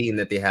the scene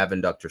that they have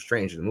in Doctor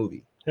Strange in the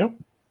movie.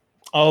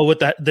 Oh, with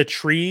the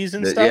trees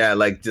and stuff. Yeah,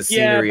 like the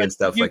scenery but and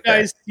stuff you like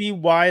guys that. see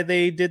why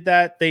they did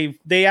that?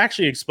 They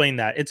actually explained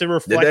that. It's a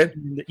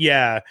reflection.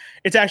 Yeah,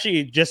 it's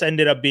actually just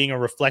ended up being a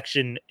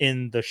reflection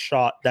in the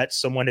shot that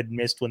someone had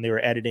missed when they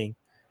were editing.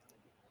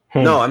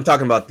 No, I'm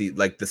talking about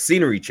the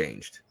scenery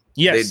changed.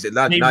 Yes, did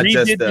not they just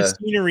redid the the-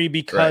 scenery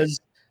because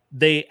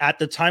they at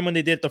the time when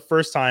they did it the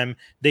first time,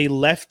 they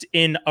left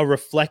in a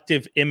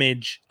reflective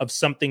image of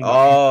something.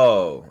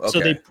 Oh, okay. So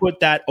they put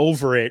that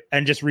over it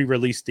and just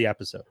re-released the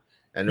episode.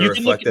 And the you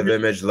can look reflective at-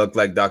 image looked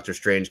like Doctor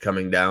Strange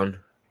coming down.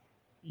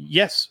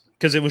 Yes,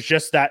 because it was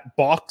just that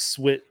box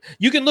with.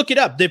 You can look it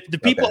up. The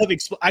people Okay. have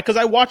explained because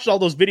I watched all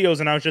those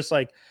videos and I was just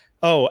like,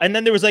 Oh, and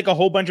then there was like a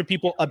whole bunch of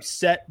people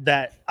upset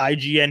that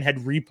IGN had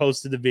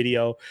reposted the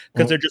video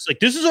because they're just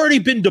like, this has already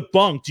been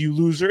debunked, you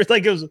loser. It's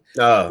like it was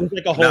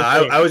like a whole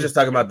thing. I was just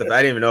talking about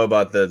I didn't even know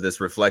about this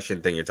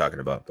reflection thing you're talking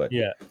about, but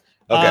yeah.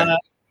 Okay.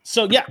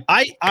 So yeah,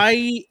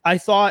 I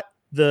thought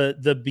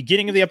the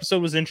beginning of the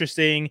episode was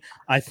interesting.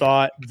 I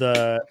thought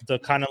the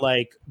kind of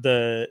like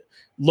the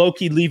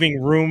Loki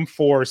leaving room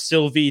for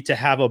Sylvie to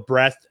have a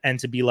breath and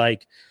to be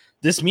like,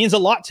 this means a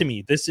lot to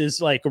me. This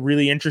is like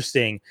really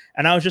interesting.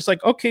 And I was just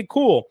like, okay,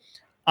 cool.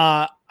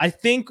 I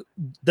think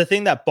the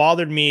thing that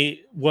bothered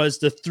me was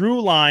the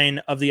through line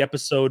of the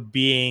episode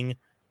being,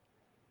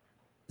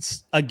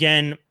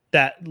 again,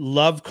 that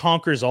love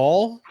conquers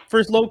all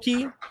for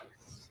Loki.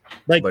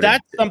 Like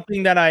that's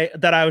something that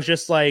I was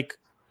just like,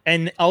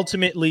 and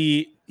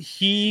ultimately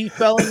he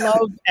fell in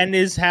love and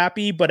is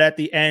happy, but at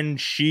the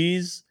end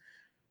she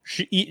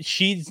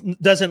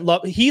doesn't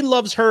love. He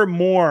loves her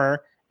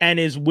more and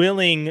is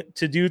willing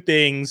to do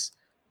things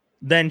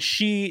than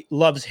she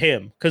loves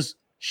him because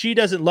she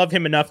doesn't love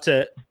him enough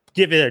to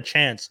give it a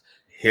chance.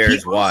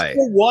 Here's why.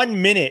 For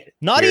 1 minute,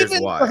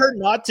 for her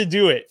not to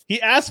do it.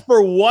 He asked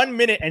for 1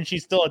 minute and she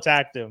still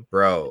attacked him.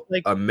 Bro,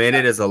 like, a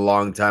minute is a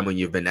long time when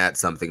you've been at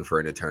something for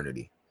an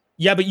eternity.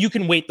 Yeah, but you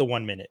can wait the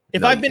 1 minute.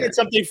 If I've been at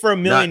something for a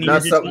million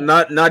years,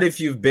 not if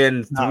you've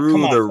been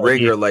through the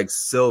ringer like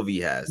Sylvie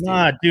has. Dude.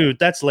 Nah, dude,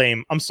 that's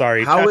lame. I'm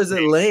sorry. How is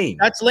it lame?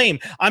 That's lame.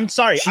 I'm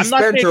sorry. She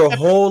spent her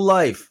whole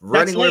life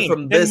running away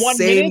from this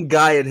same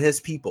guy and his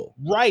people.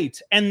 Right,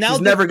 and now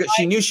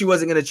she knew she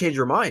wasn't going to change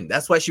her mind.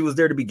 That's why she was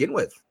there to begin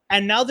with.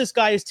 And now this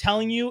guy is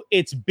telling you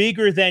it's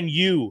bigger than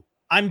you.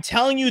 I'm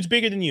telling you it's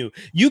bigger than you.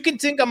 You can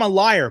think I'm a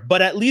liar,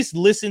 but at least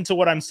listen to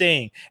what I'm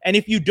saying. And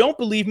if you don't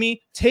believe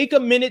me, take a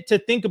minute to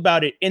think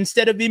about it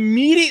instead of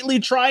immediately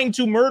trying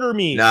to murder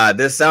me. Nah,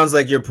 this sounds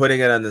like you're putting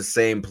it on the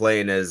same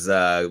plane as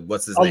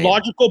what's his name? A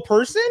logical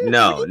person?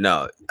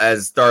 No,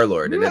 as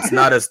Star-Lord, and it's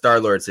not a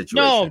Star-Lord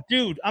situation. No,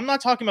 dude, I'm not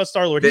talking about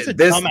Star-Lord. He's a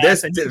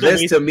dumbass.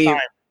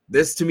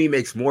 This to me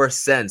makes more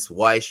sense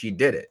why she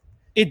did it.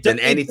 It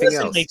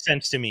doesn't make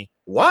sense to me.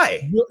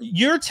 Why?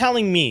 You're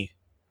telling me.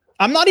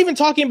 I'm not even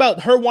talking about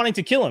her wanting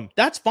to kill him.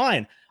 That's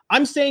fine.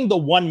 I'm saying the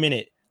 1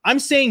 minute. I'm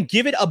saying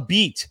give it a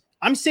beat.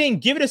 I'm saying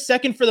give it a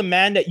second for the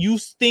man that you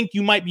think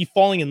you might be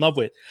falling in love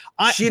with.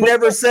 She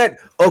never said,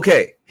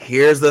 okay,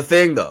 here's the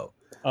thing though.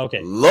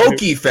 Okay.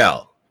 Loki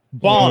fell.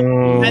 Bomb.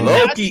 And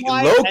Loki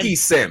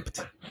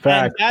simped.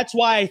 And that's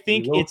why I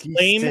think it's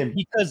lame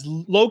because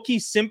Loki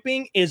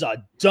simping is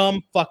a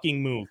dumb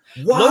fucking move.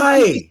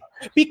 Why?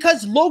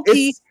 Because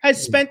Loki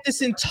has spent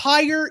this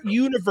entire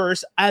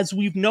universe, as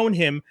we've known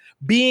him,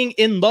 being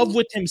in love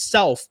with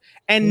himself.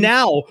 And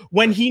now,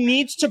 when he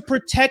needs to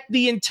protect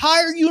the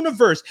entire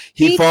universe,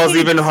 he falls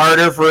even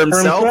harder for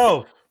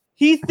himself.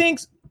 He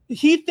thinks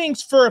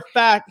for a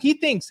fact,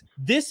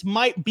 this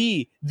might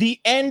be the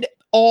end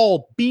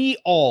all be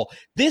all.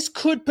 This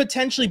could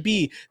potentially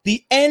be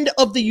the end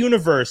of the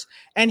universe.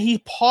 And he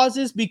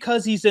pauses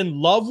because he's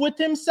in love with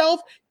himself.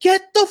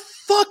 Get the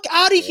fuck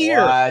out of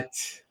here. What?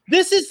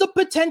 This is the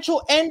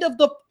potential end of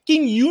the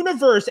fucking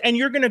universe. And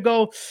you're going to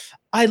go,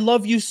 I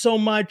love you so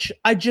much.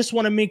 I just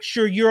want to make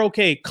sure you're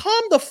okay.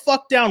 Calm the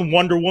fuck down,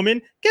 Wonder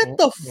Woman. Get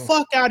the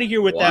fuck out of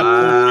here with that.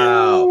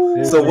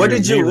 Wow. So what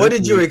did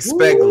you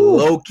expect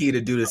Loki to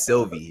do to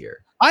Sylvie here?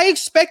 I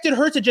expected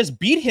her to just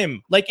beat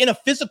him like in a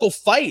physical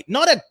fight,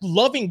 not a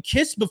loving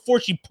kiss before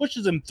she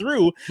pushes him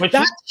through.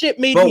 Shit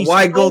made me. But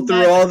why go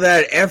through all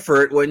that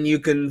effort when you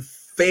can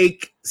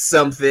fake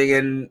something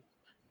and?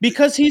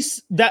 Because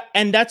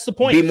that's the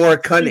point. Be more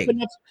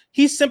cunning.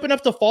 He's simp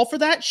enough to fall for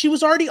that. She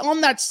was already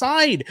on that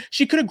side.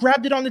 She could have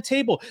grabbed it on the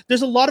table.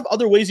 There's a lot of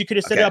other ways you could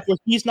have set it up where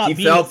he's not.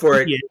 He fell for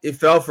it. He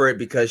fell for it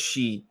because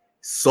she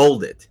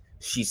sold it.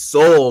 She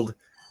sold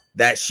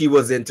that she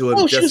was into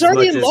him. She was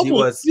already in love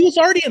with. He was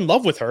already in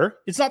love with her.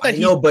 It's not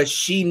that but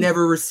she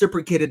never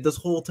reciprocated this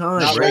whole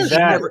time. Right?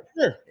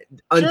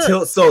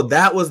 So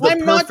that was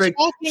the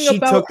perfect. She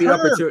took the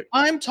opportunity.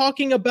 I'm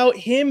talking about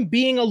him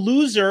being a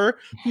loser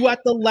who, at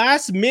the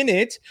last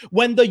minute,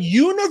 when the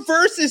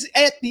universe is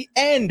at the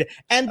end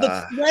and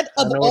the threat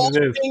of all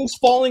things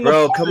falling apart.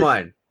 Bro, come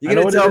on! You're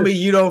gonna tell me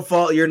you don't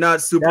fall? You're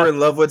not super in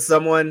love with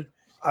someone?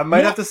 I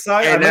might have to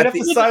side. I might have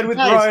to side with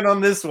Brian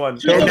on this one.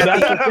 Okay, you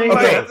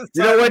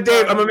know what,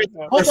 Dave? I'm gonna make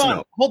it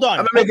personal. Hold on.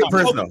 I'm gonna make it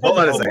personal. Hold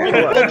on a second.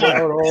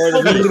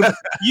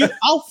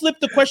 I'll flip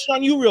the question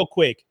on you real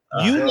quick.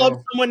 You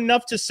love someone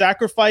enough to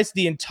sacrifice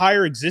the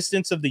entire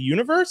existence of the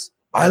universe?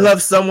 I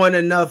love someone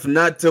enough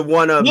not to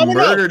want to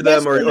murder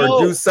them or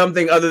do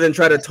something other than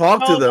try to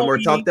talk to them or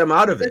talk them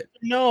out of it.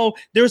 No,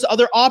 there's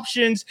other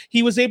options.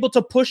 He was able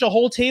to push a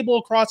whole table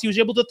across. He was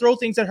able to throw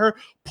things at her,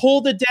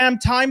 pull the damn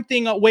time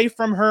thing away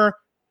from her.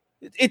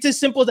 It's as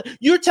simple as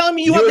you're telling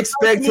me you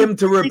expect him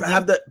to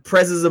have the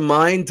presence of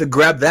mind to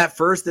grab that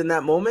first in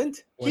that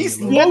moment. He's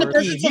Loki.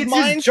 It's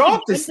his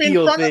job to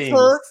steal things.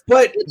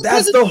 But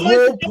that's the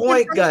whole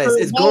point, guys.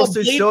 It goes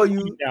to show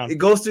you. It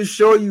goes to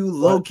show you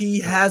Loki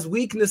has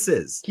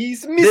weaknesses.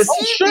 He's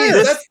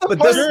mischievous.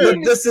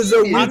 This is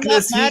a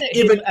weakness.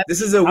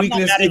 This is a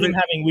weakness. Even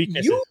having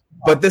weaknesses.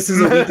 But this is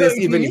a weakness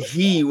even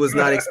he was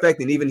not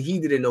expecting. Even he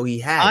didn't know he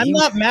had. I'm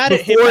not mad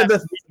at him before having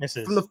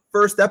weaknesses. From the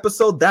first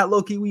episode, that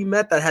Loki we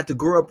met that had to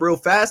grow up real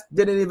fast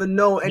didn't even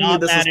know any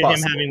of this was possible. Not mad at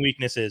him having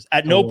weaknesses.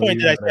 At no point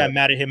did I say I'm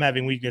mad at him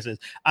having weaknesses.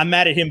 I'm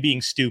mad at him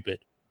being stupid.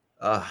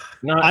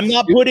 I'm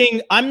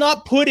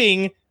not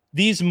putting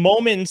these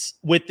moments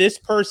with this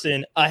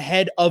person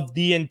ahead of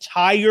the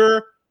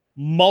entire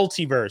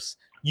multiverse.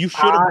 You should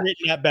have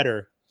written that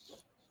better.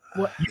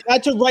 You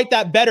had to write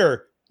that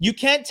better. You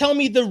can't tell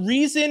me the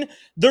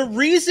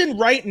reason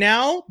right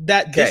now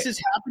that this is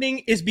happening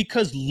is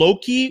because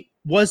Loki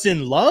was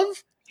in love.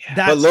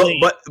 That's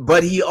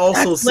but he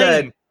also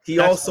said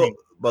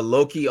but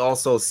Loki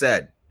also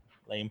said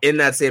in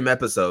that same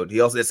episode,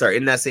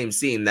 in that same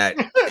scene that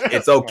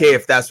it's okay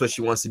if that's what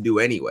she wants to do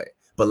anyway,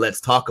 but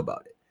let's talk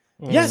about it.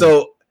 Yeah.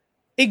 So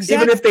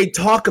exactly. Even if they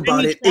talk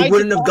about it, it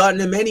wouldn't have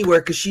gotten him anywhere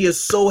because she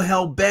is so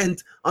hell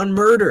bent on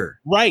murder.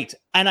 Right.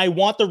 And I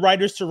want the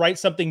writers to write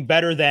something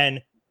better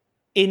than,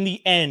 in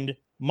the end,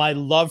 my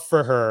love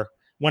for her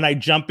when I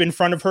jump in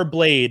front of her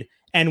blade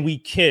and we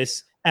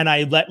kiss and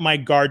I let my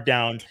guard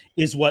down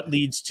is what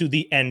leads to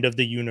the end of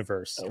the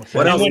universe.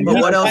 What else?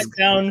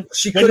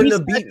 She couldn't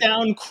have been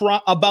down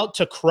about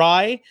to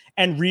cry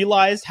and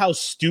realized how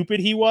stupid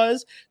he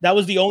was. That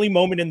was the only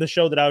moment in the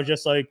show that I was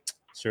just like,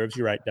 serves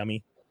you right,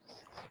 dummy.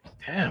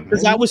 Damn,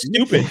 because that was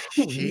stupid.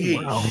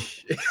 Wow.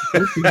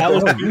 That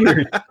was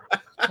weird.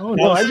 Oh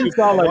no, I just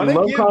saw like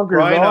Love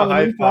Conquers All.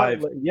 High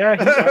five. Yeah,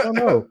 I don't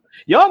know.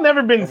 Y'all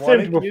never been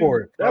simped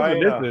before. That's what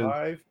this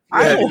is.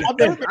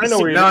 I know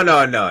where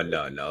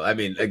you're No. I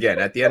mean, again,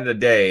 at the end of the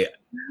day,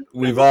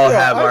 we've all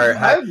have our.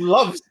 I've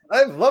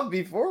loved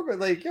before, but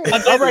like, yo,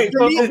 all right.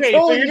 So you're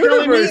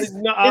telling me,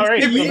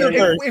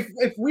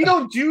 if we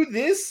don't do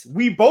this,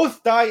 we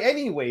both die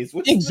anyways.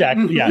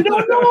 Exactly. Yeah. You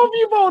don't know if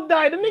you both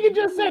die. The nigga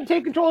just said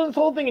take control of this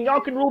whole thing, and y'all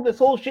can rule this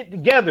whole shit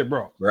together,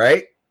 bro.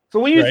 Right. So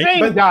what are you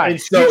saying,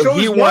 guys? So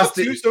he wants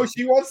to. So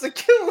she wants to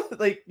kill.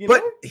 Like, you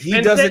but know?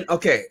 He doesn't.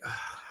 Okay.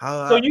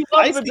 So you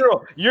love the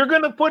girl. You're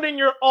gonna put in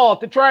your all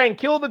to try and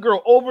kill the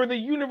girl over the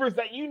universe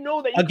that you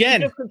know that you can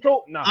just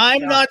control. No,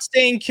 I'm not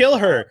saying kill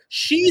her.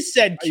 She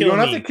said kill me. You don't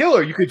have to kill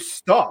her. You could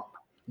stop.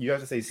 You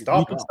have to say stop.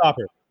 You can stop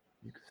her.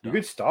 You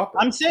could stop her.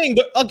 I'm saying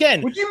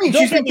again. What do you mean?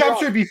 She's been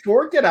captured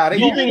before. Get out of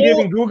here. You've been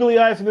giving googly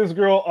eyes to this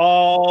girl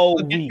all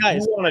week.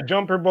 Guys, you want to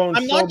jump her bones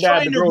so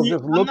bad. The girl's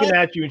just looking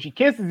at you and she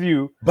kisses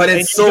you. But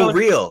it's so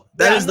real.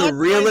 That is the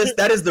realest.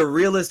 That is the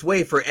realest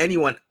way for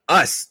anyone.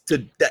 Us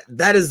to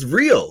that is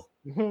real.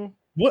 Mm-hmm.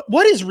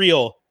 What is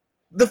real?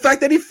 The fact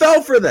that he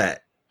fell for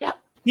that. Yeah.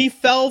 He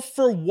fell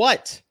for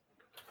what?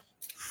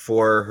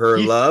 For her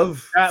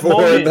love.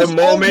 For the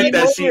moment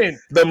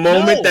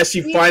that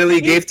she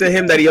finally gave to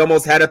him that he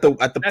almost had at the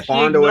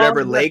pond or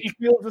whatever lake. He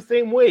feels the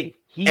same way.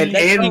 And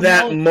in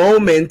that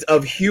moment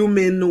of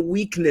human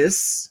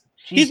weakness.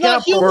 He's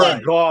not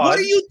human. What are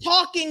you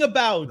talking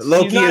about?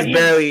 Loki's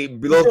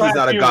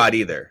not a god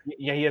either.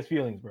 Yeah, he has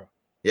feelings, bro.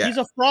 Yeah. He's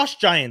a frost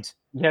giant.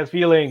 He has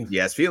feelings. He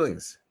has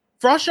feelings.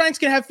 Frost giants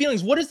can have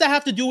feelings. What does that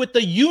have to do with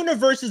the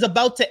universe is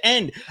about to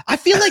end? I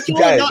feel like you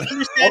are not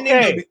understanding.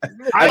 Okay.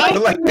 I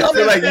feel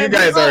like you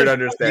guys aren't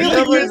understanding. The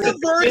universe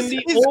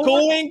is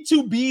going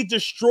to be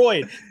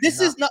destroyed.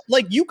 This is not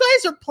like you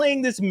guys are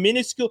playing this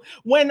minuscule.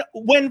 When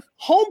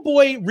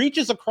Homeboy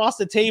reaches across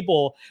the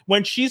table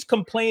when she's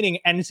complaining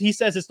and he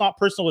says it's not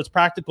personal, it's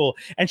practical,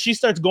 and she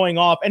starts going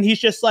off, and he's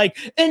just like,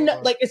 and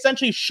like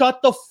essentially,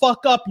 shut the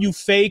fuck up, you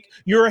fake.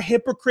 You're a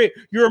hypocrite.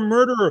 You're a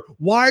murderer.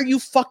 Why are you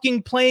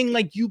fucking playing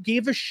like you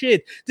gave a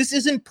shit? This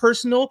isn't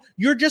personal.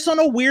 You're just on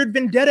a weird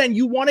vendetta and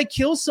you want to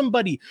kill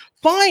somebody.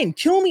 Fine,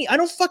 kill me. I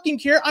don't fucking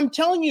care. I'm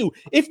telling you,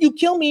 if you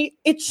kill me,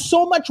 it's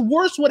so much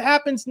worse what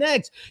happens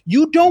next.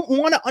 You don't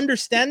want to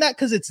understand that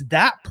because it's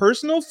that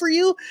personal for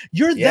you.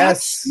 You're that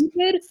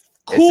stupid.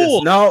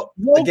 Cool. No,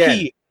 Loki,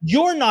 again.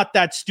 You're not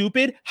that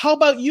stupid. How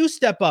about you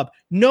step up?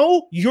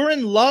 No, you're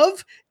in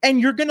love and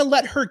you're going to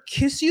let her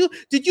kiss you?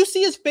 Did you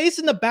see his face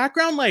in the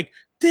background? Like,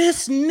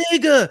 this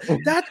nigga,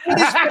 that's what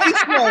his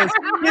face was.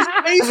 His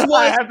face was.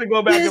 I have to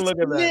go back and look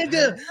at that.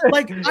 Nigga.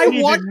 Like, I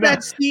watched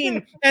that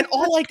scene, and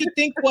all I could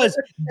think was,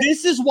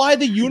 this is why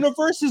the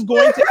universe is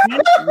going to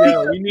end.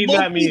 Yeah, we need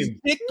that meme.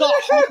 Dick got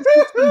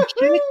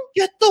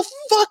get the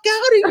fuck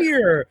out of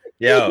here.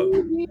 Yo,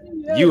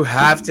 you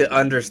have to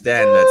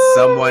understand that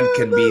someone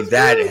can be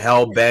that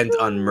hell-bent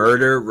on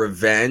murder,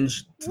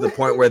 revenge, to the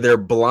point where they're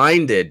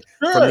blinded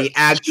from the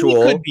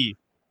actual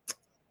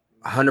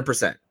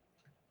 100%.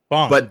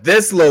 But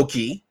this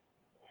Loki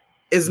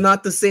is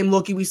not the same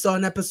Loki we saw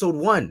in episode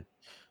 1.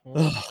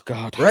 Oh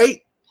God! Right?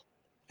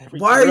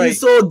 Why are you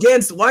so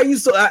against? Why are you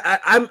so?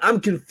 I'm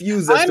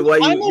confused as to why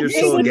you're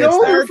so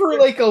against that. For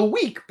like a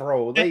week,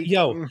 bro. Like,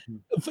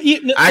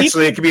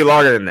 actually, it could be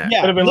longer than that.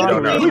 Yeah, it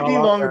would be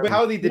longer. But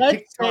how they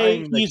depict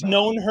time? He's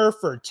known her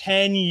for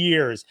 10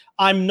 years.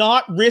 I'm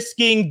not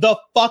risking the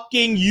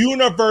fucking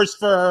universe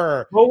for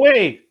her. But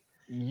wait.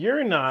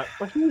 You're not,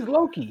 but he's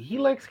Loki. He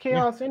likes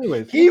chaos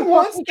anyways. He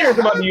cares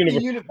about the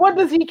universe. What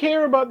does he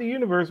care about the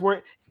universe?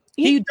 Where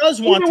he does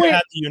want to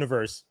have the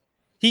universe.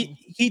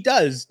 He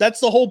does. That's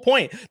the whole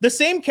point. The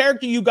same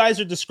character you guys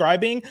are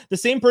describing, the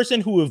same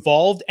person who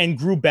evolved and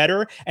grew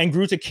better and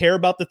grew to care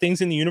about the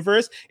things in the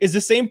universe, is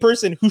the same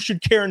person who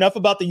should care enough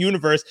about the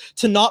universe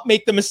to not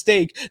make the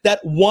mistake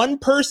that one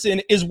person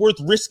is worth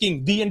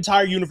risking the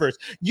entire universe.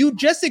 You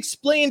just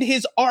explained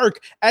his arc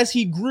as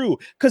he grew,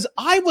 because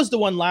I was the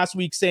one last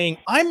week saying,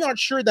 I'm not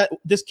sure that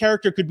this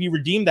character could be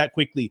redeemed that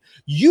quickly.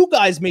 You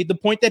guys made the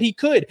point that he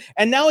could.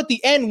 And now at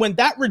the end, when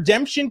that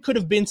redemption could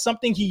have been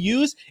something he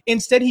used,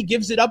 instead he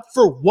gives it up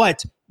for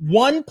what?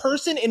 One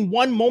person in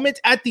one moment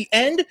at the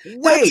end?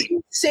 That's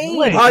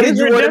insane. How did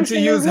you want him to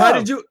use? How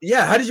did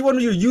you want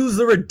him to use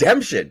the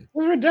redemption?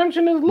 His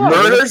redemption is love.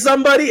 Murder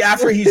somebody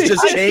after he's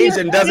just changed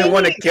and doesn't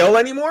want to kill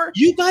anymore?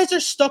 You guys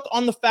are stuck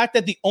on the fact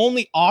that the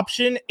only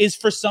option is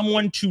for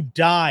someone to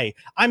die.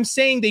 I'm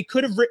saying they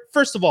could have.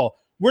 First of all,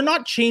 we're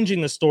not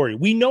changing the story.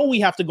 We know we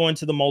have to go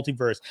into the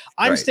multiverse.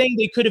 I'm saying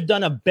they could have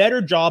done a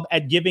better job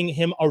at giving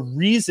him a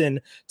reason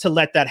to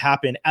let that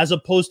happen, as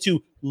opposed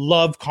to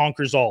love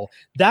conquers all.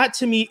 That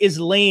to me is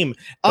lame.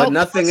 But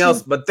nothing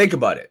else. But think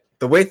about it.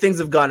 The way things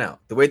have gone out,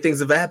 the way things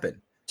have happened,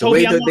 the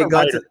way that they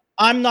got to.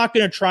 I'm not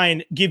going to try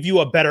and give you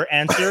a better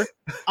answer.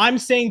 I'm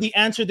saying the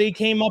answer they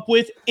came up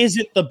with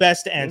isn't the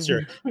best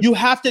answer. You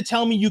have to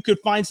tell me you could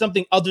find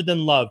something other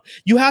than love.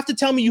 You have to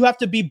tell me you have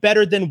to be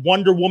better than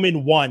Wonder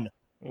Woman 1.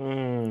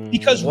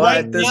 Because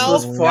right this now,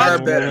 was far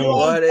better.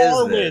 What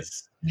is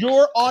this?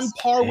 You're on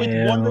par with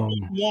Wonder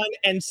Woman 1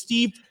 and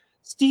Steve.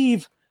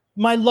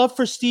 My love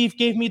for Steve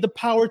gave me the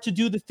power to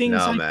do the things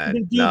I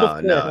couldn't do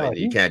before. No,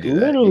 you can't do that.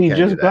 Literally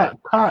just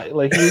got caught.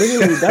 Like,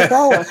 literally, that's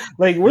all.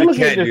 Like, we're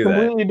looking at this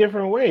completely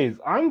different ways.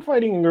 I'm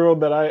fighting a girl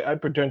that I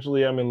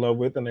potentially am in love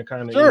with, and I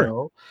kind of, you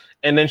know,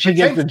 and then she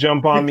gets to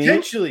jump on me.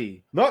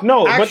 Potentially, not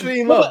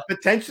actually in love.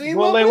 Potentially in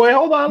love. Like, wait,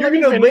 hold on. You're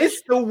gonna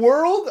list the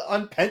world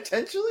on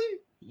potentially?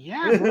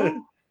 Yeah,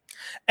 bro.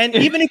 And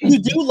even if you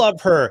do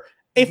love her,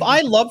 if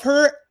I love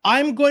her,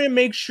 I'm going to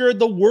make sure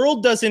the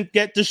world doesn't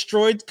get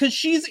destroyed because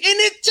she's in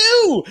it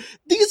too.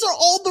 These are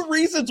all the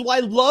reasons why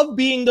love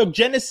being the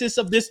genesis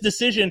of this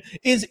decision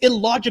is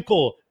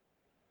illogical.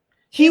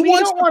 He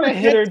wants to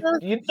protect her, so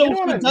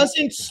he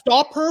doesn't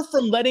stop her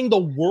from letting the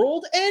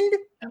world end.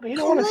 You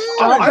don't want to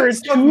stop her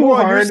too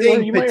hard.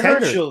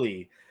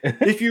 Potentially.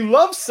 If you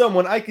love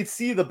someone, I could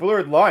see the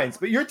blurred lines,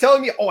 but you're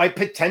telling me, oh, I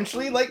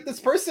potentially like this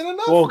person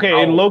enough? Well,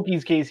 okay, in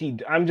Loki's case,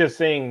 I'm just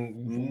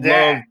saying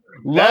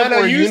love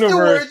or use universe. The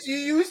words, you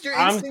used your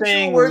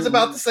instinctual words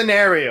about the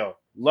scenario.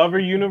 Love or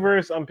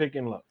universe, I'm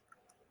picking love.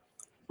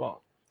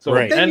 Well, so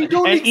right. And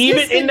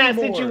even in that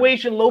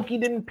situation, Loki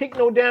didn't pick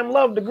no damn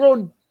love. The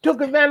girl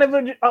took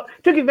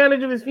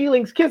advantage of his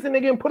feelings, kissed a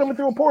nigga and put him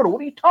through a portal.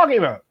 What are you talking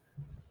about?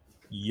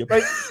 Yep.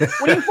 Like,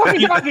 what are you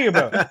fucking talking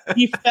about?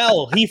 He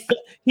fell.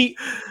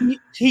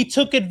 He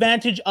took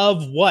advantage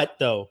of what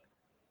though?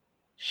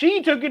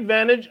 She took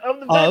advantage of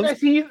the fact that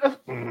he's.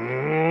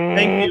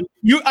 Thank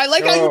you. I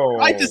like how you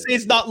tried to say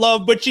it's not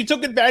love, but she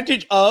took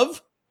advantage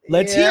of.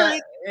 Let's hear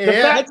it. The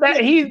fact that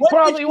he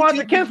probably wants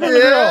to kiss with the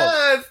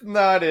girl. That's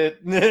not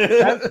it.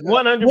 That's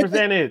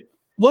 100% it.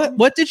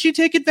 What did she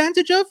take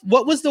advantage of?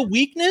 What was the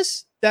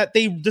weakness that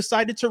they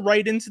decided to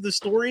write into the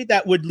story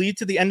that would lead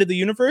to the end of the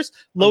universe?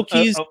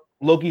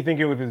 Loki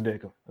thinking with his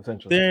dick,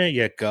 essentially. There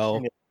you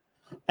go.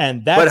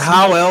 And that's but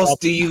how else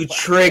do you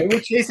trick?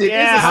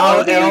 How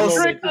else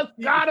trick a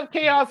god of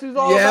chaos who's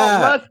all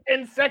about lust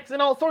and sex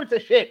and all sorts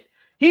of shit?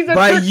 He's a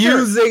by trickster.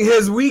 Using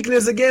his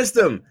weakness against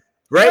him,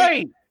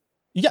 right?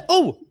 Yeah.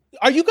 Oh,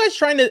 are you guys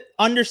trying to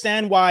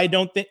understand why I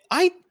don't think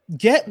I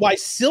get why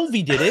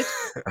Sylvie did it?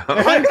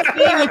 I'm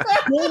saying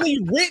it's poorly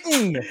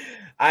written.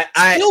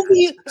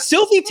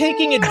 Sylvie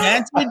taking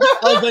advantage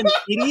of an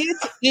idiot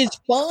is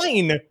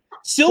fine.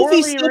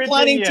 Sylvie's still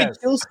planning to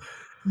kill.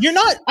 You're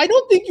not. I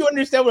don't think you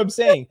understand what I'm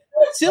saying.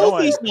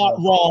 Sylvie's not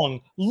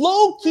wrong.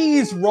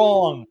 Loki's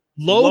wrong.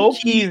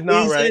 Loki's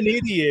not right. An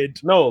idiot.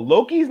 No,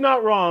 Loki's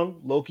not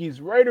wrong.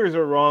 Loki's writers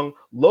are wrong.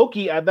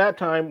 Loki at that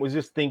time was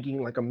just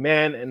thinking like a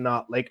man and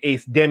not like a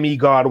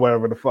demigod,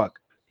 whatever the fuck.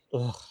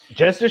 Ugh.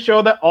 Just to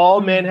show that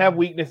all men have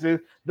weaknesses,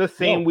 the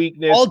same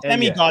weakness. All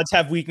demigods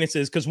have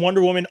weaknesses because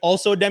Wonder Woman,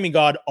 also a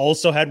demigod,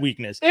 also had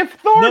weakness. If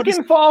Thor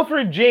can fall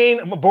for Jane,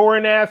 a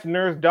boring ass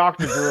nurse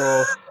doctor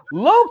girl,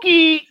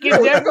 Loki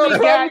can definitely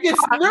get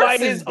by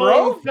his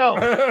own self.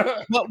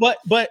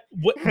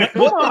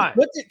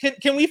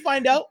 Can we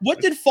find out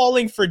what did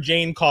falling for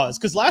Jane cause?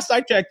 Because last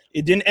I checked,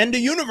 it didn't end the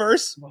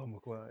universe. Oh my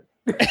God.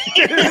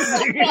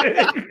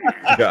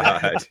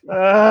 God.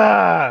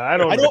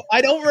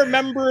 I don't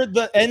remember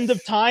the end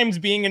of times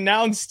being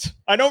announced.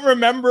 I don't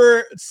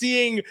remember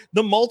seeing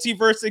the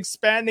multiverse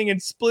expanding and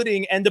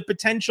splitting and the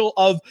potential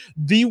of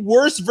the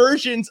worst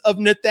versions of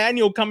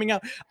Nathaniel coming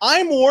out.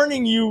 I'm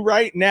warning you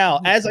right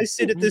now, as I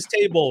sit at this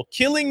table,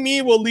 killing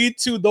me will lead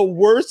to the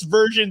worst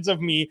versions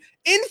of me,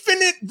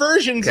 infinite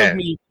versions of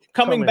me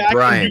coming back.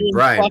 Brian,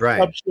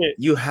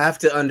 you have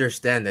to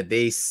understand that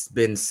they've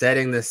been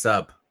setting this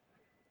up.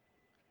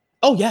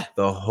 Oh yeah,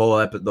 the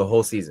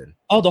whole season.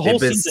 Oh, the whole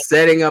season. They've been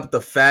setting up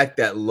the fact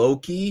that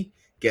Loki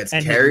gets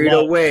carried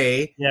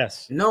away.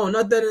 Yes. No,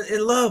 not that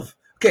in love.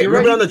 Okay,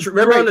 remember on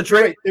the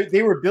train.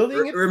 They were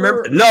building it.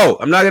 Remember? No,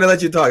 I'm not gonna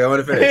let you talk. I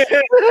want to finish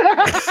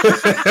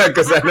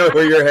because I know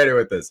where you're headed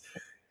with this.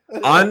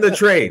 On the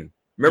train.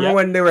 Remember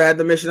when they had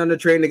the mission on the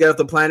train to get off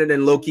the planet,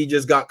 and Loki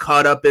just got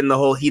caught up in the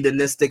whole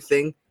hedonistic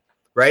thing,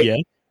 right? Yeah.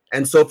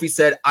 And Sophie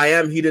said, "I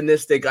am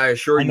hedonistic. I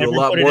assure you, a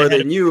lot more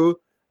than you,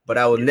 but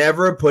I will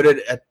never put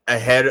it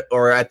ahead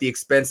or at the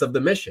expense of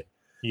the mission."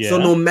 Yeah. So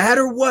no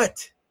matter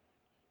what,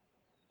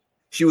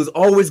 she was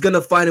always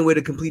gonna find a way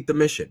to complete the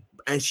mission.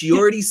 And she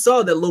already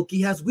saw that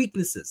Loki has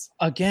weaknesses.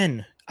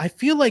 Again, I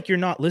feel like you're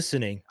not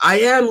listening. I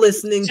am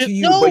listening to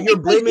you, but you're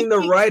blaming the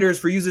writers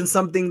for using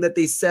something that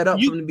they set up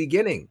from the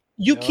beginning.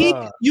 You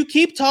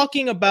keep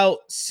talking about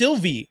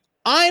Sylvie.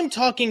 I'm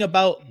talking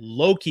about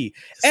Loki.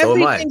 So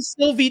Everything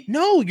Sylvie.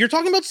 No, you're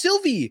talking about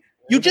Sylvie.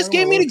 You just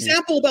gave me an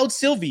example about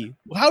Sylvie.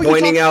 How are you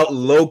pointing out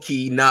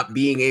Loki not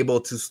being able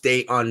to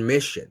stay on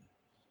mission?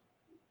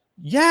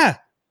 Yeah.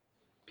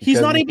 He's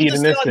not able to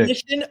stay on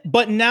mission,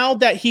 but now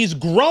that he's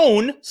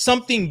grown,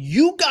 something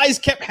you guys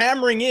kept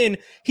hammering in,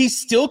 he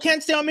still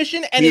can't stay on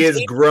mission. And he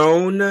is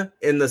grown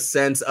in the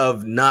sense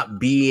of not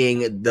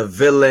being the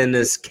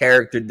villainous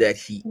character that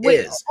he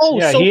is. Oh,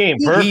 yeah, so he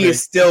ain't perfect. He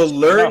is still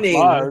learning.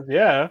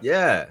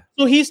 Yeah.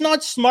 So he's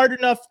not smart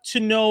enough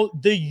to know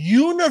the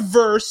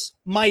universe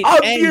might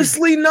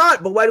Obviously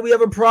not, but why do we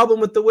have a problem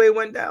with the way it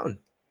went down?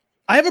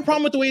 I have a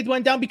problem with the way it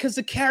went down because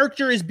the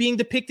character is being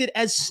depicted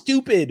as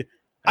stupid.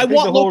 I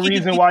think the whole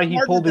reason why he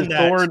pulled his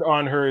sword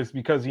on her is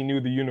because he knew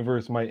the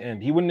universe might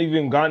end. He wouldn't have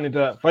even gotten into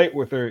that fight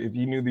with her if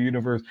he knew the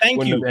universe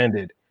wouldn't have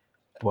ended.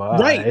 But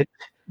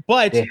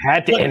they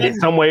had to end it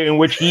some way in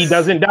which he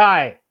doesn't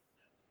die.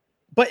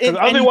 But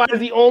otherwise,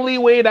 the only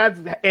way that's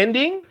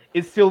ending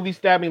is Sylvie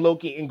stabbing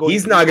Loki and going.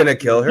 He's not gonna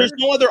kill her. There's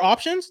no other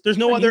options. There's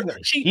no other.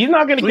 He's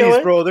not gonna kill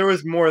her, bro. There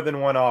was more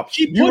than one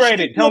option. You write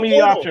it. Tell me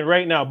the option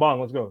right now, Bong.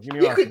 Let's go. Give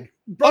me an option.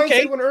 Brian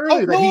said one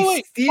earlier that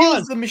he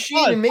steals the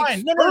machine and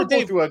makes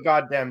purple to a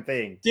goddamn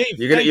thing. Dave,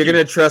 you're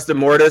gonna trust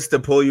Immortus to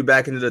pull you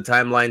back into the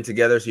timeline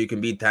together so you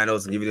can beat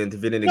Thanos and give you the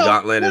Infinity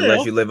Gauntlet and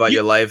let you live out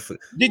your life.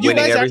 Did you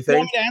guys actually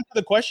want me to answer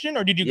the question,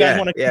 or did you guys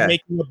want to keep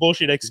making the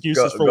bullshit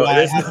excuses for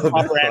why I have the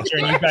proper answer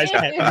and you guys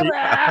can't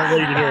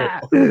ready to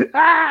hear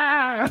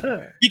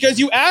it? Because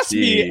you asked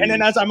me, and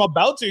then as I'm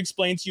about to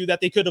explain to you that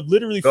they could have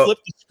literally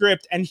flipped the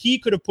script and he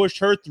could have pushed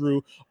her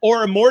through,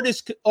 or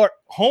Immortus or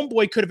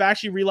Homeboy could have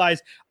actually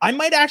realized I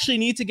might actually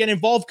need to get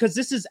involved because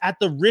this is at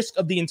the risk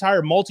of the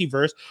entire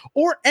multiverse,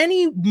 or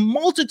any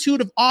multitude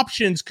of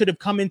options could have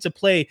come into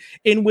play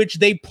in which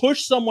they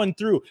push someone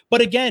through.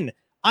 But again,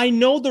 I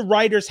know the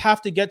writers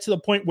have to get to the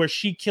point where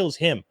she kills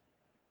him.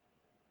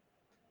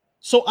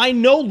 So I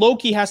know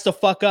Loki has to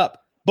fuck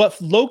up, but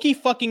Loki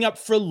fucking up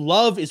for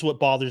love is what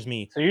bothers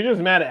me. So you're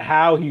just mad at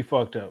how he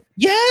fucked up?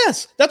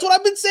 Yes, that's what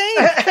I've been saying.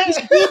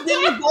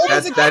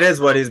 That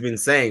is what he's been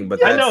saying,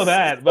 but I know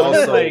that, but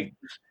also, like,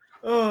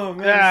 oh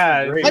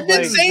man, I've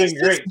been saying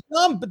this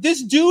dumb, but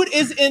this dude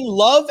is in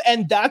love,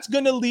 and that's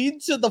gonna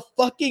lead to the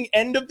fucking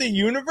end of the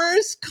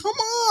universe. Come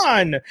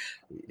on.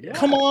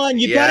 Come on,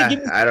 you gotta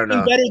give me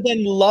something better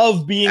than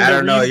love being. I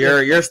don't know.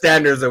 Your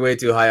standards are way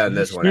too high on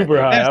this one.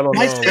 Super high. I don't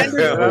know.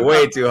 Standards are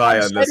way too high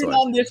on this one. I've said it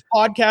on this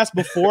podcast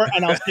before,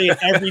 and I'll say it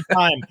every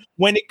time.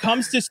 When it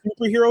comes to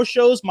superhero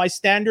shows, my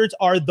standards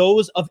are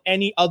those of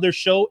any other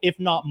show, if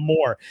not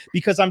more,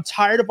 because I'm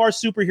tired of our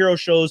superhero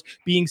shows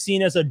being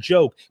seen as a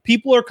joke.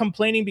 People are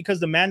complaining because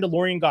The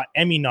Mandalorian got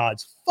Emmy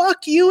nods.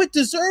 Fuck you, it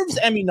deserves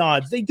Emmy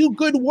nods. They do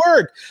good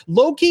work.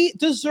 Loki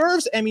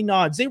deserves Emmy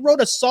nods. They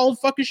wrote a solid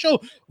fucking show.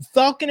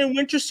 Falcon and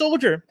Winter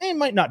Soldier, they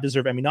might not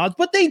deserve Emmy nods,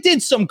 but they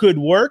did some good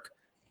work.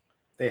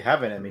 They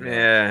have an Emmy nod.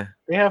 Yeah.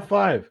 They have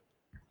 5.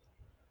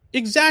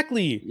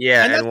 Exactly.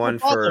 Yeah, and one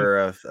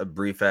for a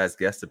brief-ass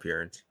guest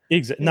appearance.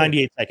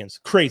 98 seconds.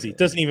 Crazy.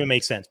 Doesn't even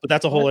make sense, but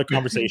that's a whole other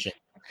conversation.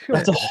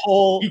 That's a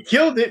whole... He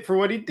killed it for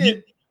what he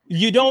did.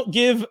 You don't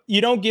give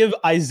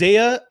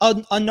Isaiah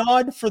a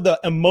nod for the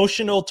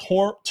emotional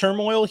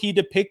turmoil he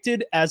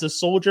depicted as a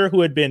soldier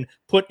who had been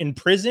put in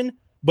prison,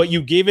 but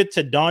you gave it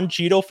to Don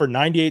Cheadle for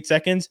 98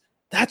 seconds.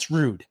 That's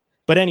rude.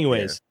 But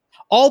anyways,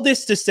 all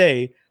this to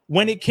say,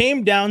 when it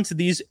came down to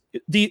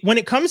when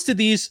it comes to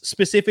these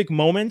specific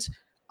moments,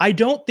 I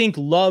don't think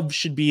love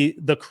should be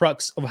the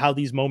crux of how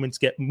these moments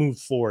get moved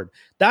forward.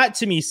 That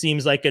to me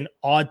seems like an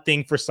odd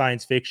thing for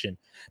science fiction,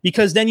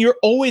 because then you're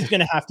always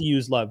going to have to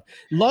use love.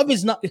 Love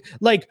is not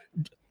like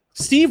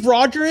Steve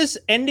Rogers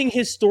ending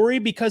his story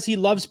because he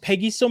loves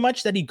Peggy so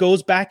much that he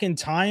goes back in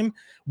time.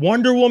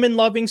 Wonder Woman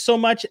loving so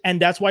much,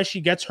 and that's why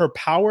she gets her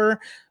power.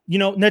 You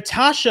know,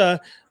 Natasha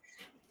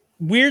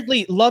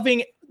weirdly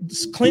loving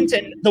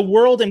Clinton, the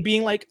world, and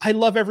being like, I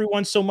love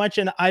everyone so much,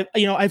 and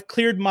I've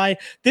cleared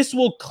this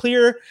will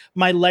clear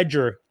my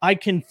ledger. I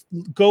can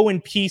go in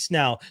peace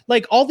now.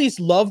 Like all these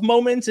love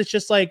moments, it's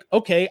just like,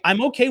 okay,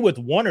 I'm okay with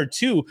 1 or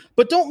 2,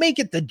 but don't make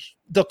it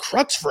the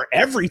crux for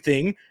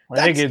everything.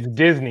 I think it's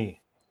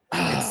Disney.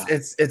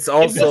 It's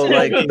also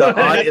like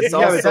it's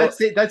also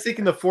that's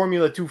taking the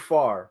formula too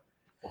far.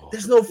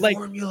 There's no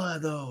formula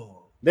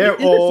though. They're It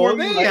is a oh,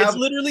 formula. they have It's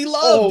literally love.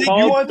 Oh, They- you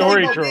all want to talk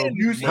story about trope.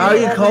 using How are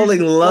you improper calling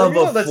use of love a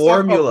Let's talk about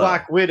formula?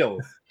 Black Widow.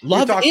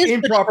 love talk is the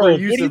improper trope.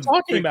 use What are you of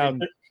talking about?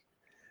 freaking-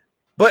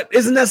 But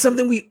isn't that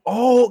something we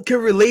all can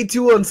relate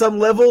to on some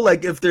level?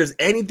 Like if there's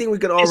anything we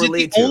can all Is it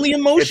relate the to, only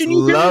emotion it's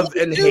you can love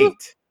relate and to?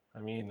 hate. I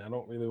mean, I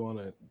don't really want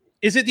to.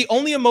 Is it the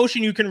only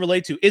emotion you can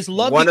relate to? Is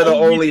love One of the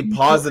only reason you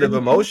positive feel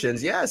anything?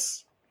 emotions,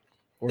 yes.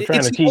 We're trying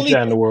It's to the teach only-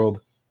 that in the world.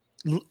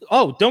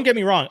 Oh, don't get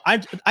me wrong.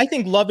 I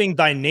think loving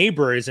thy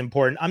neighbor is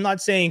important. I'm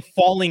not saying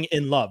falling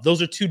in love.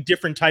 Those are two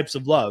different types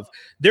of love.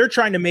 They're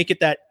trying to make it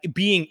that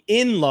being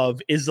in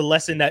love is the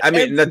lesson that I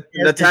mean, every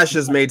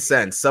Natasha's made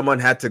sense. Someone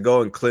had to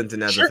go in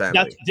Clinton as Sure, a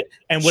family.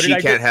 and what She did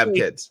I can't just have say?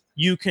 kids.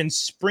 You can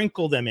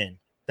sprinkle them in.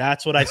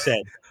 That's what I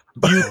said.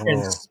 You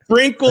can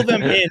sprinkle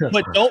them in,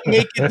 but don't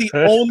make it the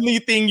only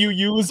thing you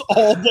use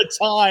all the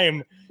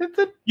time.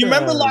 You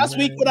remember last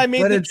week when I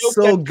made But the it's joke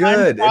so that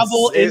good. time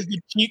travel It's- is the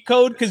cheat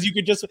code because you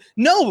could just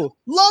no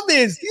love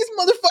is these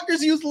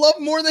motherfuckers use love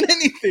more than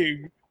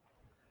anything.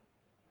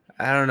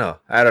 I don't know.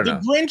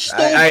 The Grinch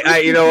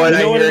stole. You know what? You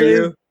know I what hear it is?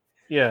 you.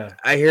 Yeah.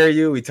 I hear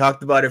you. We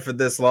talked about it for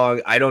this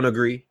long. I don't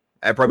agree.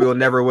 I probably will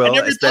never will,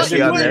 never thought especially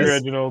you on would. this.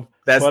 Reginald.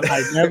 That's But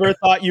I never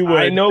thought you would.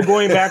 I know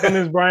going back on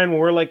this, Brian, when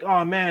we're like,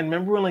 oh man,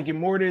 remember when like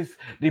Immortus,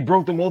 they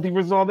broke the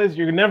multiverse and all this?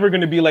 You're never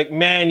gonna be like,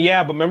 man,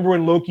 yeah, but remember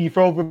when Loki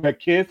fell for that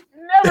kiss?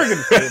 Never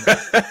gonna say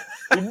that.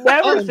 You're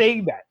never Oh.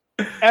 saying that.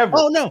 Ever.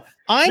 Oh no,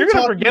 You're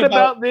gonna forget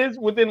about this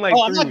within like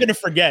Oh, I'm 3 not weeks. gonna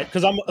forget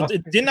because I'm.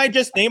 Didn't I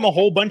just name a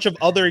whole bunch of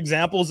other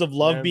examples of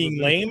love Yeah, being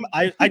but- lame?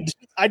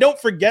 I don't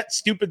forget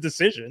stupid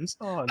decisions.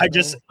 Oh, I no.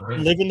 just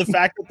live in the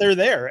fact that they're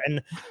there,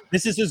 and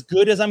this is as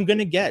good as I'm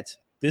gonna get.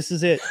 This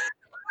is it.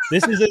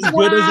 This is as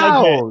good as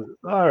I get. Wow.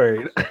 All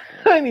right.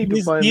 I need to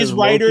These- find these this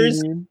Loki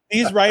writers- meme.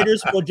 These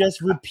writers will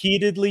just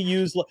repeatedly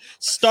use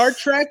Star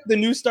Trek, the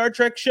new Star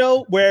Trek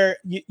show, where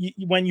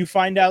when you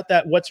find out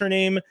that what's her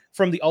name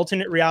from the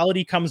alternate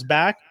reality comes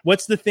back.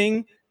 What's the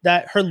thing?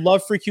 That her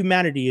love for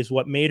humanity is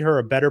what made her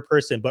a better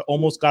person, but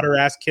almost got her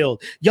ass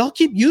killed. Y'all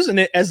keep using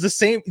it as the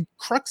same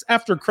crux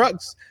after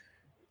crux.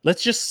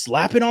 Let's just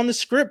slap it on the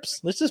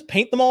scripts. Let's just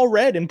paint them all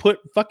red and put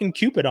fucking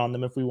Cupid on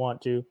them if we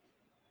want to.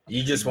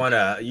 you just want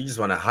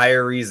a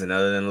higher reason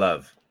other than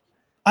love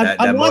I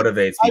that want-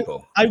 motivates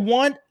people. I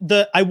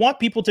want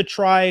people to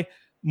try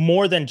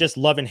more than just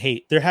love and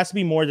hate. There has to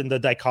be more than the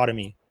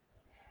dichotomy.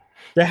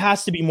 There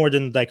has to be more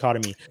than the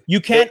dichotomy.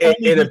 You can't. It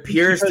only do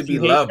appears to because be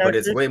you hate love, but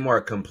it's characters. way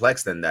more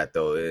complex than that,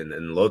 though.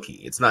 In Loki,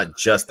 it's not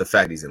just the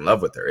fact he's in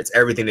love with her; it's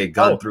everything they've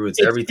gone through.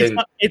 It's everything.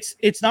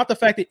 It's not the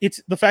fact that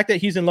it's the fact that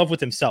he's in love with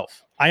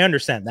himself. I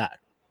understand that.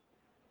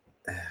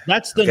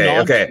 That's the nod.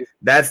 Okay,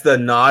 that's the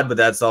nod, but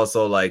that's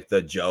also like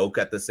the joke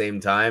at the same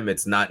time.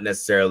 It's not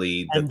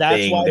necessarily the And that's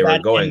thing why they were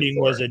that going ending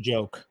for. was a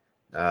joke.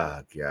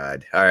 Oh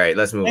God! All right,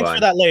 let's move Thanks on.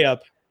 for that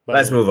layup. by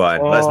Let's the way. move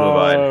on. Let's move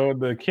on. Oh,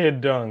 the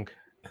kid dunk.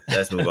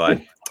 Let's move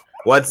on.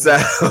 What's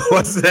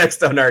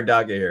next on our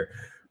docket here?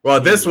 Well,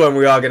 this one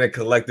we all gonna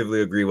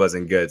collectively agree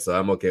wasn't good, so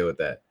I'm okay with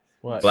that.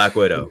 What? Black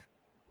Widow.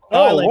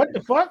 Oh, I Oh, like what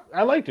the fuck?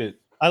 I liked it.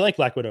 I like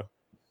Black Widow.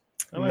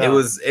 I liked It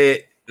was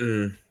it.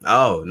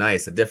 Oh,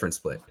 nice, a different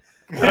split.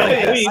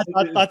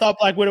 I thought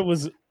Black Widow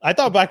was. I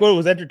thought Black Widow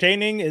was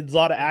entertaining. It's a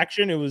lot of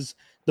action. It was.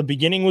 The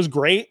beginning was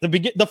great.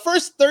 The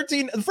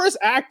first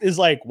act is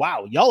like,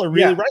 wow, y'all are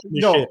really writing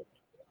this shit.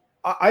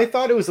 I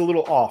thought it was a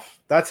little off.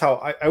 That's how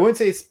I wouldn't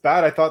say it's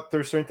bad. I thought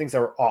there's certain things that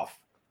were off.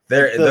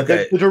 There,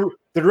 okay.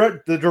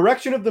 The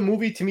direction of the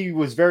movie to me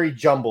was very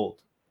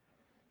jumbled.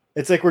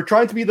 It's like we're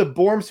trying to be the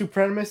Bourne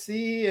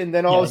supremacy, and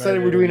then all of a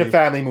sudden we're doing a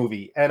family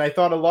movie. And I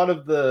thought a lot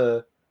of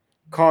the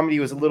comedy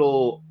was a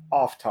little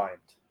off-timed.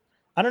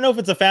 I don't know if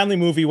it's a family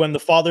movie when the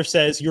father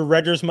says your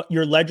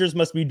ledgers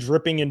must be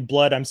dripping in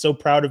blood. I'm so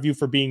proud of you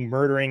for being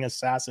murdering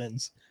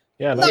assassins.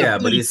 Yeah, Not Yeah,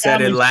 but he really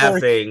said it family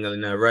laughing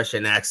in a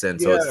Russian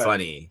accent, so it's Yeah.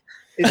 funny.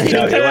 It's- You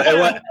know,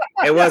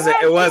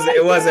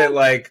 it wasn't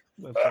like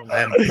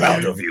I'm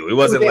proud of you. It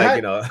wasn't They like had-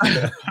 you know.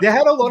 They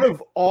had a lot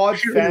of odd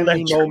Sure, family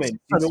ledgers. moments.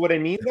 You know what I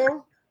mean,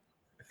 though?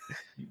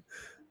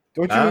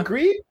 Don't you Huh?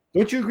 agree?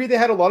 Don't you agree they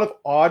had a lot of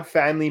odd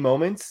family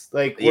moments?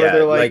 Like where Yeah,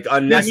 they're like like,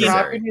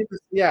 unnecessary.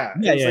 Yeah.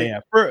 Yeah, it's yeah, like- yeah.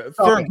 For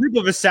a Okay. group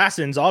of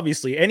assassins,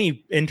 obviously,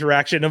 any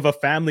interaction of a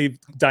family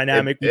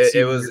dynamic. would It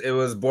seem-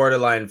 was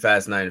borderline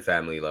Fast 9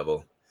 family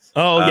level.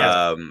 Oh yes,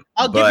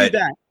 I'll give you but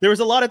that. There was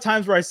a lot of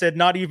times where I said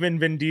not even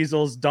Vin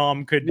Diesel's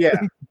Dom could Yeah.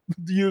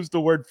 use the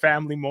word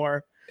family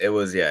more. it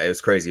was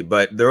crazy.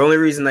 But the only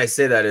reason I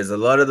say that is a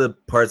lot of the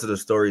parts of the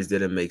stories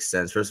didn't make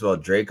sense. First of all,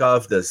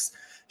 Dreykov does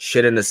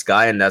shit in the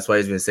sky, and that's why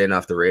he's been staying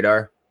off the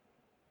radar.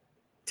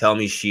 Tell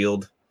me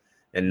Shield,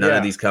 and none Yeah.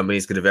 of these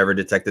companies could have ever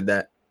detected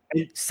that.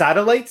 And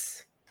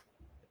satellites,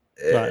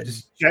 Right.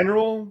 just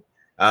general.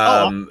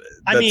 I mean-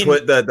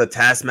 The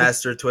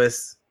Taskmaster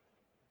twist.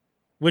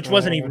 Which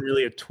wasn't even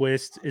really a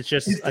twist. It's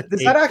just Does a that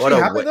take. actually What a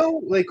happen wa-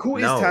 though? Like, who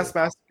is No.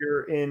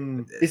 Taskmaster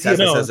in? Is he a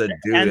Taskmaster's No, a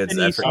dude.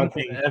 Anthony It's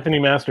something. Anthony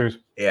Masters.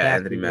 yeah, Exactly,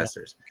 Anthony yeah.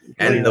 Masters. Pretty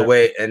And the much.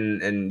 way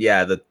and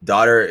yeah, the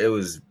daughter, it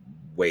was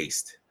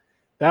waste.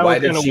 That Why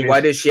was did kind of she?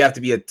 Why did she have to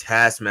be a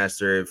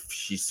taskmaster? If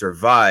she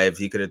survived,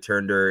 he could have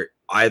turned her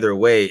either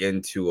way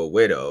into a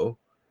widow,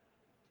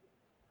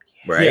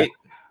 right? Yeah.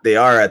 They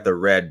are at the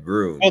Red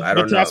Room. Well, I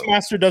don't the know.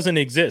 Taskmaster doesn't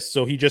exist,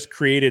 so he just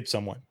created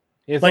someone.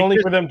 It's Like only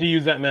this- for them to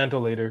use that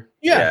mantle later.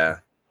 Yeah.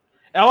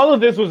 All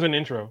of this was an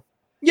intro.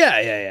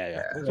 Yeah.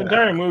 This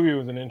entire movie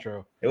was an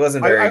intro. It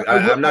wasn't very.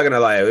 I'm not gonna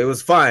lie. It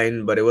was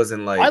fine, but it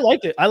wasn't like. I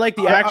liked it. I like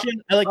the action.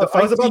 I like the fight.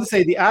 I was about scene. to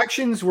say the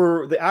action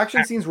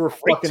scenes were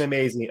fucking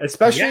amazing,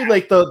 especially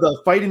like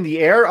the fight in the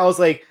air. I was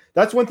like,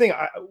 that's one thing.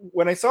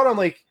 When I saw it, I'm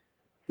like,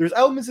 there's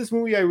elements of this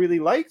movie I really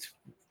liked.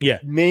 Yeah,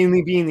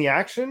 mainly being the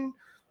action,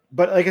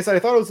 but like I said, I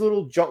thought it was a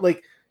little jump.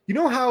 Like you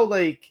know how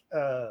like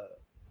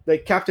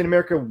Captain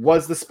America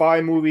was the spy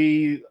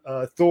movie,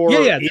 Thor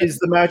is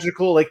the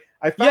magical. Like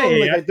I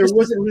found there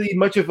wasn't really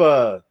much of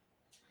a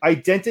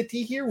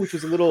identity here, which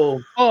was a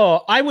little.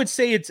 Oh, I would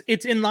say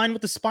it's in line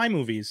with the spy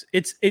movies.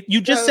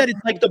 You just said it's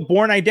like the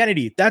Bourne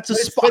Identity. That's a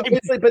spy.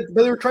 But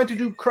they were trying to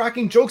do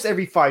cracking jokes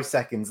every 5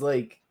 seconds.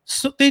 Like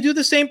so they do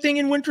the same thing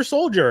in Winter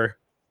Soldier.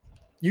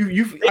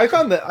 I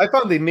found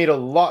they made a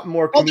lot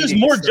more. Oh, there's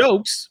more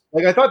jokes.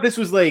 Like I thought this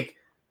was like,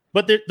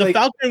 but the like,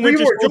 Falcon and three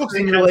Winter more Soldier jokes,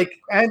 and you're like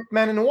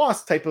Ant-Man and the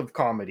Wasp type of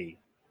comedy.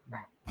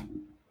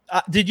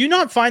 Did you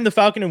not find the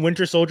Falcon and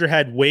Winter Soldier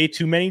had way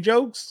too many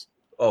jokes?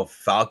 Oh,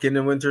 Falcon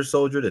and Winter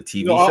Soldier, the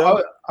TV No,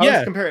 show. I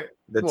was comparing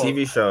the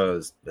TV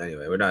shows.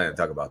 Anyway, we're not going to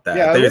talk about that.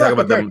 Yeah, I think you're talking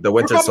about the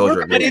Winter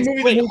Soldier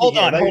movie. Wait, hold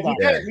on.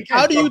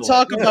 How do you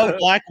talk talk about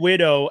Black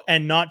Widow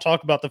and not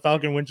talk about the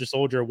Falcon and Winter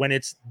Soldier when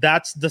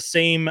that's the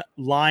same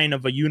line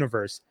of a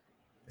universe?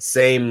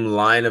 Same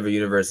line of a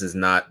universe is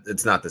not.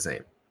 It's not the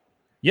same.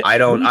 Yeah, I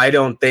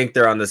don't think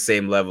they're on the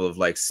same level of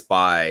like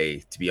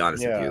spy. To be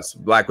honest with you,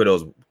 Black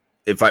Widow's.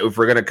 If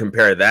we're gonna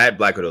compare that,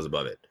 Black Widow's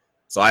above it.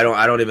 So I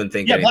don't even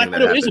think. Yeah, Black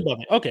Widow is above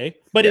it. Okay,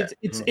 but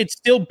it's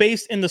still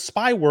based in the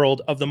spy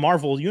world of the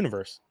Marvel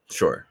universe.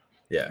 Sure.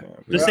 Yeah.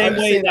 The same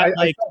way that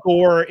like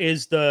Thor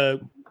is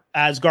the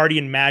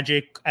Asgardian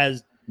magic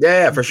as.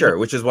 Yeah, for sure.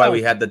 Which is why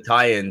we had the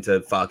tie-in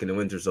to Falcon and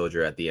Winter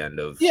Soldier at the end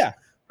of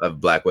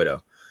Black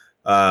Widow.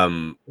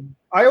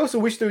 I also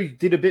wish they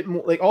did a bit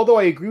more. Like, although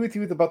I agree with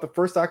you about the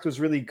first act was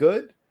really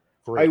good,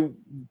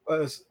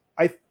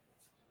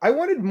 I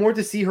wanted more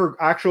to see her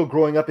actual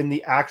growing up in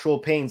the actual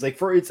pains. Like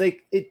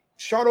it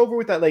shot over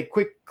with that like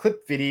quick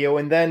clip video,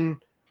 and then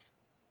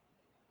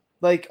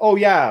like, oh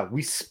yeah,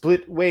 we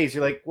split ways.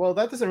 You're like, well,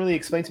 that doesn't really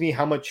explain to me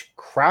how much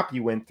crap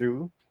you went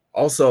through.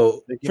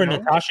 Also, like, for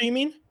Natasha, you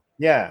mean?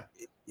 Yeah.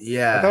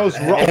 I thought it was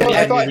wrong.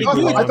 I thought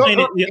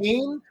her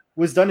pain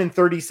was done in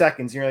 30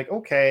 seconds. You're like,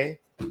 okay.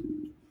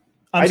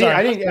 I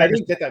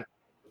didn't get that.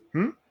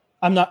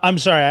 I'm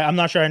sorry. I'm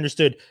not sure I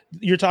understood.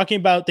 You're talking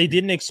about they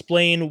didn't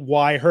explain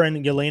why her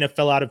and Yelena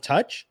fell out of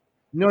touch?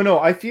 No.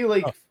 I feel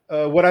like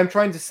what I'm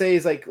trying to say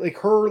is like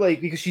her,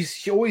 like, because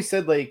she always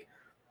said like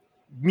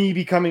me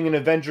becoming an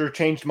Avenger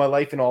changed my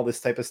life and all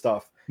this type of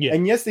stuff. Yeah.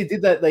 And yes, they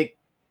did that like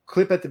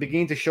clip at the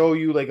beginning to show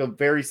you like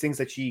various things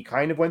that she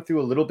kind of went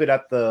through a little bit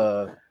at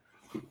the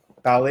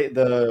ballet,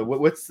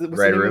 what's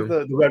Red Room.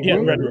 The Red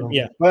Room. Red Room.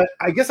 Yeah. But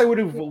I guess I would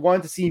have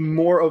wanted to see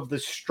more of the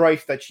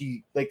strife that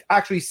she like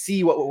actually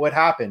see what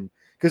happened,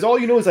 because all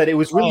you know is that it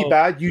was really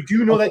bad. You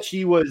do know that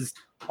she was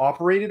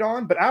operated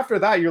on, but after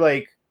that, you're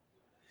like,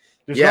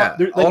 also,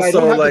 I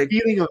don't have the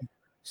feeling of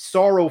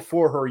sorrow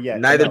for her yet.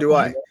 Neither do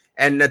I.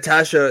 And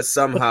Natasha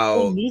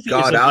somehow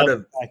got out of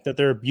the fact that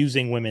they're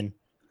abusing women.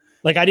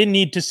 Like I didn't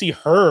need to see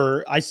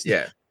her.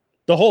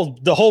 The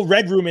whole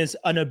Red Room is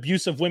an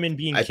abuse of women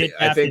being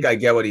kidnapped. I think I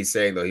get what he's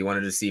saying though. He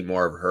wanted to see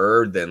more of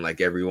her than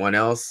like everyone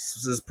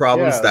else's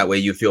problems. That way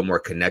you feel more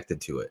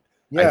connected to it.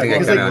 Yeah, I think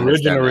I kind of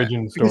understand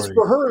origin story. Because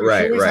for her,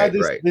 she always had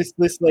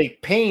this like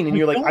pain, and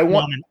you're like, I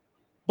want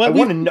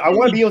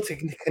to be able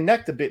to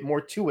connect a bit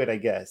more to it, I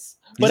guess.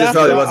 But after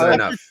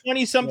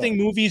 20-something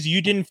movies,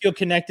 you didn't feel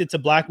connected to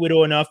Black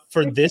Widow enough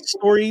for this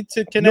story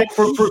to connect.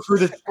 No,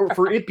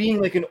 for it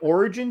being like an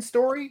origin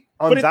story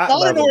on but that it's not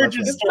level. An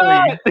origin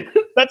story.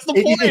 That's the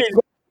point.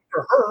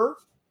 For her,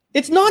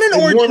 it's not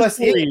an origin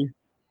story.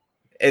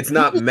 It's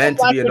not meant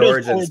to be an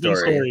origin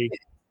story.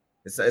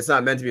 It's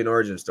not meant to be an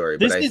origin story,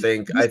 but I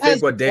think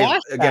what Dave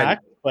again.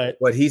 But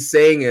what he's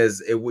saying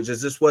is it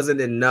just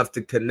wasn't enough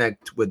to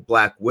connect with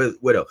Black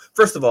Widow.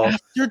 First of all,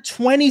 after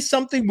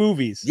 20-something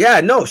movies,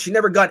 she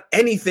never got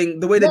anything.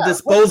 The way they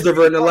disposed of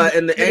her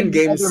in the end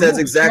game says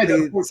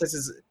exactly.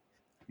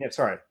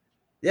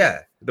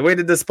 The way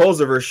they disposed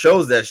of her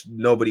shows that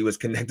nobody was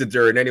connected to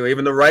her in any way.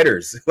 Even the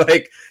writers,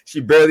 like she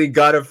barely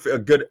got a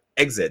good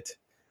exit.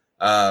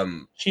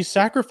 She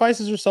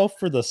sacrifices herself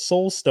for the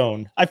Soul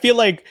Stone. I feel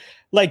like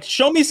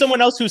show me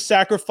someone else whose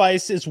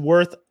sacrifice is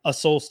worth a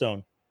Soul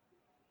Stone.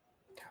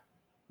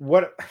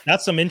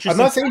 That's some interesting. I'm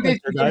not saying they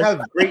didn't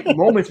have great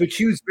moments, but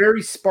she was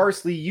very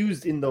sparsely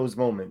used in those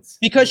moments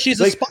because she's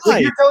a spy.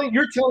 Like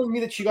you're telling me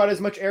that she got as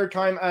much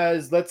airtime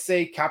as, let's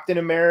say, Captain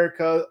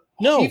America,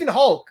 even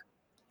Hulk,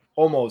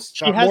 almost.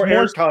 She has more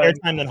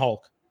airtime than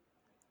Hulk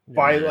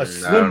by a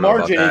slim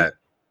margin.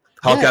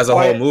 Hulk has a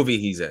whole movie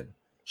he's in.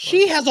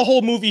 She has a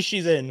whole movie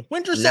she's in.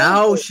 Winter Soldier.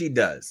 Now she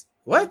does.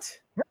 What?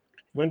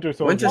 Winter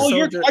Soldier. Winter Oh,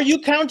 Soldier. are you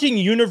counting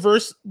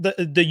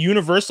the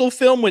Universal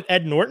film with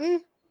Ed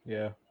Norton?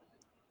 Yeah.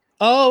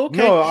 Oh, okay.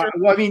 No,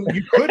 sure. I mean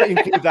you could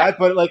include that,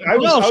 but like I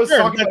was sure,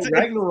 talking that's about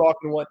it. Ragnarok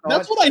and whatnot.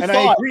 That's what I and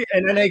thought. I agree,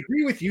 and I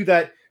agree with you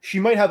that she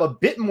might have a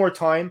bit more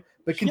time,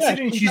 but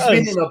considering she she's does.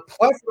 been in a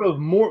plethora of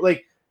more,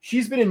 like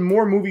she's been in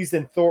more movies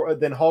than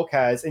Hulk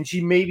has, and she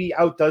maybe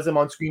outdoes him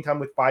on screen time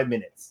with 5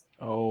 minutes.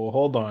 Oh,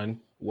 hold on.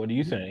 What are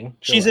you saying?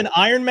 She's Chill in out.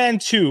 Iron Man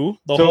 2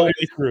 the So whole way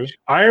it's- through.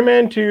 Iron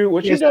Man 2.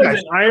 What she Yes, does guys.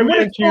 in Iron What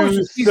Man if also 2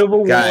 she's- Civil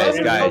War. Guys,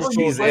 and guys,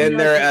 Winter she's Soldier. in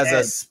there at as the a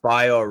end.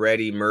 spy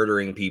already,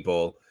 murdering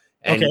people,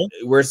 and Okay.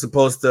 we're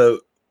supposed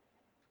to.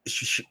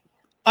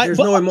 There's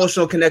no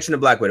emotional connection to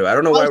Black Widow. I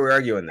don't know why we're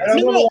arguing this. I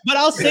don't know. But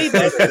I'll say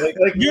this.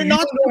 Like, You're you not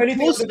don't know anything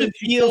supposed other to than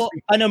she feel kills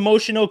people. an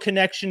emotional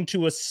connection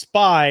to a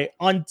spy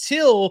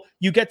until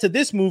you get to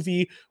this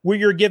movie where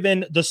you're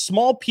given the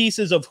small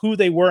pieces of who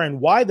they were and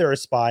why they're a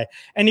spy.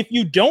 And if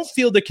you don't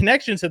feel the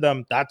connection to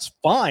them, that's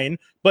fine.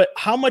 But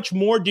how much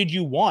more did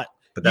you want?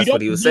 But that's You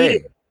what he don't was need saying.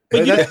 it. But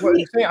you that's don't what I'm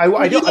need, saying. I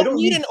I don't don't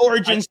need an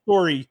origin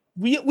story.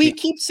 We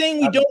keep saying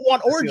we I'm- don't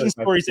want I feel origin like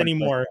stories that's-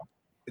 anymore.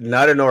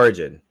 Not an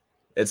origin.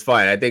 It's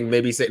fine. I think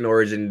maybe Satan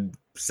Origin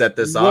set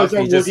this Well, off.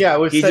 well, He just yeah, it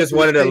was he set just to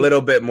wanted a say-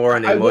 little bit more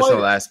on the I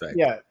emotional wanted- aspect.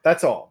 Yeah,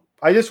 that's all.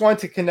 I just want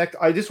to connect.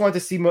 I just want to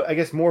see, I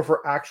guess, more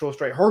for actual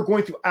straight. Her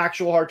going through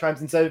actual hard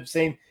times instead of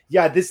saying,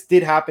 "Yeah, this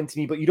did happen to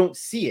me," but you don't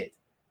see it.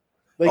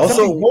 Like Also-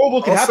 something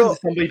horrible can happen also-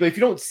 to somebody, but if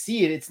you don't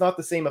see it, it's not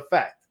the same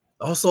effect.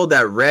 Also,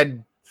 that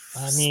red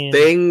I mean-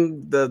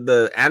 thing,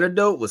 the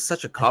antidote was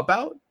such a cop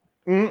out.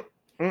 Mm.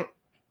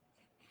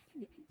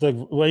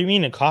 What do you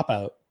mean a cop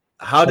out?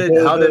 How did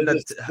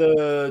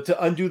the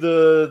to undo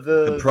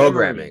the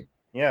programming?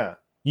 Yeah,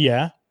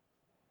 Yeah.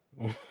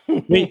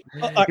 Wait.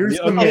 here's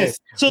the okay, miss.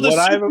 so the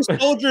What super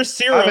soldier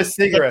serum is a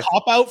cigarette.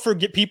 cop out for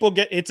people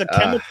get. It's a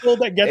chemical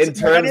that gets. In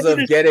terms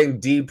of getting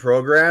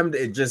deprogrammed,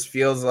 it just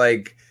feels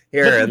like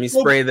here, But let me they're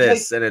spray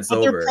this and it's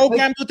but they're over.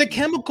 programmed with a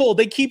chemical.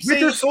 They keep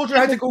saying. Winter Soldier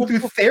had to go through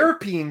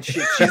therapy and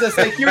shit. She's just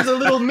like, here's a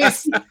little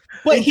miss.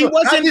 But he Have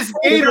wasn't. this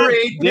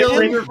Gatorade, Bill,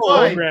 and Different you're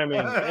fine.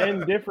 programming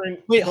and different.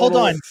 Wait, hold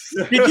total- on.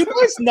 Did you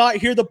guys not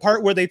hear the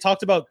part where they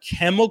talked about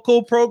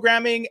chemical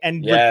programming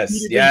and Yes,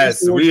 repeatedly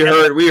yes, used the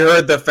word we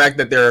heard the fact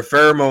that there are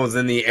pheromones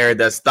in the air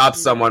that stop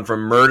someone from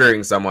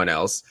murdering someone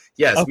else.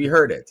 Yes, Okay. we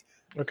heard it.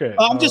 Okay.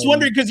 I'm just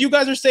wondering because you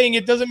guys are saying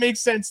it doesn't make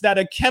sense that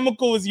a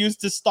chemical is used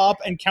to stop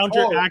and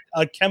counteract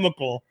a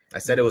chemical. I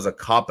said it was a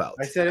cop out.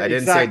 I said it I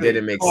didn't exactly. say it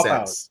didn't make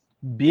Cop-out. sense.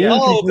 Being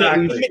Oh,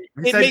 Exactly. okay.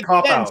 We It said makes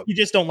cop sense. out. You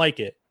just don't like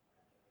it.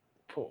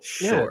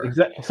 Sure. Yeah,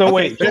 exactly. So Okay,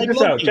 wait, so check this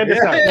like out. Check this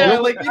Yeah, out. yeah,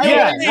 Look- like, yeah,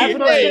 hey, that's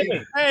what I'm hey,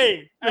 saying.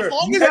 Hey, as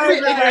long as every,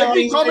 every,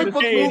 every comic the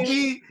book page-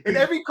 movie, in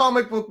every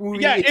comic book movie,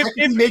 Yeah, it if-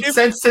 technically if- makes if-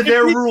 sense to if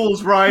their we-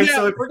 rules, right? yeah,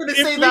 So if we're gonna if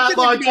say we that can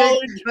logic,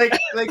 acknowledge-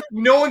 like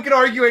no one can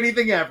argue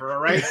anything ever, all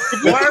right?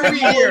 Why are we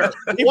here?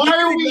 we Why can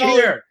are we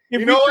acknowledge- here? if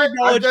You we know can what? I'm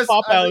acknowledge just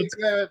cop-outs-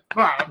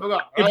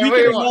 If we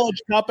can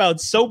acknowledge cop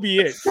outs, so be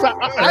it.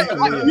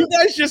 You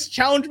guys just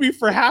challenged me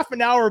for half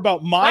an hour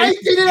about my. I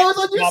didn't know I was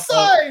on your cop-out.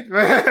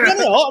 side.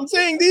 No, I'm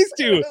saying these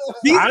two.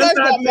 These I'm guys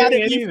not got mad at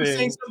saying me for anything.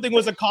 saying something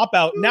was a cop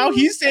out. Now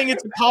he's saying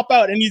it's a cop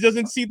out, and he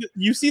doesn't see the.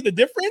 You see the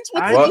difference?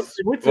 What's I'm Well- in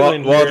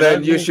Switzerland Well, here, then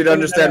and you I'm should gonna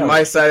understand point that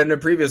my out. side in the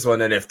previous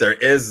one, and if there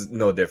is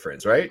no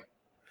difference, right?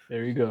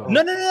 There you go.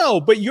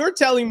 No. But you're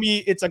telling me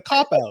it's a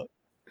cop out.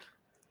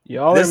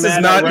 Y'all This are is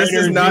mad not- at this is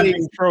writers not-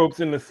 using tropes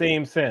in the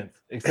same sense,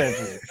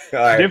 essentially. All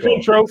right,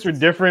 Different tropes for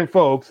different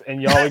folks,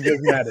 and y'all are just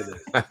mad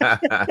at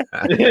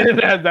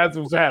it. That's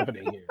what's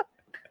happening here.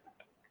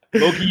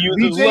 Loki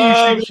uses BJ, you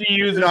love. should She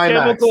uses IMAX.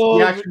 chemicals.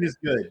 The action is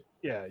good.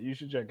 Yeah, you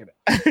should check it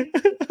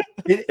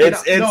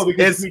out. No,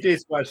 because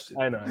BJ's question.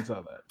 I know, I saw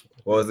that.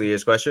 What was the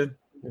question?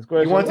 His You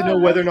question want to know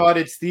was- whether or not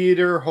it's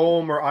theater,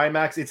 home, or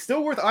IMAX? It's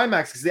still worth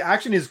IMAX because the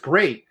action is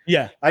great.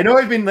 Yeah. I know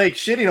I've been like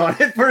shitting on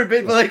it for a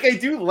bit, but like I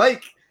do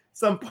like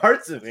some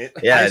parts of it.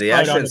 Yeah, I the saw it on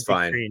action's big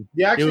fine. screen.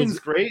 The action's was-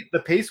 great. The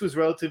pace was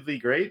relatively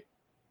great.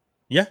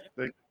 Yeah.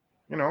 Like,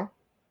 you know,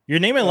 You're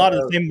naming a lot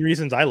of the same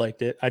reasons I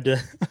liked it. I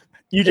just.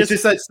 You it's just.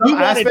 just that you some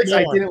wanted aspects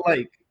I more. didn't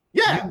like.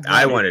 Yeah.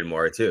 I wanted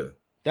more too.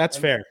 That's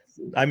fair.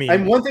 I mean.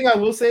 And one thing I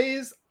will say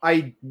is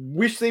I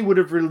wish they would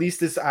have released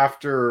this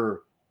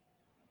after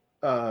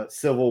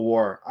Civil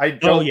War. I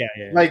don't Oh yeah.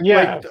 like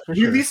for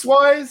sure. release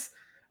wise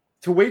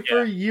to wait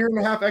for a year and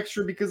a half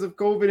extra because of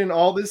COVID and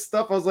all this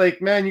stuff. I was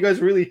like, man, you guys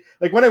really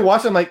like when I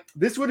watched it, I'm like,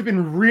 this would have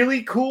been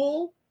really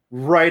cool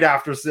right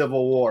after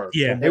Civil War.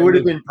 Yeah. It would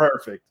have been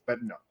perfect,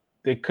 but no.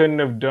 They couldn't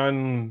have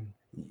done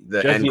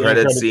The just end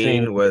credit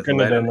scene with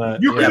couldn't have Leonard. done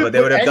that. You Yeah, could've but they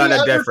would have put done any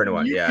a other- different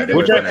one. you Yeah, could've they put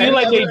Which would I have feel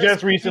done like they other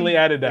just recently scene.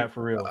 added that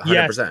for real. 100%.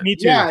 Yes. Me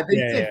too. Yeah, they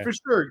Yeah, did yeah. for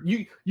sure.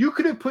 You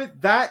could have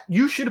put that.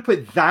 You should have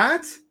put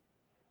that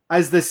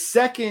as the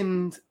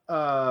second.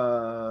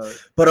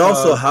 But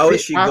also, how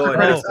is she after going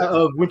credits out?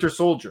 of Winter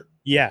Soldier?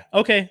 Yeah.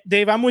 Okay,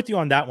 Dave, I'm with you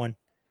on that one.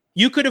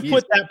 You could have Yes.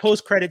 put that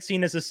post-credit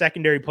scene as a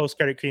secondary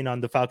post-credit scene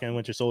on the Falcon and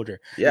Winter Soldier.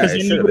 Yeah, Because it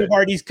then should you have would been. have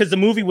already, because the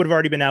movie would have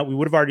already been out. We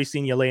would have already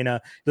seen Yelena.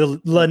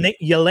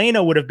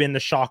 Yelena would have been the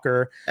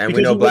shocker. And we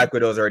because know we would- Black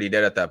Widow's already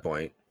dead at that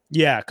point.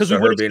 Yeah, because So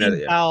we her would have being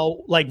seen a-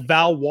 yeah.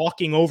 Val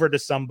walking over to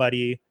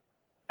somebody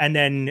and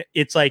then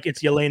it's like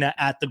it's Yelena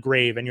at the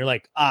grave, and you're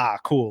like, ah,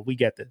 cool, we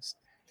get this.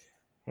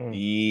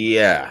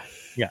 Yeah.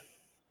 Yeah.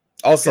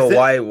 Also,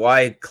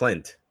 why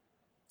Clint?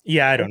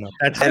 Yeah, I don't know.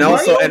 That's And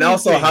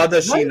also, how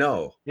does she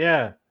know?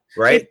 Yeah.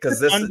 Right? Because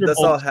this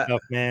all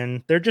stuff,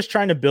 man. They're just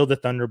trying to build the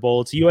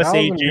Thunderbolts, U.S.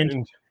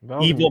 Agent,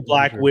 evil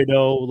Black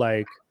Widow,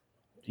 like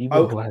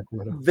evil Black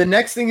Widow. The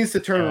next thing is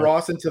to turn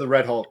Ross into the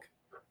Red Hulk.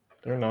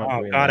 They're not.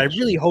 Oh God, I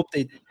really hope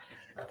they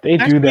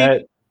do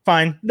that.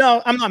 Fine.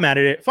 No, I'm not mad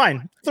at it.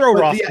 Fine. Throw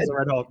Ross as a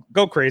Red Hulk.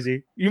 Go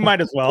crazy. You might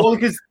as well. Well,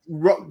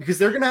 because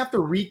they're gonna have to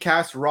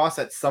recast Ross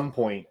at some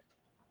point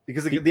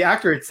because the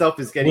actor itself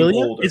is getting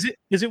older.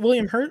 Is it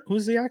William Hurt?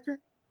 Who's the actor?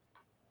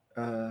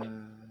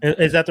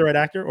 Is that the right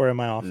actor, or am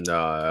I off? No,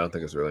 I don't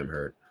think it's William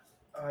Hurt.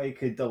 I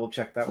could double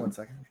check that 1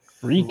 second.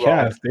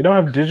 Recast. They don't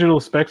have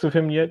digital specs of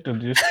him yet to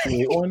just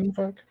create one.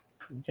 Fuck.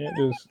 You can't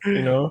just,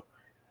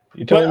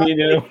 You telling me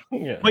to?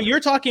 Yeah. But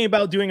you're talking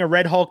about doing a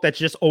Red Hulk that's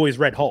just always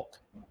Red Hulk.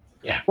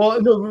 Yeah.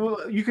 Well,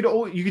 no, you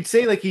could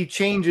say like he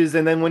changes,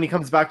 and then when he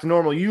comes back to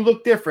normal, you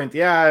look different.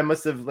 Yeah, I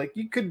must have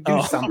you could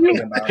do something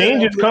about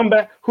changes, come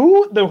back.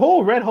 The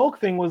whole Red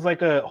Hulk thing was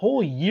like a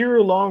whole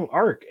year-long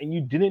arc, and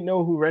you didn't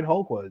know who Red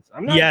Hulk was.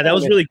 That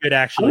was really good,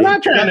 actually. I'm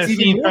not trying to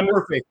see more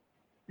perfect.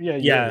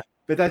 Yeah.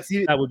 But that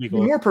would be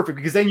cool. More perfect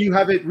because then you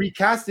have it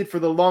recasted for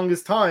the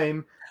longest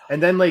time,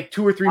 and then like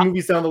 2 or 3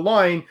 movies down the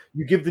line,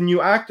 you give the new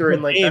actor,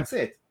 and that's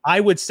it. I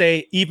would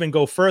say even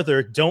go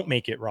further. Don't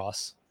make it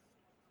Ross.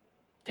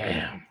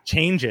 Damn.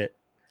 Change it.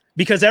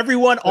 Because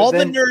everyone, all the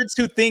nerds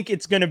who think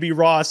it's going to be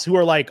Ross, who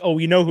are like, oh,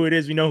 we know who it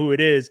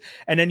is.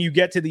 And then you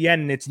get to the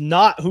end and it's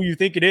not who you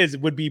think it is.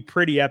 It would be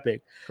pretty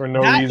epic. For no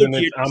reason,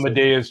 it's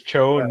Amadeus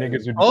Cho and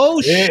niggas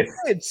would be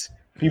pissed.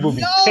 People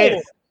be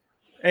pissed.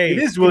 Hey, it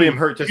is William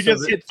Hurt. You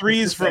just hit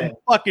threes from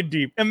fucking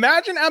deep.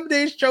 Imagine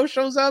Amadeus Cho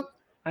shows up.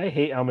 I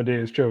hate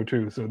Amadeus Cho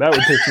too, so that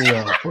would piss me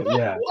off. But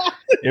yeah,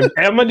 if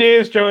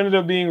Amadeus Cho ended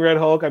up being Red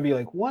Hulk, I'd be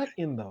like, what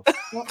in the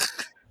fuck?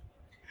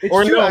 It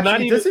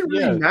doesn't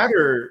really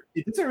matter.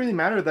 It doesn't really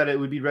matter that it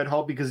would be Red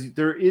Hulk because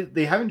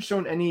they haven't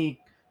shown any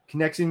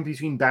connection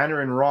between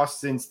Banner and Ross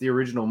since the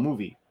original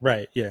movie.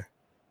 Right. Yeah.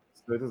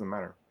 So it doesn't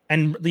matter.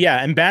 And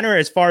Banner,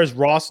 as far as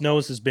Ross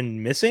knows, has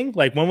been missing.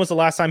 Like, when was the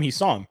last time he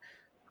saw him?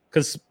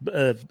 Because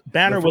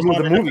Banner was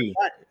on the movie.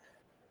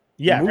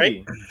 Yeah,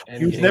 right.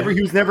 He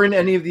was never in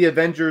any of the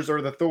Avengers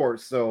or the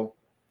Thors. So,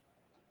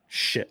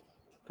 shit.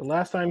 The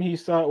last time he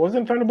saw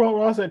wasn't Thunderbolt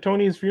Ross at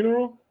Tony's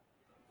funeral.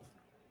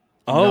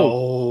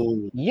 Oh,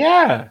 no.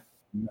 Yeah.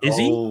 No. Is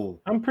he?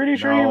 I'm pretty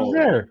sure he was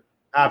there.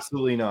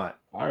 Absolutely not.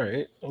 All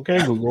right.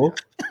 Okay, Google.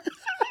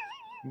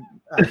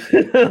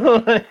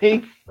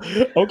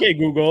 Okay,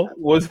 Google.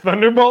 Was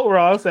Thunderbolt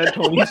Ross at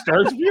Tony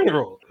Stark's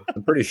funeral?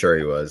 I'm pretty sure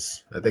he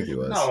was. I think he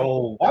was.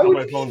 No. Why would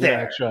my phone's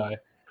that shy?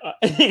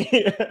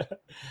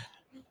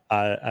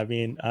 I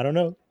mean, I don't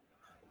know.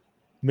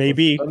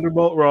 Maybe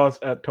Thunderbolt Ross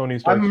at Tony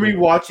Stark's I'm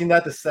rewatching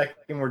that the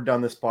second we're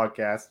done this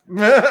podcast.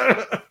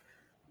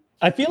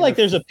 I feel like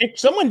there's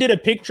someone did a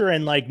picture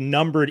and like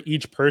numbered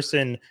each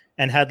person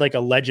and had like a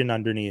legend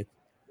underneath.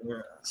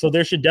 Yeah. So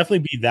there should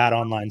definitely be that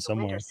online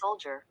somewhere. Winter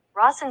Soldier.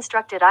 Ross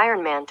instructed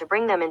Iron Man to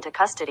bring them into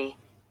custody.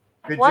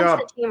 Good Once job.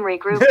 the team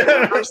regrouped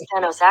and reversed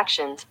Thanos'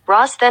 actions,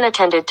 Ross then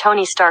attended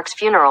Tony Stark's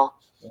funeral.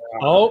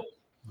 Oh,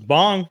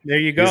 bong. There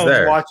you go.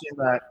 I'm watching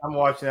that. I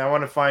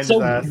want to find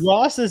that.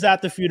 Ross is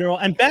at the funeral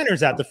and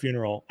Banner's at the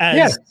funeral.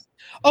 Yes.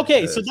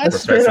 Okay, so that's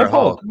straight up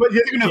Hulk. But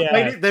they're gonna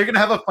fight. They're gonna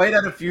have a fight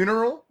at a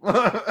funeral.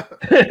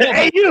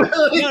 Hey, you!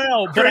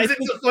 No, but I think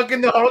fucking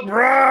the Hulk.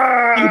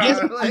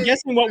 I'm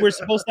guessing what we're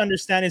supposed to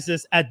understand is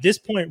this: at this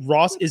point,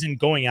 Ross isn't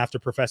going after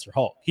Professor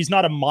Hulk. He's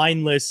not a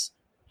mindless,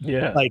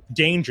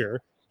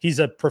 danger. He's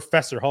a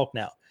Professor Hulk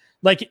now.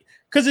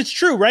 Because it's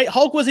true, right?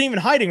 Hulk wasn't even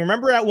hiding.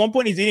 Remember, at one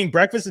point, he's eating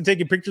breakfast and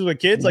taking pictures with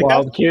kids.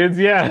 Wild kids,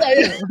 yeah.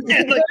 Because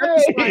he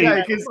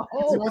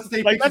wants to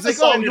take pictures.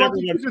 Like, oh, you want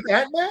pictures with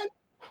Ant-Man?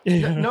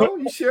 No,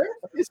 you sure?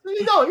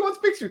 No, he wants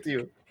a picture with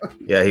you.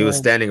 Yeah, he was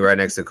standing right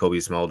next to Kobe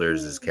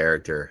Smulders'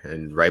 character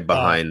and right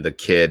behind the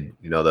kid,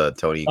 the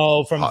Tony.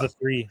 Oh, from the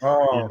 3.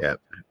 Oh. Yeah.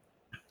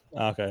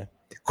 Okay.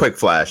 Quick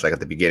flash, like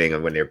at the beginning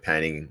of when they're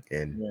panning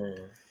and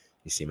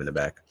you see him in the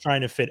back.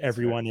 Trying to fit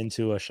everyone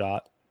into a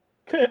shot.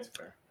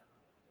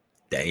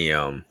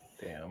 Damn.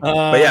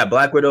 But yeah,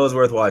 Black Widow is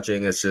worth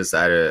watching. It's just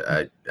I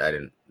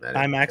didn't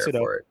IMAX it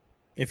up for it.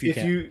 if you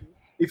can.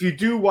 If you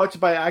do watch it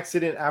by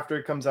accident after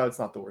it comes out, it's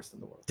not the worst in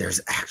the world. There's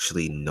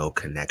actually no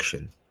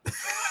connection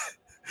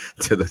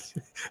to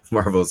the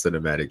Marvel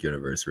Cinematic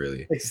Universe,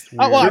 really.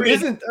 There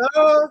isn't.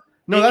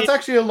 No, that's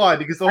actually a lie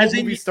because the whole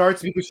movie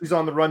starts because she's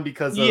on the run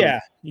because of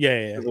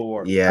Civil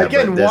War. Yeah.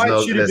 Again, why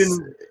it should have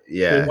been?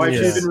 Why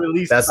should have been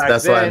released?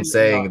 That's why I'm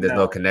saying there's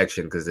no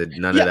connection because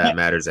none of that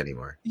matters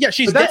anymore. Yeah,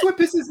 but that's what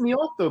pisses me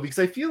off though because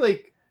I feel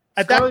like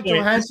Scarlett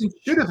Johansson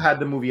should have had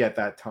the movie at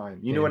that time.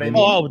 You know what I mean?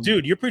 Oh,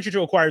 dude, you're preaching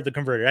to acquire the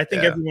converted. I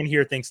think everyone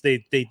here thinks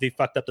they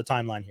fucked up the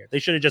timeline here. They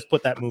should have just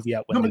put that movie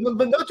out. No,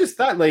 but not just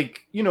that.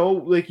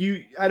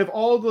 You out of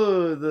all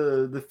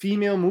the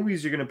female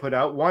movies you're gonna put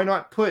out, why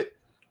not put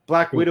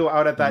Black Widow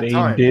out at that They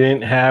time.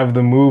 didn't have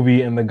the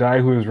movie, and the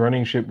guy who was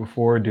running shit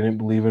before didn't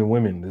believe in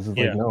women. This is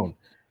Yeah. like known.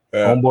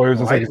 Homeboy was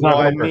just like, it's not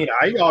I gonna work. mean,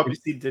 I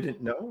obviously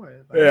didn't know.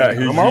 Yeah,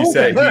 I'm he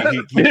said okay.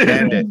 he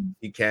canned it.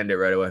 He canned it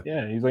right away.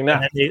 Yeah, he's like,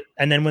 nah.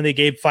 And then when they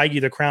gave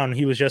Feige the crown,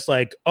 he was just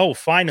like, "Oh,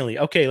 finally,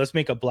 okay, let's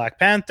make a Black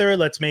Panther.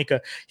 Let's make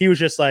a." He was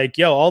just like,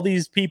 "Yo, all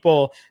these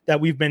people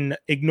that we've been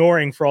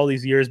ignoring for all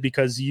these years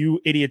because you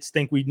idiots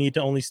think we need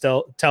to only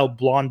tell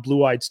blonde,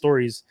 blue-eyed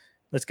stories.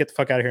 Let's get the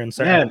fuck out of here and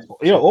start." Man,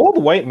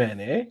 old white man,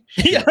 eh?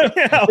 Yeah.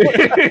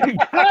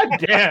 God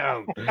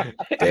damn.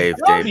 Dave,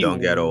 don't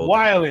get old.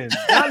 Wildin'.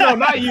 No,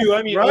 not you.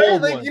 I mean, Right?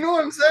 old Like, ones. you know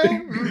what I'm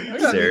saying? I gotta be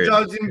Serious.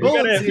 dodging We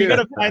bullets here.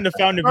 gotta find the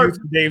fountain of youth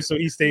for Dave so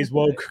he stays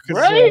woke. 'Cause,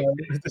 Right?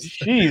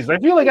 Jeez, I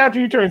feel like after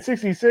you turn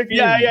 66,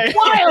 Yeah.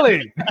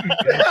 wildin'.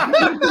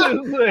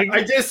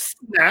 I just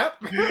snap.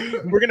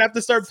 We're gonna have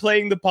to start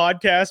playing the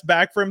podcast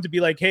back for him to be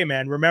like, "Hey,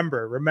 man,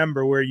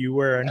 remember where you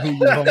were and who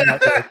you hung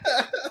out with."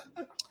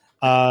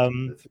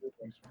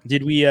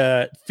 Did we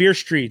Fear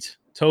Street,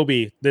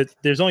 Toby?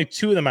 There's only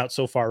 2 of them out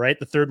so far, right?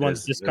 The third one's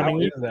There's- just coming.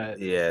 How is that?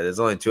 Yeah, there's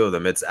only 2 of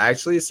them. It's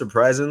actually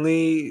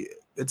surprisingly,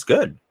 it's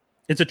good.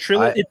 It's a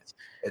trilogy.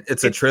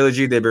 It's a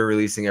trilogy they've been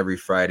releasing every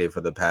Friday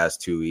for the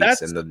past 2 weeks,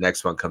 That's- and the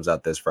next one comes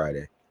out this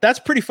Friday. That's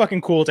pretty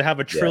fucking cool to have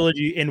a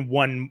trilogy in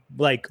one,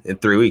 like In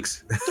 3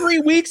 weeks. 3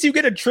 weeks. You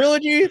get a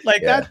trilogy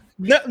like Yeah.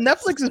 that.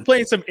 Netflix is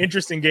playing some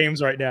interesting games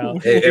right now.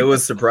 It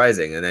was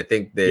surprising, and I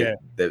think Yeah.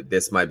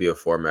 this might be a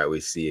format we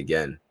see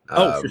again.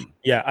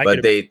 Yeah,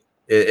 But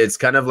it's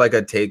kind of like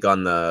a take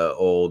on the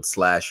old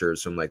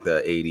slashers from like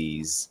the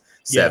 80s,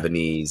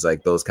 70s,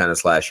 like those kind of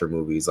slasher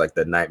movies, like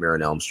the Nightmare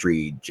on Elm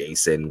Street,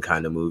 Jason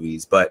kind of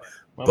movies. But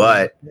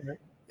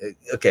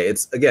okay,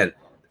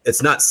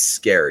 it's not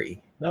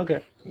scary.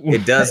 Okay.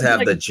 It does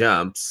have the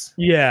jumps,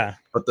 yeah.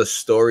 but the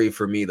story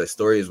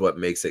is what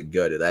makes it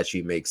good. It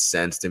actually makes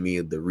sense to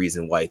me. The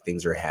reason why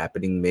things are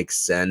happening makes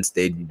sense.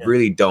 They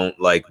really don't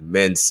like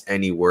mince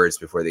any words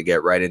before they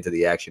get right into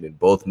the action in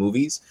both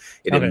movies.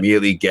 It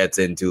immediately gets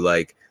into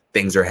like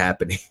things are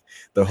happening.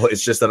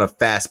 It's just on a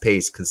fast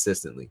pace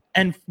consistently.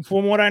 And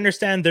from what I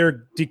understand,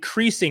 they're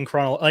decreasing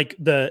like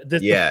the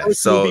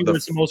first so movie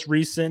was the most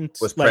recent,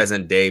 was like,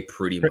 present day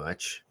pretty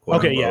much.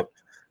 quote unquote.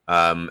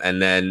 And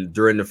then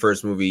during the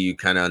first movie, you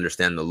kind of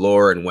understand the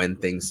lore and when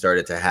things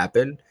started to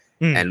happen.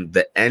 And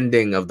the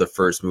ending of the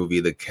first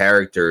movie, the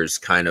characters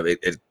kind of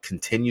it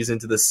continues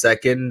into the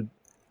second,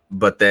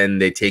 but then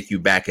they take you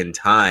back in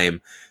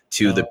time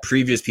to the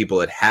previous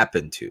people it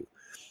happened to,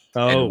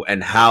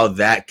 and how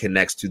that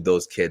connects to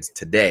those kids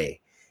today.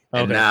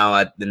 And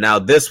now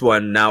this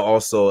one,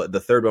 also the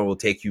third one will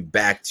take you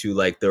back to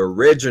like the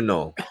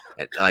original,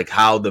 like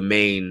how the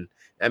main.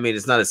 I mean,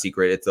 it's not a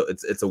secret.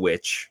 It's a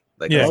witch.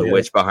 Like there's a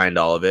witch behind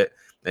all of it.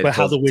 And but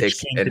how the witch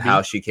came and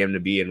how she came to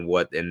be and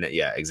what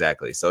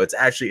exactly. So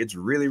it's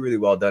really, really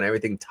well done.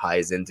 Everything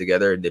ties in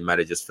together. They might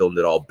have just filmed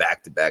it all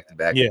back to back to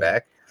back to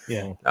back.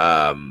 Yeah.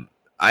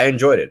 I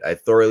enjoyed it. I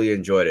thoroughly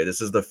enjoyed it.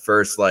 This is the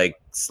first like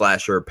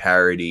slasher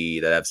parody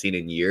that I've seen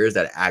in years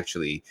that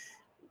actually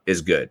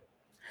is good.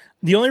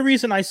 The only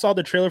reason I saw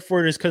the trailer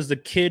for it is because the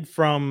kid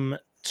from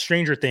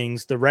Stranger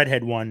Things, the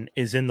redhead one,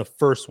 is in the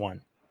first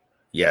one.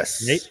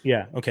 Yes. Right?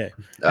 Yeah. Okay.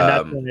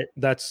 And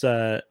that's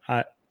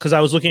because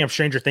I was looking up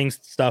Stranger Things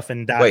stuff,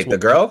 and that's the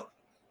girl.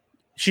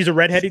 She's a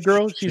redheaded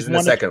girl. She's in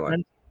the second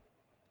one.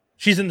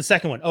 She's in the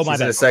second one. Oh, my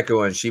bad. In the second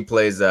one, she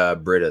plays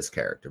Britta's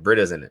character.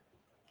 Britta's in it.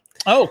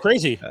 Oh,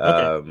 crazy.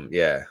 Okay.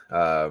 Yeah.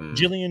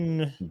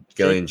 Gillian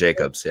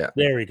Jacobs. Yeah.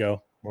 There we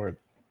go. For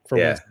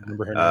once, I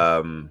remember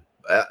her name.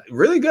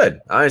 Really good.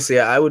 Honestly,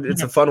 I would.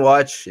 It's a fun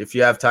watch if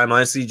you have time.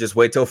 Honestly, just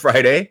wait till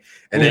Friday,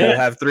 and then you'll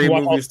have 3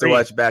 movies to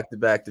watch back to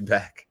back to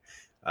back.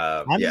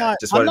 I'm not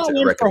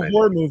one for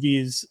horror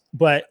movies,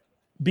 but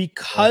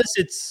because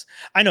it's,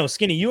 I know,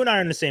 Skinny, you and I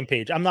are on the same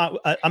page. I'm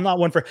not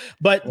one for,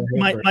 but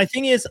my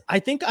thing is, I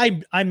think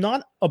I'm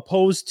not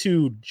opposed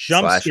to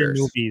jump scare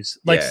movies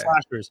like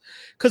slashers,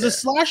 because a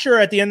slasher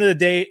at the end of the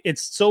day,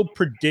 it's so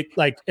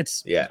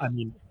I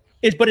mean,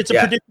 but it's a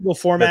predictable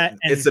format.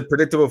 It's a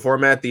predictable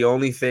format. The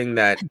only thing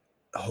that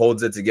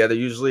holds it together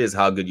usually is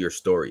how good your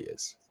story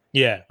is.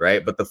 Yeah.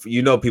 Right. But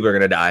people are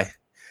gonna die.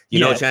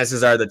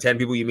 Chances are the 10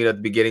 people you meet at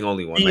the beginning,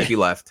 only one might be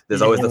left.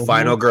 There's always the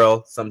final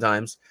girl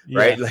sometimes,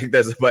 right? Like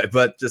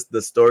but just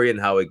the story and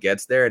how it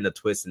gets there and the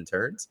twists and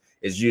turns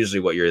is usually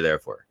what you're there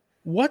for.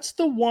 What's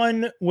the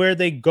one where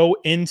they go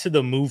into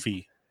the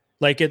movie?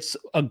 Like it's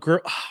a girl.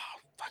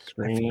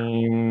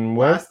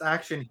 Last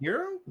Action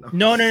Hero?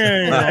 No.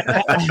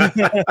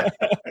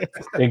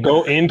 They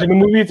go into the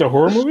movie. It's a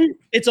horror movie.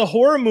 It's a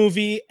horror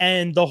movie,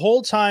 and the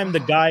whole time the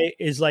guy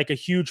is like a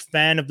huge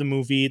fan of the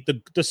movie.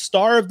 The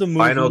star of the movie,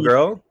 Final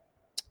Girl.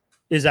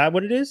 Is that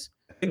what it is?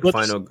 I think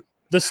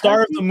the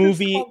star of the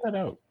movie,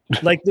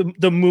 like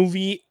the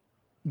movie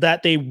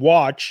that they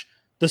watch.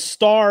 The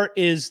star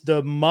is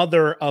the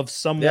mother of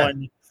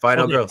someone.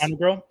 Final Girl. Final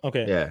Girl.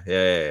 Okay.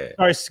 Yeah.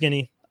 Sorry,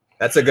 Skinny.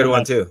 That's a good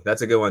one too.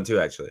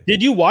 Actually,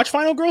 did you watch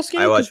Final Girl,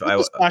 Skinny? I watched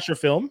a slasher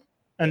film,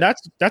 and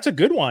that's a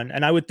good one.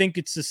 And I would think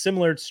it's a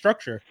similar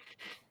structure.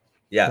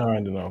 Yeah, no, I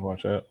did not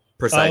watch that.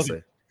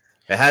 Precisely.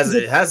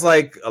 It has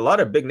like a lot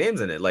of big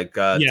names in it, like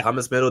Yeah.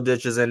 Thomas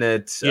Middleditch is in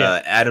it,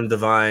 Yeah. Adam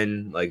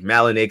Devine, like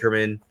Malin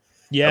Ackerman.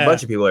 Yeah. A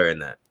bunch of people are in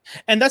that.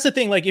 And that's the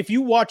thing. Like, if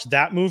you watch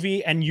that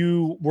movie and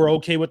you were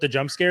okay with the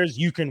jump scares,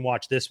 you can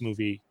watch this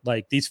movie.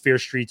 Like these Fear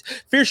Streets.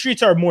 Fear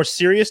Streets are more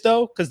serious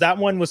though, because that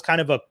one was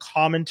kind of a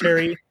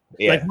commentary.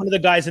 Yeah. Like one of the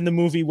guys in the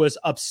movie was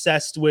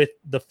obsessed with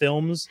the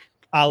films,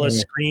 a la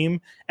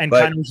Scream, and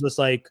But- kind of was just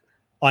like,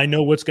 I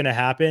know what's gonna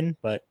happen.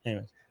 But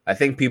anyway. I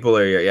think people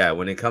are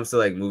when it comes to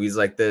like movies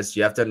like this,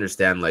 you have to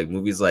understand like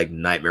movies like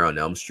Nightmare on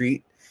Elm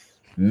Street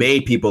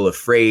made people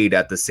afraid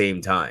at the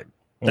same time.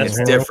 That's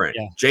It's different.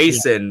 Yeah.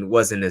 Jason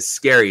wasn't as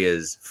scary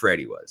as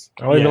Freddy was.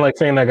 I don't even like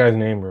saying that guy's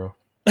name, bro.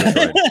 Which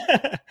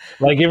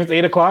Like if it's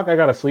 8 o'clock, I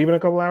gotta sleep in a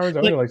couple hours.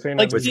 I don't even like saying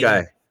that.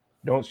 guy?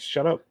 Don't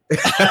shut up.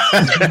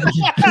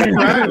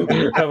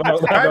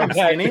 Describe him,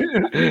 Skinny.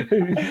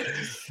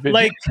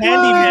 Like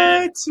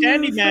Candyman.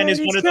 Candyman is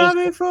one of those.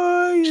 coming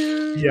for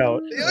you. Yo,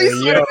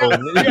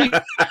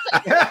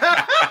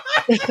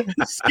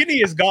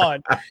 Skinny is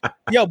gone.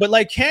 Yo, but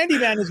like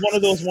Candyman is one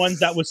of those ones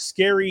that was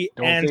scary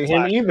Don't and say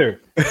him flash. either.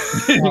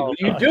 What are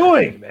you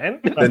doing, man?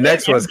 The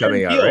next one's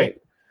coming out,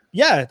 right?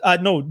 Yeah,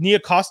 no, Nia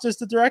Costa's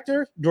the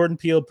director. Jordan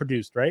Peele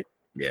produced, right?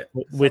 Yeah.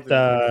 With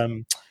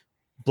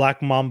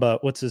Black Mamba.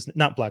 What's his?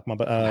 Not Black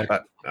Mamba.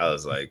 I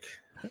was like,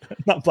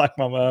 Not Black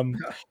Mamba.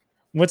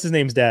 What's his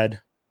name's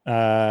dad?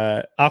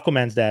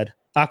 Aquaman's dad.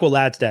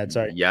 Aqualad's dad.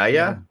 Sorry,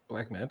 yeah.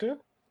 Black Manta?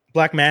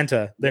 Black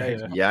Manta.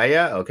 There.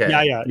 Yeah. Okay.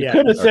 Yeah. You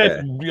could have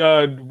said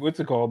what's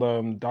it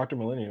called? Dr.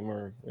 Millennium,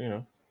 or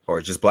Or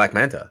just Black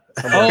Manta.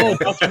 Oh,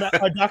 Dr.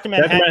 Manhattan. Dr.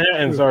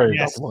 Manhattan. Sorry,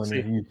 Yes. Dr.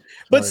 Millennium.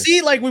 But Sorry.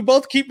 see, like we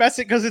both keep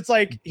messing because it's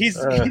like he's.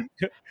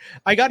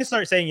 I got to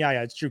start saying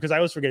yeah, it's true because I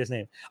always forget his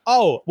name.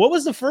 Oh, what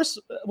was the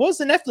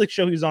Netflix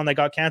show he was on that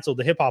got canceled?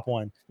 The hip hop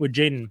one with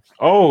Jaden.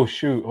 Oh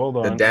shoot, hold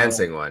on. The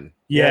dancing one.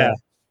 Yeah,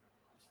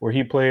 where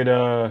he played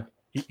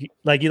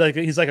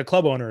he's like a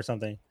club owner or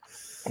something.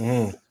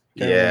 Can't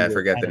Yeah, I remember.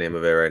 forget the name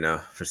of it right now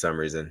for some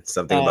reason.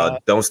 Something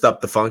about Don't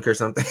Stop the Funk or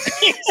something.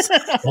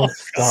 Don't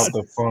stop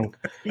the funk.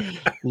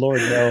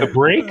 Lord The no.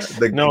 Breaks?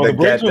 The Breaks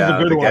Get was Down.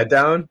 the good The one. Get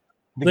Down.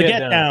 The Get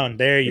Down.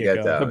 There you Get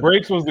go. Down. The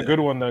Breaks was the good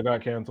one that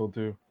got canceled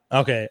too.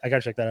 Okay, I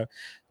gotta check that out.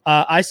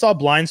 I saw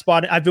Blind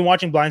Spotting. I've been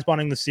watching Blind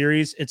Spotting the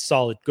series. It's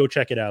solid. Go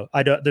check it out.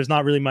 There's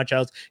not really much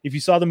else. If you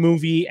saw the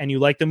movie and you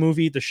like the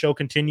movie, the show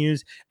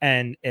continues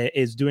and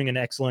is doing an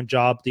excellent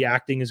job. The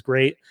acting is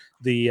great.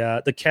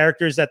 The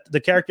character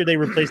they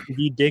replaced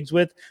Daveed Diggs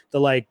with, the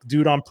like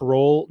dude on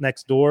parole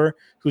next door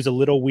who's a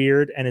little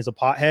weird and is a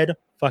pothead,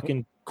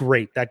 fucking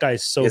great. That guy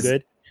is so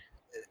good.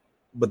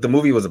 But the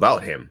movie was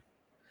about him.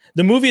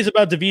 The movie is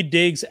about Daveed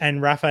Diggs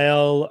and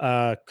Raphael.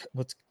 I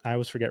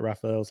always forget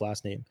Raphael's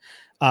last name.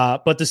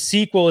 But the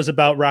sequel is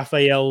about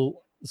Raphael's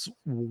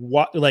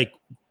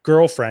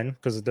girlfriend,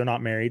 because they're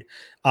not married,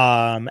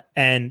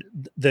 and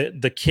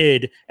the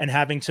kid, and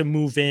having to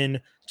move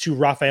in to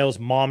Raphael's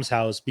mom's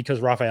house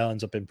because Raphael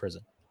ends up in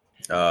prison.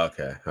 Oh,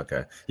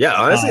 okay. Yeah,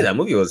 honestly, that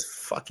movie was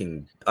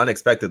fucking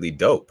unexpectedly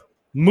dope.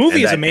 Movie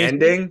And is that amazing.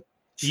 ending,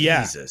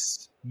 Yeah.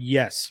 Jesus.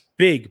 Yes,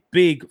 big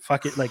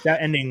fucking like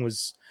that ending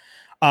was.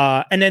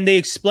 And then they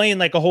explain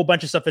like a whole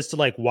bunch of stuff as to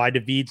like why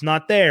Daveed's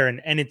not there,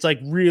 and it's like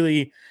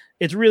really,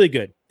 it's really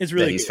good. It's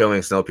really He's good.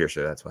 filming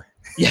Snowpiercer. That's why.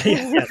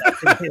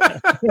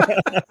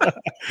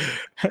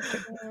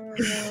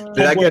 Did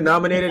that get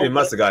nominated? It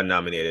must have gotten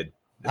nominated.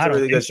 It's a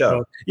really good show.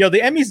 So. Yo, the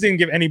Emmys didn't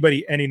give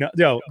anybody any.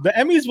 The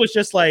Emmys was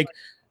just like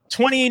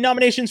 20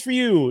 nominations for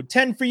you,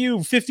 10 for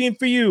you, 15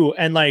 for you,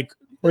 and like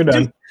We're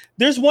done. dude,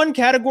 there's one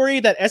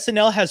category that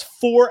SNL has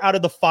 4 out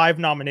of the 5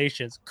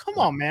 nominations. Come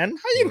on, man,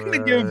 how are you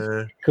gonna give?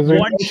 Because there's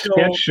one no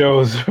sketch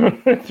shows for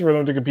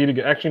them to compete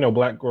against. Actually, no,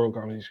 Black Girl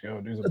Comedy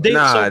Show.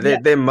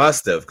 They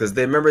must have, because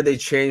they remember they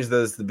changed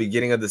the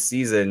beginning of the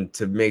season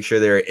to make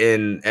sure they're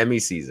in Emmy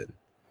season.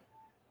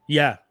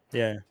 Yeah.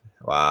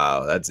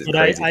 Wow, that's But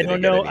crazy. I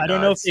don't know. I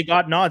don't know if they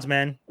got nods,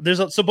 man.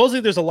 Supposedly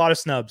there's a lot of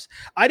snubs.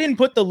 I didn't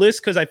put the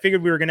list because I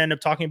figured we were gonna end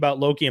up talking about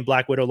Loki and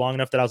Black Widow long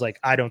enough that I was like,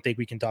 I don't think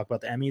we can talk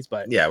about the Emmys.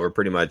 But yeah, we're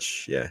pretty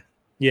much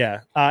yeah.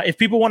 If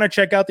people want to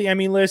check out the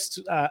Emmy list,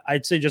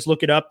 I'd say just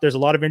look it up. There's a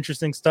lot of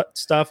interesting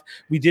stuff.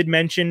 We did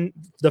mention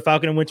the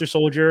Falcon and Winter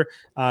Soldier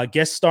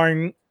guest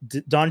starring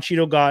Don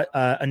Cheadle got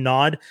a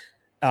nod.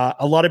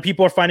 A lot of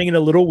people are finding it a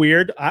little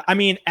weird. I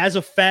mean, as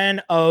a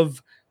fan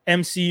of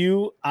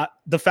MCU,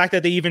 the fact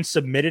that they even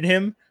submitted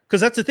him,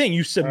 because that's the thing,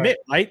 you submit,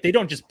 right? They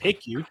don't just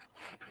pick you.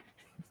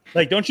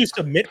 Like, don't you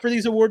submit for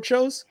these award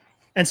shows?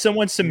 And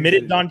someone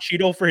submitted Don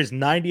Cheadle for his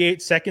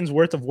 98 seconds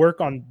worth of work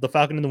on the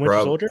Falcon and the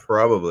Winter Soldier.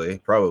 Probably.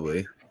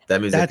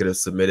 That means they could have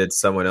submitted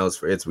someone else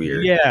for. It's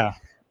weird. Yeah,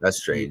 that's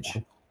strange.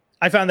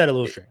 I found that a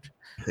little strange.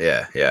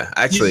 Yeah.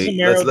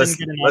 Actually,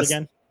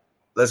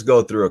 let's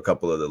go through a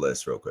couple of the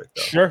lists real quick,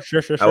 though.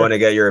 Sure. I want to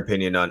get your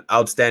opinion on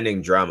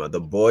outstanding drama. The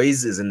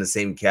Boys is in the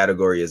same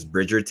category as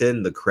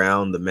Bridgerton, The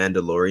Crown, The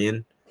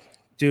Mandalorian,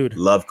 dude,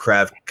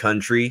 Lovecraft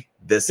Country,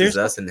 This Is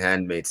Us, and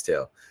Handmaid's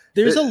Tale.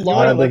 There's a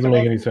lot. That doesn't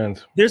make any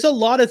sense. There's a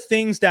lot of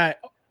things that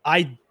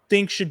I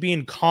think should be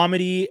in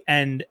comedy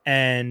and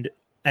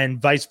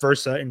and vice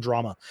versa in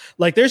drama.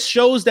 Like there's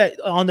shows that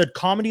on the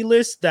comedy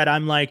list that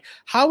I'm like,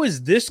 how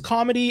is this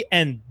comedy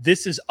and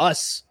this is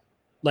us?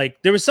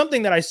 Like there was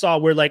something that I saw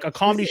where like a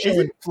comedy show.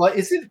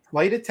 Is it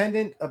Flight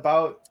Attendant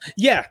about?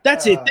 Yeah,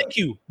 that's it. Thank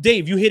you,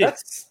 Dave. You hit it.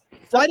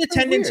 Flight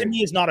Attendant to weird.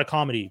 me is not a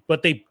comedy,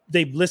 but they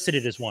listed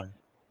it as one.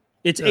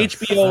 It's The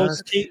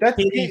HBO's.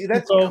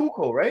 That's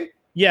Kuko, right?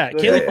 Yeah, The-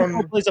 Kaylee yeah.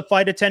 Cuoco plays a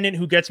flight attendant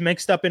who gets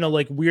mixed up in a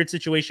like weird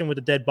situation with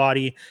a dead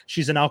body.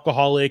 She's an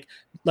alcoholic.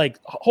 Like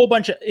a whole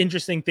bunch of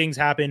interesting things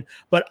happen.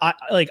 But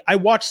I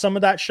watched some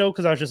of that show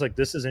because I was just like,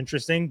 this is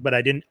interesting, but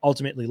I didn't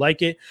ultimately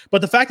like it.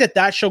 But the fact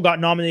that show got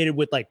nominated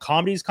with like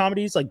comedies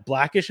like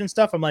Blackish and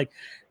stuff, I'm like,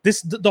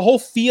 the whole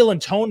feel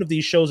and tone of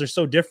these shows are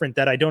so different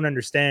that I don't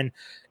understand.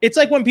 It's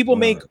like when people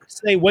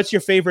say, "What's your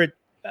favorite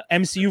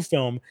MCU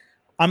film?"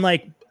 I'm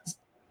like.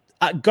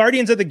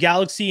 Guardians of the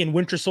Galaxy and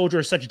Winter Soldier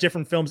are such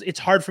different films. It's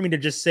hard for me to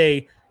just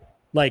say,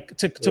 like,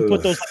 to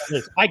put those on the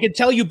list. I could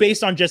tell you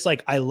based on just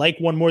like I like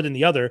one more than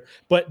the other,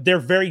 but they're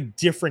very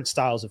different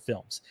styles of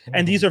films,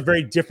 and these are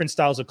very different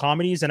styles of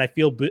comedies. And I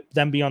feel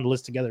them being on the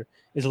list together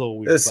is a little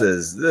weird.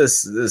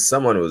 This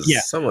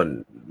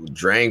someone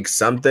drank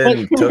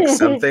something, took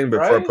something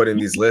before Right? putting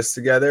these lists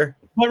together.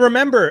 But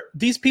remember,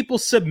 these people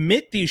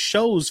submit these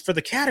shows for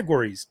the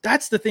categories.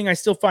 That's the thing I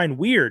still find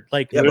weird.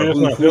 Like, Yeah, They're but just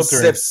not who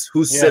filtering.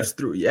 sifts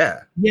through?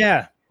 Yeah,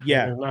 yeah.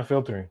 It's not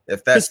filtering.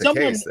 if that's the 'Cause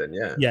case, then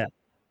yeah. Yeah.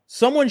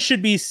 Someone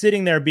should be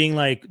sitting there being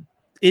like,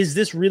 is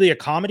this really a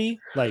comedy?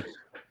 Like,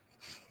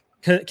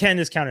 can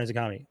this count as a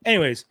comedy?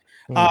 Anyways,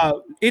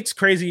 it's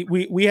crazy.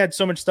 We had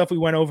so much stuff we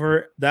went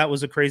over. That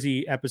was a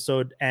crazy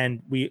episode,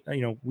 and we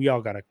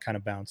all got to kind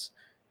of bounce.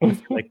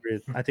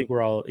 I think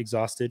we're all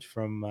exhausted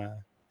from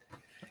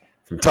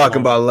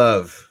Talking about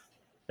love.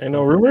 Ain't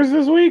no rumors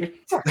this week.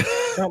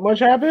 Not much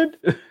happened.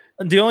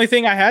 the only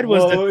thing I had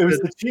was Well, it was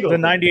the Cheeto the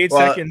thing. 98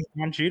 Well, seconds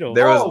on Cheeto.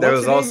 there was what's there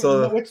was her name?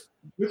 also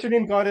What's her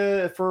name got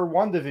for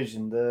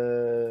WandaVision?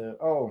 The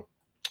girl.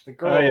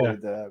 Oh, yeah.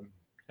 The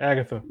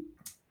Agatha. Agatha,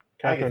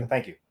 Catherine.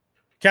 thank you.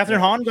 Catherine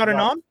Yeah, Hahn got a she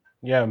nom.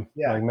 Yeah,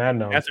 Yeah. like Mad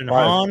Now. Catherine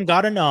Five. Hahn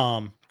got a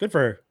nom. Good for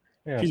her.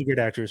 Yeah. She's a great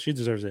actress. She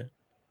deserves it.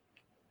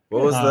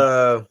 what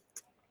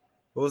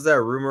was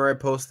that rumor I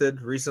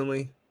posted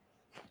recently?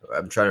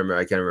 I'm trying to remember.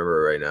 I can't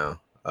remember it right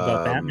now.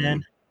 About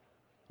Batman,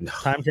 No,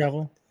 time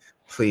travel.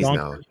 please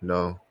Donkey.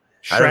 no.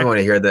 I don't Shrek. want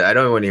to hear that. I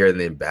don't want to hear the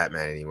name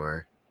Batman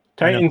anymore.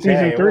 Titan I know. season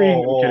Hey, 3.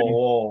 whoa, I'm kidding.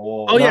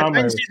 whoa. Oh yeah, Nah, Titan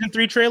man. season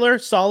 3 trailer,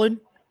 solid.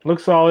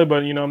 Looks solid,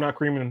 but I'm not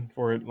creaming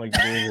for it like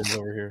Dave is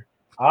over here.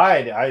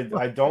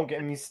 I don't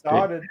get me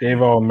started.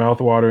 Dave all mouth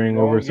watering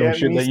Don't over some get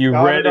shit me that you've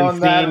started read on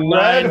and that seen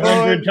Red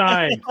 900 Hood.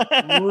 times.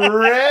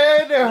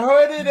 Red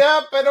hooded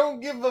up. I don't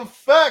give a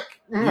fuck.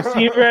 You've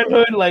seen Red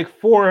Hood like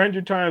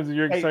 400 times and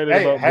you're excited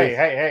about this.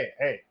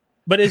 Hey.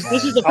 But this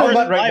is the I'll first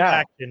let right live now.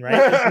 action, right?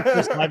 This is the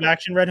first live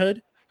action Red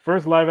Hood.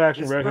 First live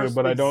action This Red Hood, first-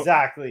 but I don't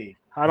exactly.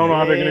 know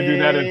how they're gonna do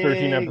that in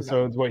 13 Exactly.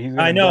 episodes. What he's I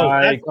gonna know,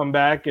 die, that's- come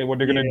back, and what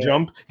they're gonna Yeah.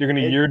 jump. You're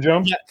gonna It year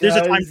jump. Yeah, there's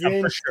a time jump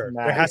for Doesn't sure. There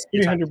matter. has to be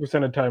a time.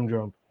 300% of time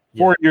jump. Yeah.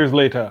 4 years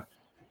later.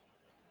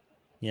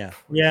 Yeah.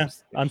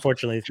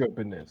 Unfortunately,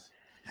 Jumpiness.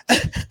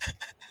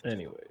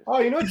 Anyways. Oh,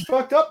 you know what's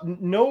fucked up?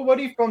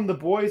 Nobody from The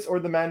Boys or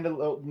The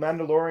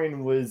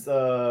Mandalorian was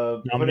put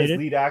as Nominated?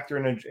 lead actor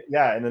in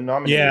a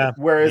nomination. Yeah,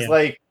 Whereas yeah.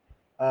 like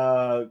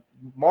Marvel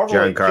like,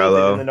 killed it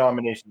Giancarlo. in the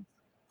nominations.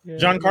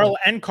 Giancarlo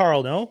and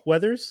Carl, no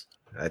Weathers.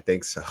 I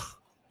think so.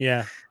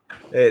 Yeah.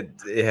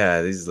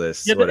 These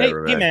lists, Yeah, but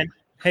whatever, hey, man.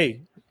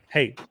 Hey.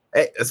 Hey,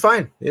 it's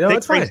fine. You know, They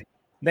it's fine. crazy.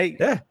 They.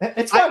 Yeah.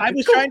 It's I fine.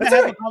 was Cool. trying to That's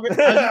have all a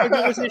right.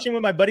 conversation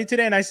with my buddy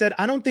today, and I said,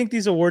 I don't think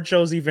these award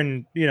shows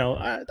even,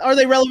 are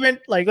they relevant?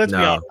 Like, let's be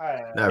No.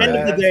 honest. Not End really.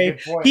 of the That's a day, good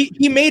point.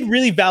 he made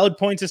really valid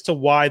points as to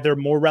why they're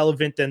more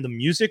relevant than the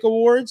music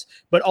awards,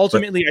 but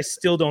ultimately, I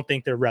still don't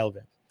think they're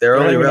relevant. They're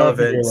Not only even off of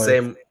relevant. your life.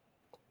 Same.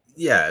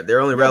 Yeah, they're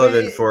only Yeah, but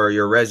relevant it- for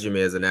your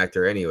resume as an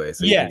actor anyway,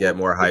 so you Yeah. can get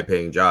more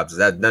high-paying jobs.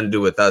 That nothing to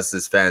do with us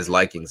as fans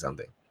liking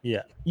something.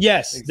 Yeah.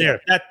 Yes. Exactly.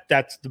 There.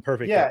 That's the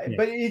perfect. Yeah, thing.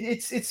 but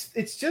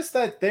it's just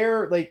that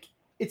they're like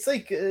it's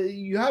like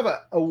you have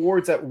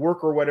awards at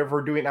work or whatever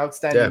doing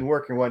outstanding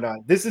work and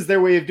whatnot. This is their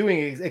way of doing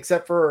it,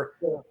 except for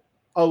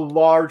a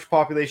large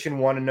population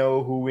want to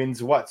know who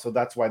wins what, so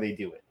that's why they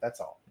do it. That's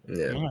all.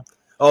 Yeah. Yeah.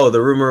 Oh,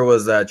 the rumor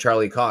was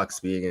Charlie Cox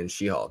being in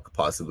She-Hulk,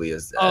 possibly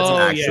as Oh,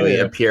 yeah, actually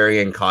yeah. appearing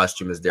in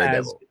costume as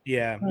Daredevil,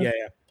 Yeah.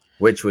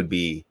 which would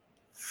be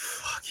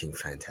fucking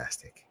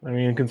fantastic. I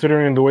mean,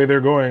 considering the way they're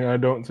going, I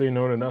don't say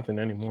no to nothing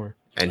anymore.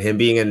 And him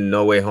being in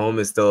No Way Home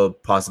is still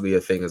possibly a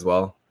thing as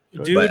well.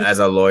 Dude, but as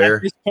a at lawyer,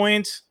 this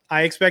point,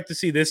 I expect to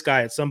see this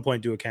guy at some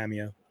point do a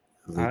cameo.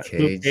 Luke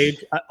Luke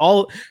Cage.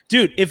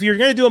 Dude, if you're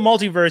gonna do a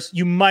multiverse,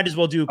 you might as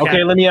well do a cameo.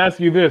 Okay, let me ask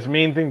you this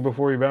main thing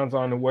before we bounce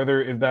on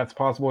whether if that's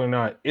possible or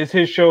not. Is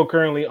his show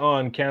currently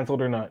on,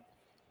 canceled or not?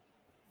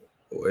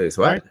 Wait,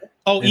 what?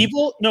 Oh, Is-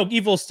 Evil? No,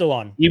 Evil's still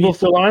on. Evil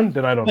still on?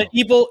 Then I don't know.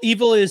 But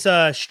Evil is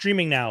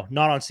streaming now,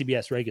 not on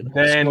CBS regular.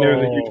 Then So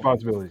there's a huge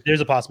possibility.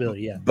 there's a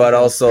possibility, yeah. But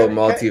also, Okay.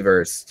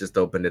 multiverse just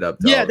opened it up.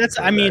 To Yeah, all that's.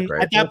 I coming mean, back,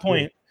 right? at that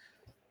point,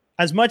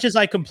 as much as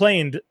I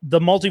complained, the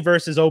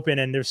multiverse is open,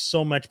 and there's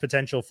so much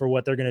potential for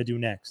what they're gonna do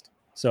next.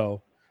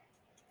 So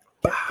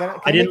Can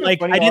I didn't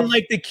make a like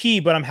funny the key,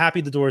 but I'm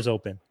happy the door's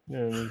open.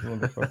 Yeah, this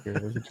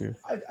motherfucker. Look at you.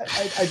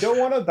 I don't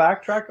want to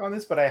backtrack on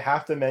this, but I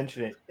have to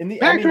mention it. In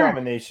the Emmy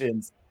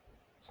nominations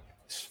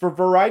for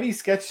Variety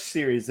Sketch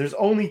Series, there's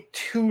only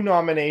 2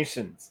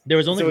 nominations. There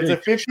was only so it's a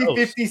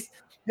 50-50.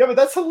 Yeah, but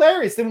that's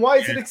hilarious. Then why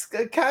is it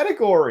a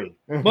category?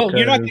 Well,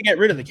 you're not going to get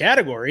rid of the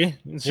category.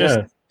 It's just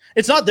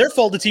it's not their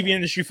fault the TV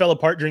industry fell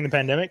apart during the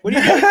pandemic. What do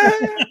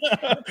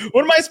you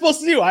What am I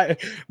supposed to do?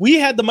 We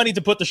had the money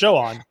to put the show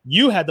on.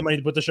 You had the money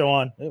to put the show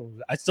on.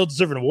 I still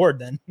deserve an award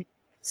then.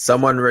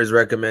 Someone was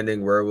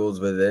recommending Werewolves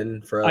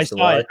Within for us I to saw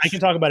watch. it. I can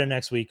talk about it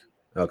next week.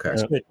 Okay.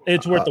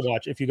 It's worth the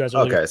watch if you guys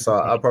are okay, so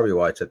I'll probably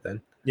watch it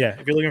then. Yeah,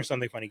 if you're looking for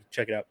something funny,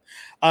 check it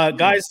out.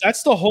 Guys,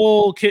 that's the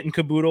whole kit and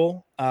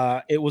caboodle.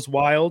 It was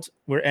wild.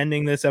 We're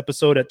ending this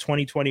episode at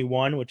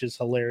 2021, which is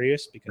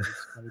hilarious because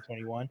it's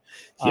 2021.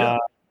 Yeah.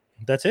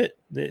 That's it.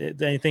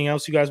 Anything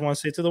else you guys want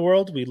to say to the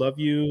world? We love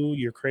you.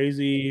 You're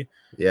crazy.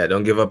 Yeah,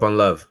 don't give up on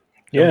love.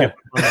 Yeah.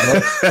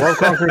 Love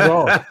conquers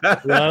all.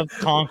 Love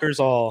conquers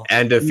all.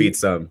 And defeats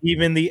some.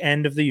 Even the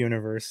end of the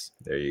universe.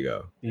 There you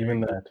go.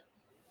 Even that.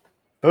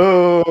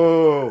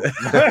 Oh.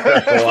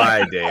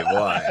 Why, Dave?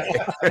 Why?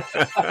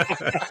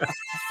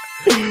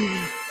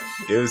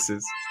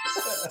 Deuces.